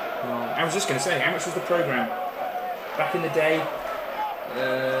 I was just going to say, how much was the programme? Back in the day,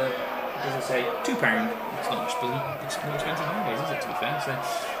 what does it say? £2. It's not much, it's more expensive nowadays, is it, to be fair? So,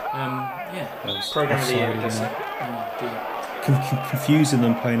 programme of the year, it does say. Oh, dear. Confusing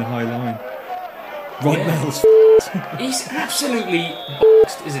them playing a high line. Mel's he's absolutely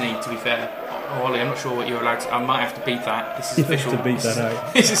boxed, isn't he, to be fair? Oh, Ollie, I'm not sure what you're allowed to... I might have to beat that. This is official. Have to beat that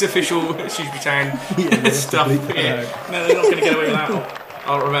out. This is official Shrewsbury Town stuff. Yeah. No, they're not going to get away with that.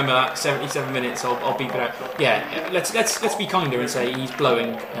 I'll remember that. 77 minutes. I'll beep it out. Yeah, let's be kinder and say he's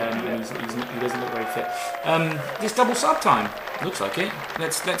blowing and he doesn't look very fit. This double sub time. Looks like it.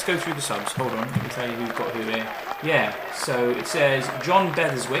 Let's go through the subs. Hold on. Let me tell you who's got who here. Yeah. So it says John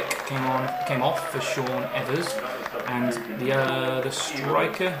Betherswick came off for Sean Evers, and the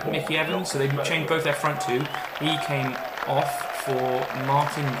striker Mickey Evans. So they changed both their front two. He came off for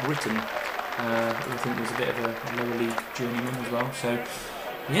Martin Britton. I think there's a bit of a lower league journeyman as well. So,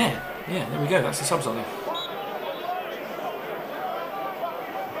 yeah, there we go. That's the subs on there.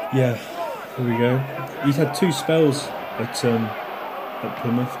 Yeah, there we go. He's had 2 spells at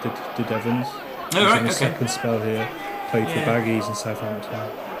Plymouth. Did Evans? Oh, right, okay. Second spell here. Played for Baggies and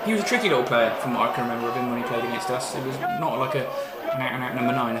Southampton. He was a tricky little player, from what I can remember of him when he played against us. It was not like an out-and-out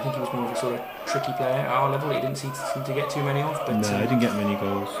number 9. I think he was more of a sort of tricky player at our level. He didn't seem to get too many off. But, no, he didn't get many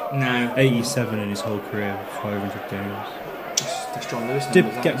goals. No. 87 in his whole career, 500 games. That's John Lewis. Did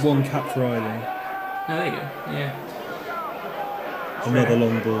get 1 cap for Ireland. Oh, there you go. Yeah. Another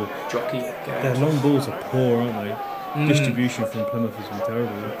long ball. Jockey. Their long balls are poor, aren't they? Distribution from Plymouth has been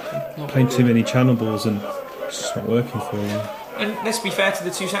terrible. Playing too many channel balls and it's just not working for them. And let's be fair to the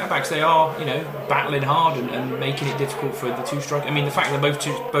 2 centre-backs, they are, battling hard and making it difficult for the 2 strikers. I mean, the fact that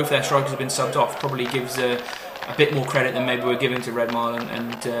both their strikers have been subbed off probably gives a bit more credit than maybe we're giving to Redmile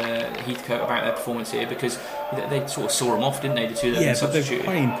and Heathcote about their performance here, because they sort of saw them off, didn't they, the 2 that have been substituted? Yeah, but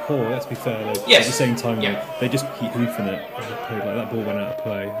they're playing poor, let's be fair. At the same time, they just keep hoofing it. That ball went out of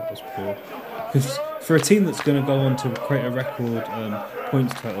play, that was poor. Because for a team that's going to go on to create a record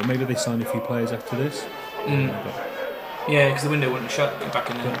points total, maybe they sign a few players after this. Yeah, because the window wouldn't shut back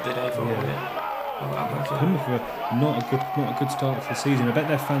in the day for a while. Plymouth not a good start to the season. I bet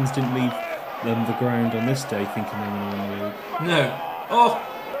their fans didn't leave the ground on this day thinking they were going to win the league. No.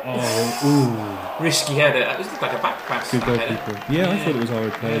 Risky header. It looked like a back pass. Good goalkeeper. Yeah, I thought it was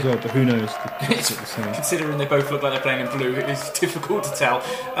our player as well, but who knows? Considering they both look like they're playing in blue, it is difficult to tell.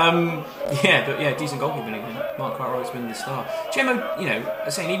 Decent goalkeeping again. Mark Cartwright's been the star. Gemmo, I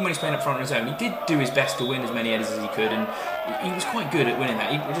was saying, even when he's playing up front on his own, he did do his best to win as many headers as he could, and he was quite good at winning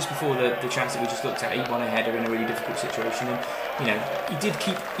that. Just before the chance that we just looked at, he won a header in a really difficult situation, and he did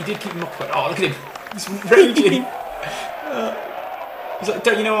keep him occupied. Oh, look at him! He's raging. He's like,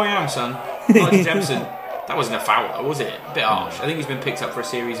 don't you know who I am, son? Nigel Jemson. That wasn't a foul, though, was it? A bit harsh. I think he's been picked up for a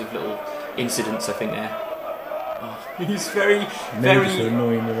series of little incidents, I think, there. He's very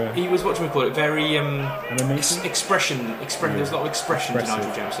annoying the ref. He was very expression. Yeah. There's a lot of expression to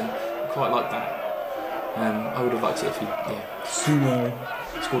Nigel Jameson. I quite like that. I would have liked it if he Sumo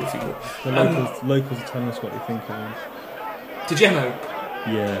scored a few more. The locals are telling us what they think of him. To Gemmo.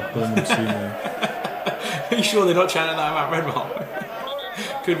 Yeah, Birmingham Sumo. Are you sure they're not chanting that about Redmond?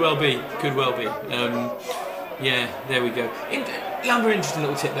 Could well be. Yeah, there we go. The other interesting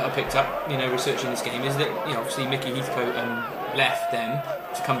little tip that I picked up, researching this game, is that obviously Mickey Heathcote left them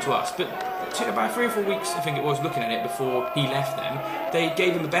to come to us, but it took about 3 or 4 weeks, I think it was, looking at it before he left them. They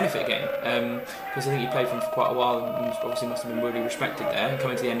gave him a benefit game because I think he played for them for quite a while and obviously must have been really respected there. And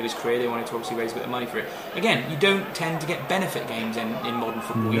coming to the end of his career, they wanted to obviously raise a bit of money for it. Again, you don't tend to get benefit games in modern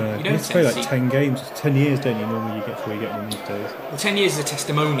football. No, you don't play like 10 games, 10 years, don't you? Normally you get before you get them these days. Well, 10 years is a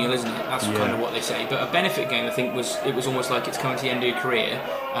testimonial, isn't it? That's kind of what they say. But a benefit game, I think, was almost like it's coming to the end of your career,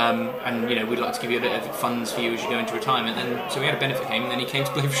 and we'd like to give you a bit of funds for you as you go into retirement. And so we had a benefit game, and then he came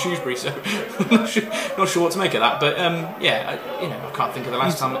to play for Shrewsbury. So not sure what to make of that. But I can't think of the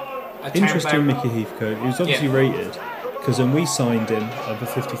last time. Interesting, Mickey Heathcote. He was obviously rated because when we signed him for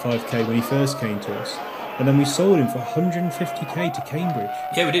 55k when he first came to us, and then we sold him for 150k to Cambridge.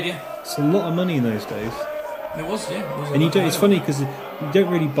 Yeah, we did. Yeah, it's a lot of money in those days. It was, yeah. And it's funny because you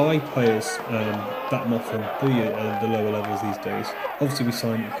don't really buy players that often, do you, at the lower levels these days? Obviously, we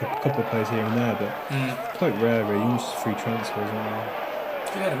sign a couple of players here and there, but quite rare, really. Almost free transfers, aren't they?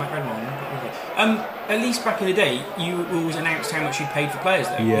 Yeah, Matt Redmond. At least back in the day, you always announced how much you paid for players,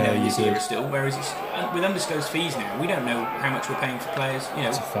 though. Yeah, you did. Still, whereas it's, with undisclosed fees now, we don't know how much we're paying for players.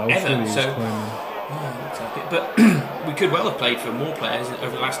 It's a foul ever. So, looks like it. But we could well have played for more players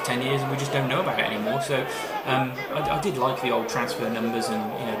over the last 10 years, and we just don't know about it anymore. So I did like the old transfer numbers and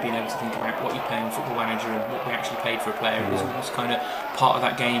being able to think about what you pay on Football Manager and what we actually paid for a player. It was almost kind of part of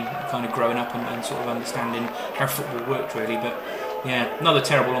that game, kind of growing up and sort of understanding how football worked, really. But yeah, another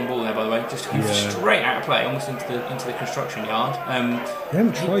terrible long ball there, by the way. Just straight out of play, almost into the construction yard. They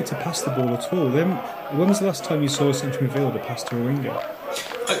haven't tried to pass the ball at all. When was the last time you saw a central midfielder pass to a winger?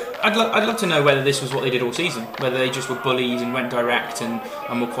 I'd love to know whether this was what they did all season, whether they just were bullies and went direct and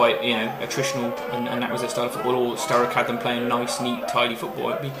were quite attritional and that was their style of football, or Sturrock had them playing nice, neat, tidy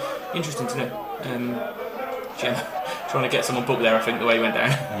football. It'd be interesting to know. Gemma trying to get someone booked there, I think, the way he went down.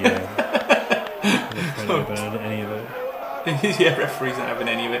 Yeah. Not any of it. Yeah, referees not having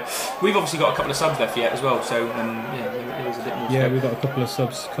any of it. We've obviously got a couple of subs left yet as well, so there is a bit more. Yeah, we've got a couple of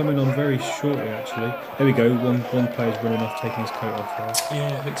subs coming on very shortly, actually. There we go. One player's running off, taking his coat off there.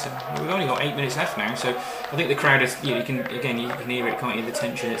 Yeah, I think so. We've only got 8 minutes left now, so I think the crowd is. You can hear it, can't you? The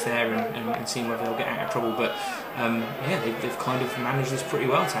tension that's there, and seeing whether they'll get out of trouble. But they've kind of managed this pretty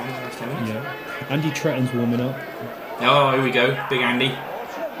well, Tam, in the last 10 minutes. Yeah. Andy Tretton's warming up. Oh, here we go, big Andy.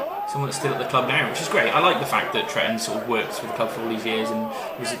 Someone that's still at the club now, which is great. I like the fact that Tretton sort of worked for the club for all these years and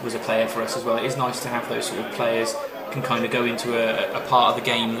was a player for us as well. It is nice to have those sort of players can kind of go into a part of the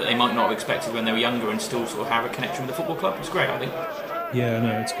game that they might not have expected when they were younger and still sort of have a connection with the football club. It's great, I think. Yeah,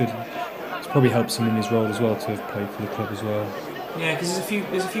 no, it's good. It's probably helps him in his role as well to have played for the club as well. Yeah, because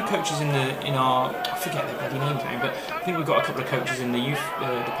there's a few coaches in our, I forget their bloody names now, but I think we've got a couple of coaches in the youth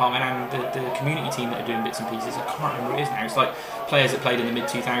department and the community team that are doing bits and pieces. I can't remember what it is now. It's like players that played in the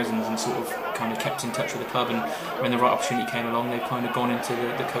mid-2000s and sort of kind of kept in touch with the club, and when the right opportunity came along, they've kind of gone into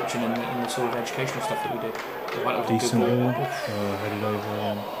the coaching and the sort of educational stuff that we do. Decent ball. Headed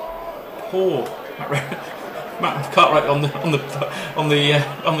over. Poor Matt Cartwright on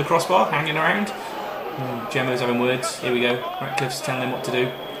the crossbar, hanging around. Gemmo's having words. Here we go. Ratcliffe's telling him what to do.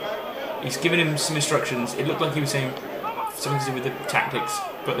 He's giving him some instructions. It looked like he was saying something to do with the tactics,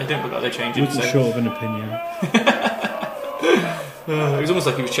 but they don't look like they're changing. Wasn't short of an opinion. It was almost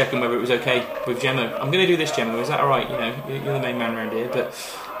like he was checking whether it was okay with Gemmo. I'm going to do this, Gemmo. Is that all right? You're the main man around here. But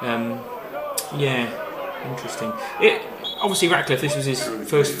interesting. Obviously, Ratcliffe. This was his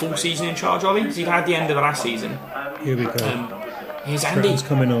first full season in charge, Ollie. He'd had the end of the last season. Here we go. Here's Andy. Tretton's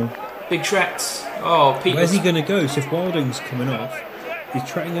coming on. Big Tretts. Oh, Pete. Where's he going to go? So if Wilding's coming off, is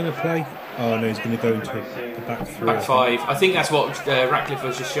Tretton going to play? Oh no, he's going to go into the back three. Back five. I think that's what Ratcliffe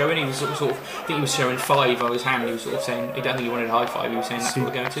was just showing. He was sort of. I think he was showing 5 on his hand. He was sort of saying. I don't think he wanted a high five. He was saying that's what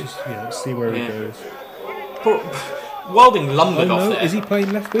we're going to. Let's see where he goes. Wilding lumbered off there. Is he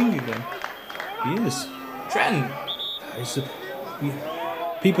playing left wing again? He is. Tretton.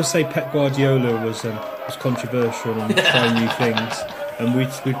 People say Pep Guardiola was controversial and trying new things. And we're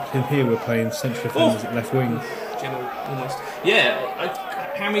playing central defenders at left wing. Almost. Yeah.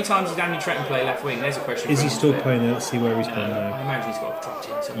 How many times did Andy Tretton play left wing? There's a question. Is he still playing there? Let's see where he's gone now. I imagine he's got a dropped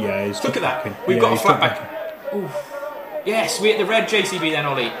in somewhere. Yeah, he's look at that. In. We've got a flat back. Ooh. Yes, we hit the red JCB then,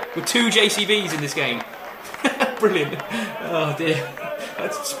 Ollie. With 2 JCBs in this game. Brilliant. Oh dear.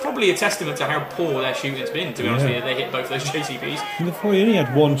 That's probably a testament to how poor their shooting's been, to be honest with you. They hit both those JCBs. And before he only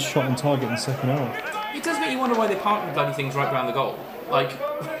had one shot on target in the second half. It does make you wonder why they park the bloody things right around the goal. Like,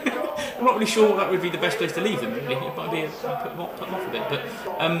 I'm not really sure that would be the best place to leave them, really. It might be put them off a bit. But,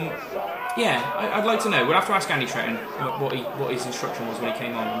 yeah, I'd like to know. We'll have to ask Andy Tretton what his instruction was when he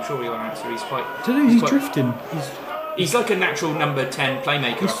came on. I'm sure he'll answer. He's quite... I don't know, he's drifting. He's like a natural number 10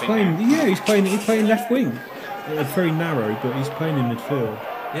 playmaker, he's playing left wing. Very narrow, but he's playing in midfield.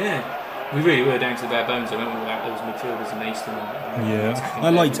 Yeah. We really were down to the bare bones, weren't we, without those midfielders and Aston. I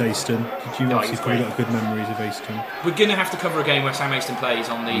liked Aston. Did you obviously probably got good memories of Aston? We're going to have to cover a game where Sam Aston plays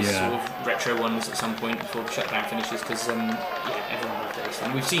on these sort of retro ones at some point before the shutdown finishes, because everyone loved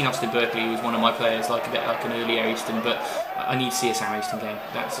Aston. We've seen Austin Berkeley, who was one of my players, like a bit like an earlier Aston, but I need to see a Sam Aston game.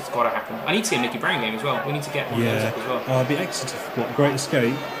 It's got to happen. I need to see a Nicky Brown game as well. We need to get one of those up as well. It'd be Exeter. What, Great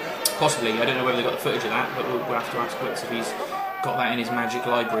Escape? Possibly. I don't know whether they've got the footage of that, but we'll have to ask Wicks if he's got that in his magic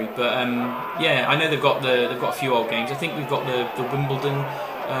library. But I know they've got a few old games. I think we've got the Wimbledon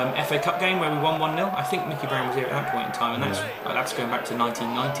FA Cup game where we won 1-0. I think Mickey Brown was here at that point in time, and that's going back to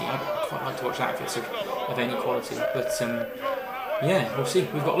 1990. I'd quite like to watch that if it's of any quality. But we'll see.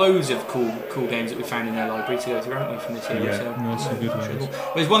 We've got loads of cool games that we found in their library to go through, haven't we, from this era? Some good ones.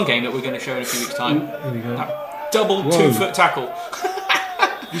 Well, there's one game that we're going to show in a few weeks' time. Here we go. That double 2-foot tackle.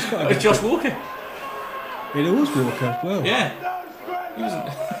 He's got Josh Walker. It was Walker. Well, yeah.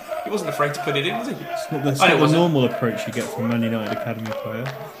 He wasn't afraid to put it in, was he? It's not the normal approach you get from Man United academy player.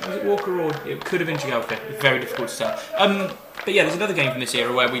 Was it Walker or it could have been Jagielka? It's very difficult to tell. But yeah, there's another game from this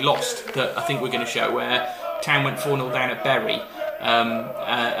era where we lost that I think we're going to show, where Town went 4-0 down at Bury,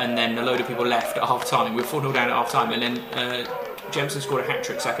 and then a load of people left at half time. We were 4-0 down at half time, and then Jemison scored a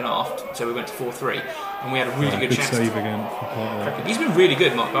hat-trick second half, so we went to 4-3, and we had a really good chance. Save again. He's been really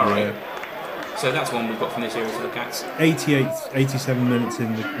good, Mark Barry. So that's one we've got from this era to look at. 87 minutes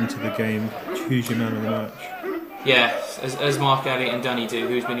into the game. Who's your man of the match? Yeah, as Mark Elliott and Dunny do,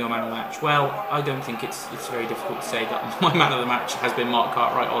 who's been your man of the match? Well, I don't think it's very difficult to say that my man of the match has been Mark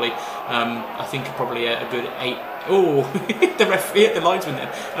Cartwright, Ollie. I think probably a good 8. Oh, the referee hit the linesman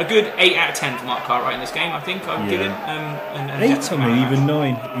there. A good 8 out of 10 for Mark Cartwright in this game, I think I've given. 8 on me, even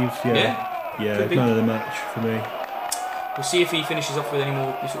 9. Yeah, man of the match for me. We'll see if he finishes off with any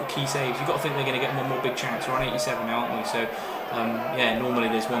more sort of key saves. You've got to think they're going to get one more big chance. We're on 87 now, aren't we? So, normally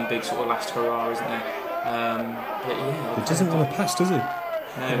there's one big sort of last hurrah, isn't there? It doesn't want to pass, does it?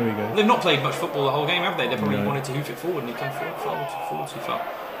 No. There we go. They've not played much football the whole game, have they? They probably wanted to hoof it forward, and he came forward too far.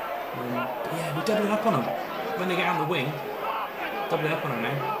 We're doubling up on them. When they get out the wing, doubling up on them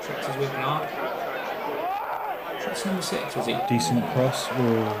now. Trex is working hard. Trex number 6, was he? Decent cross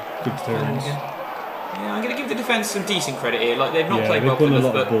or good clearance? Yeah, I'm going to give the defence some decent credit here. Like, they've not played well,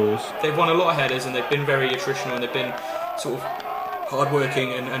 Plymouth, but they've won a lot of headers, and they've been very attritional, and they've been sort of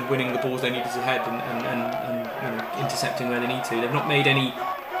hard-working and winning the balls they needed to head and intercepting where they need to. They've not made any...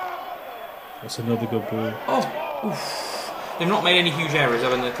 That's another good ball. Oh, oof. They've not made any huge errors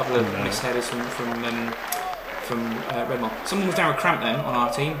other than a couple of missed headers from Redmond. Someone was down with cramp then on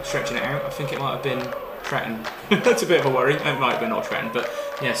our team, stretching it out. I think it might have been Tretton. That's a bit of a worry. It might have been not Tretton, but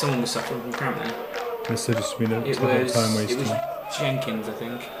yeah, someone was suffering from cramp then. Must have just been it was Jenkins, I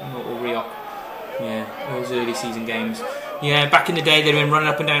think, or Rioch. Yeah, those early season games. Yeah, back in the day they'd been running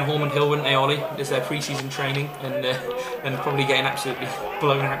up and down Hormond Hill, wouldn't they, Ollie? As their pre-season training, and probably getting absolutely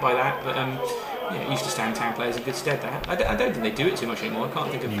blown out by that. But it used to stand Town players in good stead. That I don't think they do it too much anymore. I can't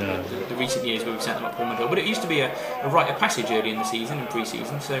think of the recent years where we've sent them up Hormond Hill. But it used to be a rite of passage early in the season and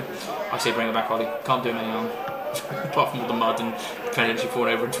pre-season. So I say bring it back, Ollie. Can't do him any harm. Apart from all the mud and potentially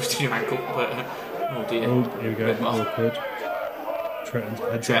falling over and twisting your ankle. But oh dear. Oh, here we go. Awkward.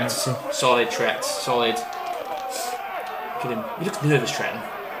 Tretz. Solid Tretz. Solid. Look at him. He looks nervous, Tretton.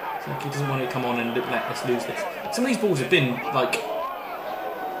 It's like he doesn't want to come on and let us lose this. Some of these balls have been like...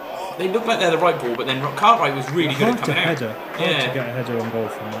 They look like they're the right ball, but then Cartwright was really good at coming out. Hard to get a header on goal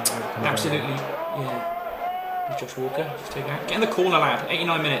from that. Absolutely. Yeah. Josh Walker. Just take that. Get in the corner, lad.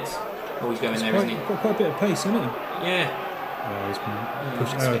 89 minutes. Oh, he's going there, isn't he? Got quite a bit of pace, hasn't he? Yeah. Oh, he's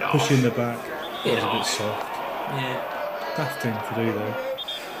been pushing the back. It was a bit soft. Yeah. Daft thing to do though.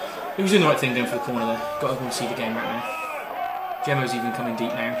 He was doing the right thing going for the corner there. Got to go and see the game right now. Gemmo's even coming deep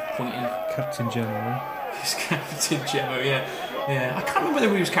now, pointing. Captain Gemmo. He's Captain Gemmo, yeah. I can't remember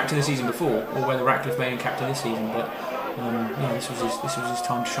whether he was captain the season before or whether Ratcliffe made him captain this season, but this was his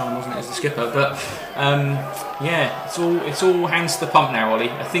time to shine, wasn't it, as the skipper? But it's all hands to the pump now,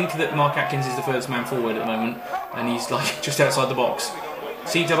 Ollie. I think that Mark Atkins is the first man forward at the moment, and he's like just outside the box.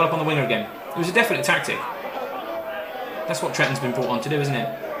 See, double up on the winger again. It was a definite tactic. That's what Tretton's been brought on to do, isn't it?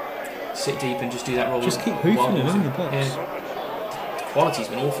 sit deep and just do that role. Just keep hoofing it in the box. Yeah. The quality's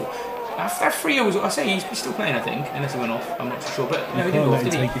been awful. That Freo was, I say he's still playing, I think, unless he went off. I'm not sure, but no, he didn't go off,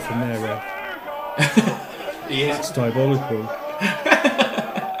 did he? Take it from there, Ref. He is. It's diabolical.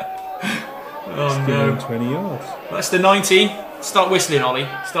 Oh no! 20 yards. That's the 90. Start whistling, Ollie.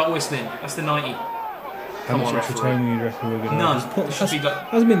 Start whistling. That's the 90. How much extra time do you reckon we're going to None.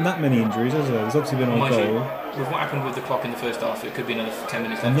 Hasn't been that many injuries, has there? There's obviously been on goal. With what happened with the clock in the first half, it could be another 10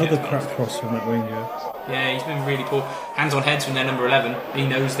 minutes left. Another crap cross from that winger. Yeah, he's been really poor. Hands on heads from their number 11. He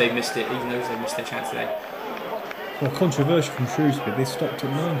knows they've missed it. He knows they've missed their chance today. Well, controversial from Shrewsbury. They stopped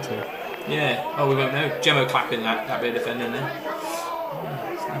at 90. Yeah. Oh, we won't know. Gemmo clapping that bit of defending there.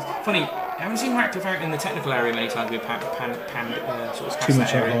 Yeah, it's nice. Funny. I haven't seen Ratcliffe out in the technical area many times with sort of too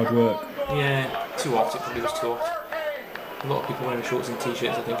much hard work. Yeah, too hot. It probably was too hot. A lot of people wearing shorts and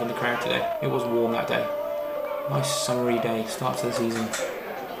t-shirts, I think, in the crowd today. It was warm that day. Nice summery day, start to the season.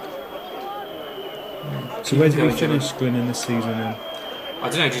 So where did we finish, Glenn, in this season then? I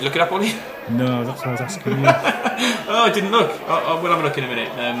don't know, did you look it up, Ollie? No, that's what I was asking you. Oh, I didn't look. We'll have a look in a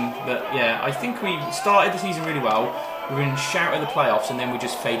minute. But yeah, I think we started the season really well. We were in shout at the playoffs, and then we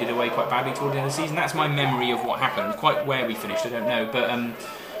just faded away quite badly toward the end of the season. That's my memory of what happened. Quite where we finished, I don't know. But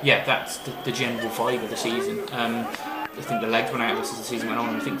yeah, that's the general vibe of the season. I think the legs went out of us as the season went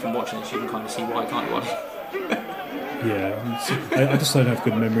on. I think from watching this, you can kind of see why, can't you, Ollie? Yeah, I just don't have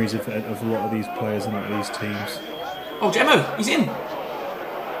good memories of a lot of these players and these teams. Oh, Gemmo, he's in.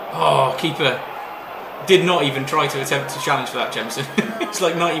 Oh, keeper did not even try to attempt to challenge for that, Jemson. It's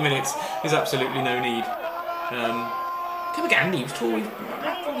like 90 minutes. There's absolutely no need. Come again, Andy. He was tall.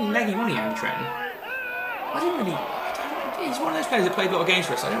 Probably leggy, wasn't he, Andy Trenton? He's one of those players that played a lot of games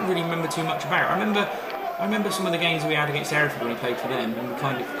for us. I don't really remember too much about. I remember some of the games we had against Hereford when he played for them, and we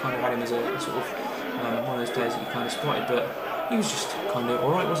kind of had him as a sort of one of those players that you kind of spotted. But he was just kind of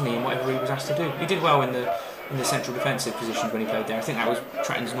all right, wasn't he, in whatever he was asked to do. He did well in the central defensive positions when he played there. I think that was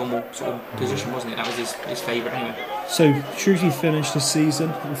Trenton's normal sort of position, wasn't it? That was his favourite anyway. So Shrewsbury finished this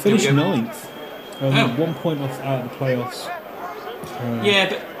season. We finished 9th. 1 point off out of the playoffs. Yeah,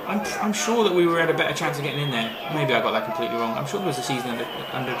 but I'm sure that we had a better chance of getting in there. Maybe I got that completely wrong. I'm sure there was a season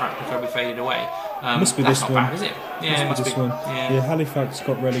under before we faded away. Must be that's this not one. bad, is it? Yeah, must be this one. Yeah. Halifax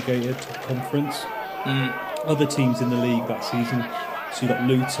got relegated to conference. Other teams in the league that season. So you got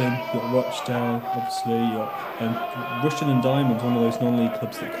Luton, you got Rochdale, obviously. You got Rushden and Diamonds, one of those non-league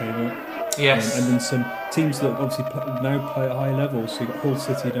clubs that came up. Yes. And then some teams that obviously now play at high levels. So you got Hull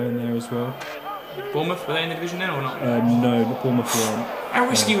City down there as well. Bournemouth, were they in the division now or not? No, not Bournemouth weren't. How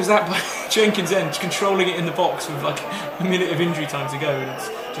risky was that by Jenkins then, controlling it in the box with like a minute of injury time to go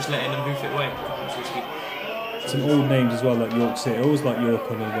and just letting them hoof it away? That was risky. Some old names as well, like York City. I always like York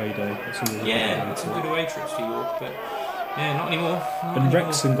on away day. Yeah, some good away trips to York, but yeah, not anymore. And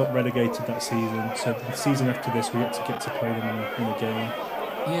Wrexham got relegated that season, so the season after this we get to play them in a game.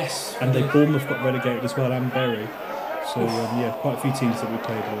 Yes. And Bournemouth got relegated as well, and Bury. So yeah, quite a few teams that we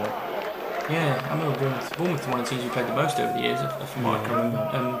played a lot. Yeah, I remember Bournemouth one of the teams we played the most over the years, from what I can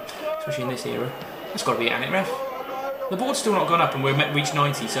remember, especially in this era. It's got to be it, hasn't it, Ref? The board's still not gone up and we're reached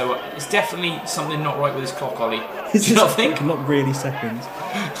 90, so it's definitely something not right with this clock, Ollie. Do you not think? Not really seconds.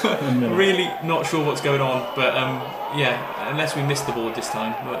 Really not sure what's going on, but yeah, unless we missed the board this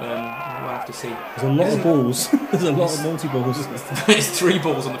time, but we'll have to see. There's a lot of balls. There's a lot of multi-balls. There's 3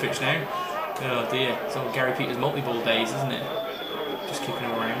 balls on the pitch now. Oh dear, it's all Gary Peters multi-ball days, isn't it? Just kicking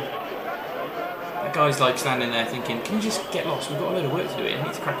them around. That guy's like standing there thinking, can you just get lost? We've got a load of work to do here. I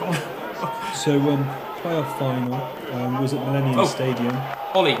need to crack on. So, playoff final was at Millennium Stadium.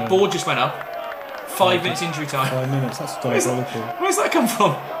 Ollie, board just went up. 5 minutes injury time. 5 minutes, that's diabolical. Where's that come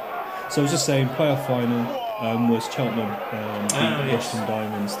from? So I was just saying, playoff final was Cheltenham beat Rushden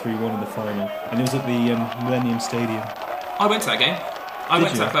Diamonds 3-1 in the final. And it was at the Millennium Stadium. I went to that game. I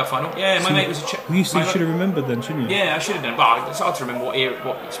went to that playoff final. Yeah, my mate was a You should have remembered then, shouldn't you? Yeah, I should have done. Well, it's hard to remember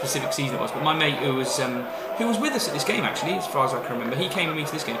what specific season it was. But my mate who was with us at this game, actually, as far as I can remember, he came with me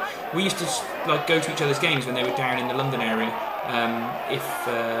to this game. We used to like go to each other's games when they were down in the London area. When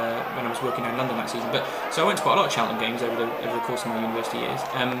I was working down in London that season. But so I went to quite a lot of Cheltenham games over the course of my university years.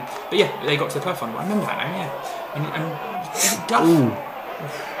 But yeah, they got to the playoff final. I remember that now. Yeah, and is it Duff? Ooh,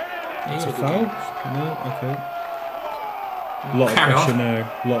 Yeah, it's a foul? No, okay. A lot of pressure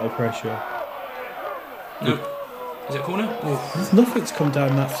now. A lot of pressure. No. Is it a corner? Nothing's come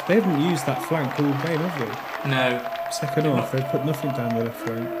down that. They haven't used that flank all game, have they? No. Second half, they've put nothing down the left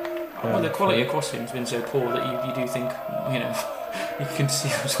flank. Well, the quality of crossing has been so poor that you do think, you can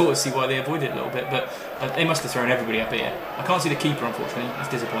sort of see why they avoid it a little bit. But they must have thrown everybody up here. I can't see the keeper, unfortunately. That's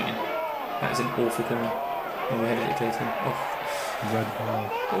disappointing. That is an awful corner. Oh, we headed it clear to him. Oh. Red Mile.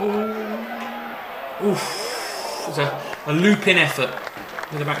 Oof. It was a loop-in effort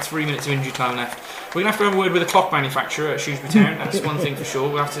with about 3 minutes of injury time left. We're going to have a word with the clock manufacturer at Shrewsbury Town. That's one thing for sure.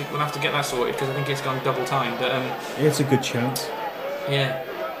 We'll have to get that sorted because I think it's gone double time. But it's a good chance. Yeah.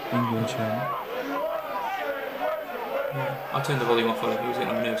 England chant. Yeah. I'll turn the volume off. It was getting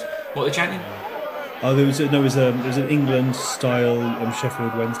on my nerves. What are they chanting? Oh, there was an England style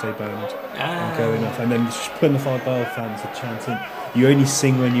Sheffield Wednesday band going off, and then Plymouth Argyle fans are chanting, "You only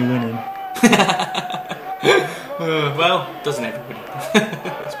sing when you're winning." Well, doesn't everybody?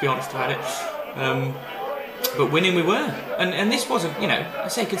 Let's be honest about it. But winning we were, and this wasn't, I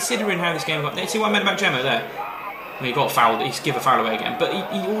say, considering how this game got. See what I meant about Gemma there? I mean, he got fouled. He's give a foul away again, but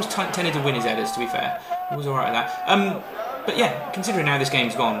he always tended to win his headers. To be fair, he was all right at that. But yeah, considering how this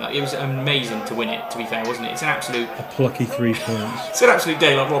game's gone, it was amazing to win it. To be fair, wasn't it? It's a plucky 3 points. It's an absolute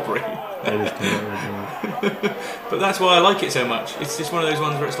daylight robbery. It is daylight robbery. But that's why I like it so much. It's just one of those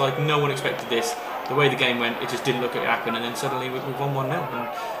ones where it's like no one expected this. The way the game went, it just didn't look like it happen, and then suddenly we won 1-0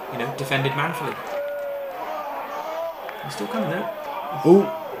 and defended manfully. He's still coming though. Oh,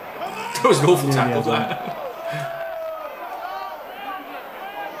 that was an awful tackle. That.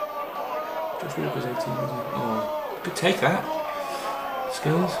 Josh Walker's 18, wasn't he? Oh. Good take that.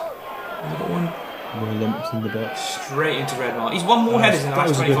 Skills. I've got one. More lumps in the box. Straight into red mark. He's won more headers in the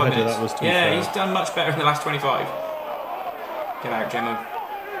last 25 minutes. That was fair. He's done much better in the last 25. Get out, Gemmo.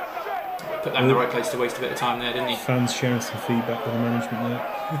 Put that in the right place to waste a bit of time there, didn't he? Fans sharing some feedback with the management there.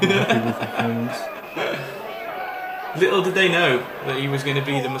 Happy with performance. Little did they know that he was going to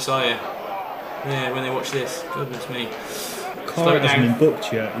be the Messiah. Yeah, when they watch this. Goodness me. Car hasn't been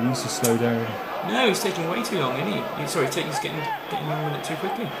booked yet. He needs to slow down. No, he's taking way too long, isn't he? He's getting on with it too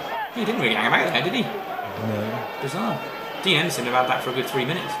quickly. He didn't really hang about there, did he? No. Bizarre. Dean Henderson have had that for a good 3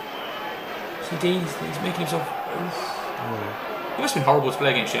 minutes. See, Dean, he's making himself... He must have been horrible to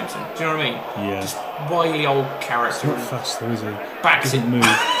play against Jemson. Do you know what I mean? Yeah. Just wily old character. He's not fast though, is he? Backs doesn't move.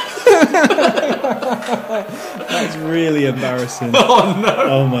 That's really embarrassing. Oh no!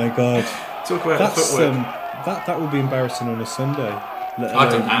 Oh my god. Talk about the footwork. That would be embarrassing on a Sunday. Let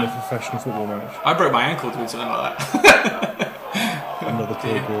alone in a professional football match. I broke my ankle doing something like that. Another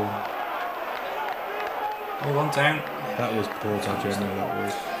poor ball. All one down. That was poor by Gemma, that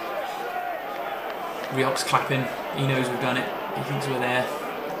was. Rioch's clapping. He knows we've done it. He thinks we're there.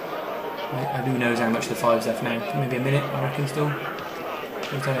 Who knows how much the 5's left now? Maybe a minute, I reckon, still.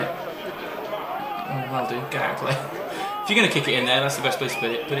 We'll tell it. Oh, that'll do. Get out of play. If you're going to kick it in there, that's the best place to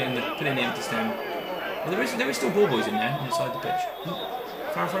put it. Put it in the empty stand. Well, there is still ball boys in there on the side of the pitch.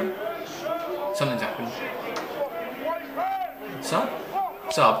 Foul throw? Something's happened. Sub?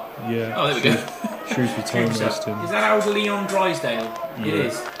 Yeah. Oh, there we go. Shrewsbury time wasting. Is that old Leon Drysdale? Yeah. It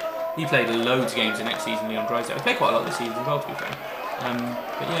is. He played loads of games the next season, Leon Drysdale. He played quite a lot this season as well, to be fair.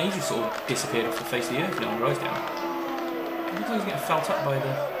 But yeah, he just sort of disappeared off the face of the earth, Leon Drysdale. Looks like he's getting felt up by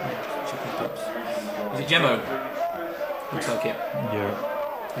the chicken pups. Is it Gemmo? Looks like it. Yeah.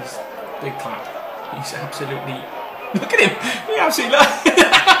 He's big clap. He's absolutely... Look at him! He absolutely...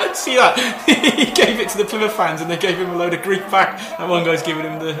 See that? He gave it to the Plymouth fans and they gave him a load of grief back. And one guy's giving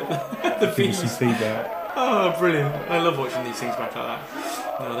him the feedback. Oh, brilliant. I love watching these things back like that.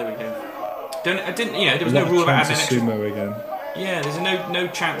 Oh, there we go. There was no rule about adding extra... sumo again. Yeah, there's no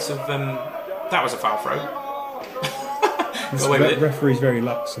chance of... that was a foul throw. Referee's very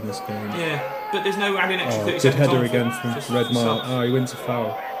lax in this game. Yeah, but there's no adding extra 30 good seconds header on again from Red Mile. Oh, he wins a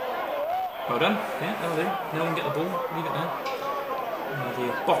foul. Well done. Yeah, that'll do. No one get the ball. Leave it there. Oh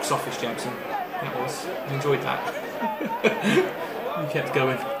dear. Box office, Jemson. That was. I enjoyed that. He kept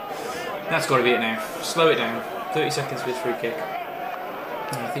going. That's got to be it now. Slow it down. 30 seconds for this free kick.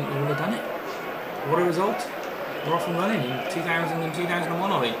 And I think we would have done it. What a result. We're off and running in 2000 and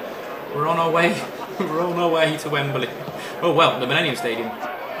 2001, are we? We're on our way. We're on our way to Wembley. Oh well, the Millennium Stadium.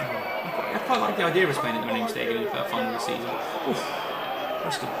 I quite like the idea of us playing at the Millennium Stadium for the final of the season. Oof.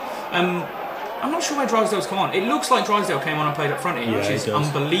 Risky. I'm not sure why Drysdale's come on. It looks like Drysdale came on and played up front here, which is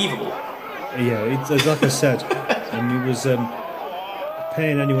unbelievable. Yeah, it's like I said, and he was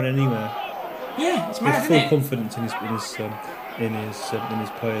paying anyone anywhere. Yeah, it's mad, full confidence in his players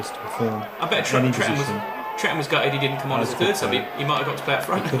to perform. I bet Tretton was gutted he didn't come on as a third sub. He might have got to play up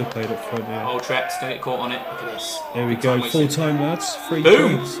front. He could have played up front, yeah. Old Tretts, don't get caught on it. Look at this. There we go. Full time, lads. 3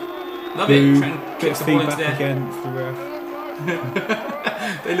 Boom! points. Love Boom. it. Tretton kicks the ball into there. Again for the ref.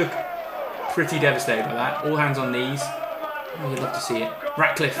 They look pretty devastated by that. All hands on knees. Oh, you'd love to see it.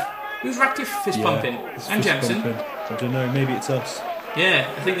 Ratcliffe. Who's Ratcliffe fist pumping? And Jemson. I don't know. Maybe it's us. Yeah,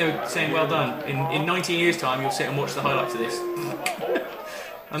 I think they were saying well done. In 19 years' time, you'll sit and watch the highlights of this.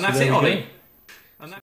 And that's it, Ollie.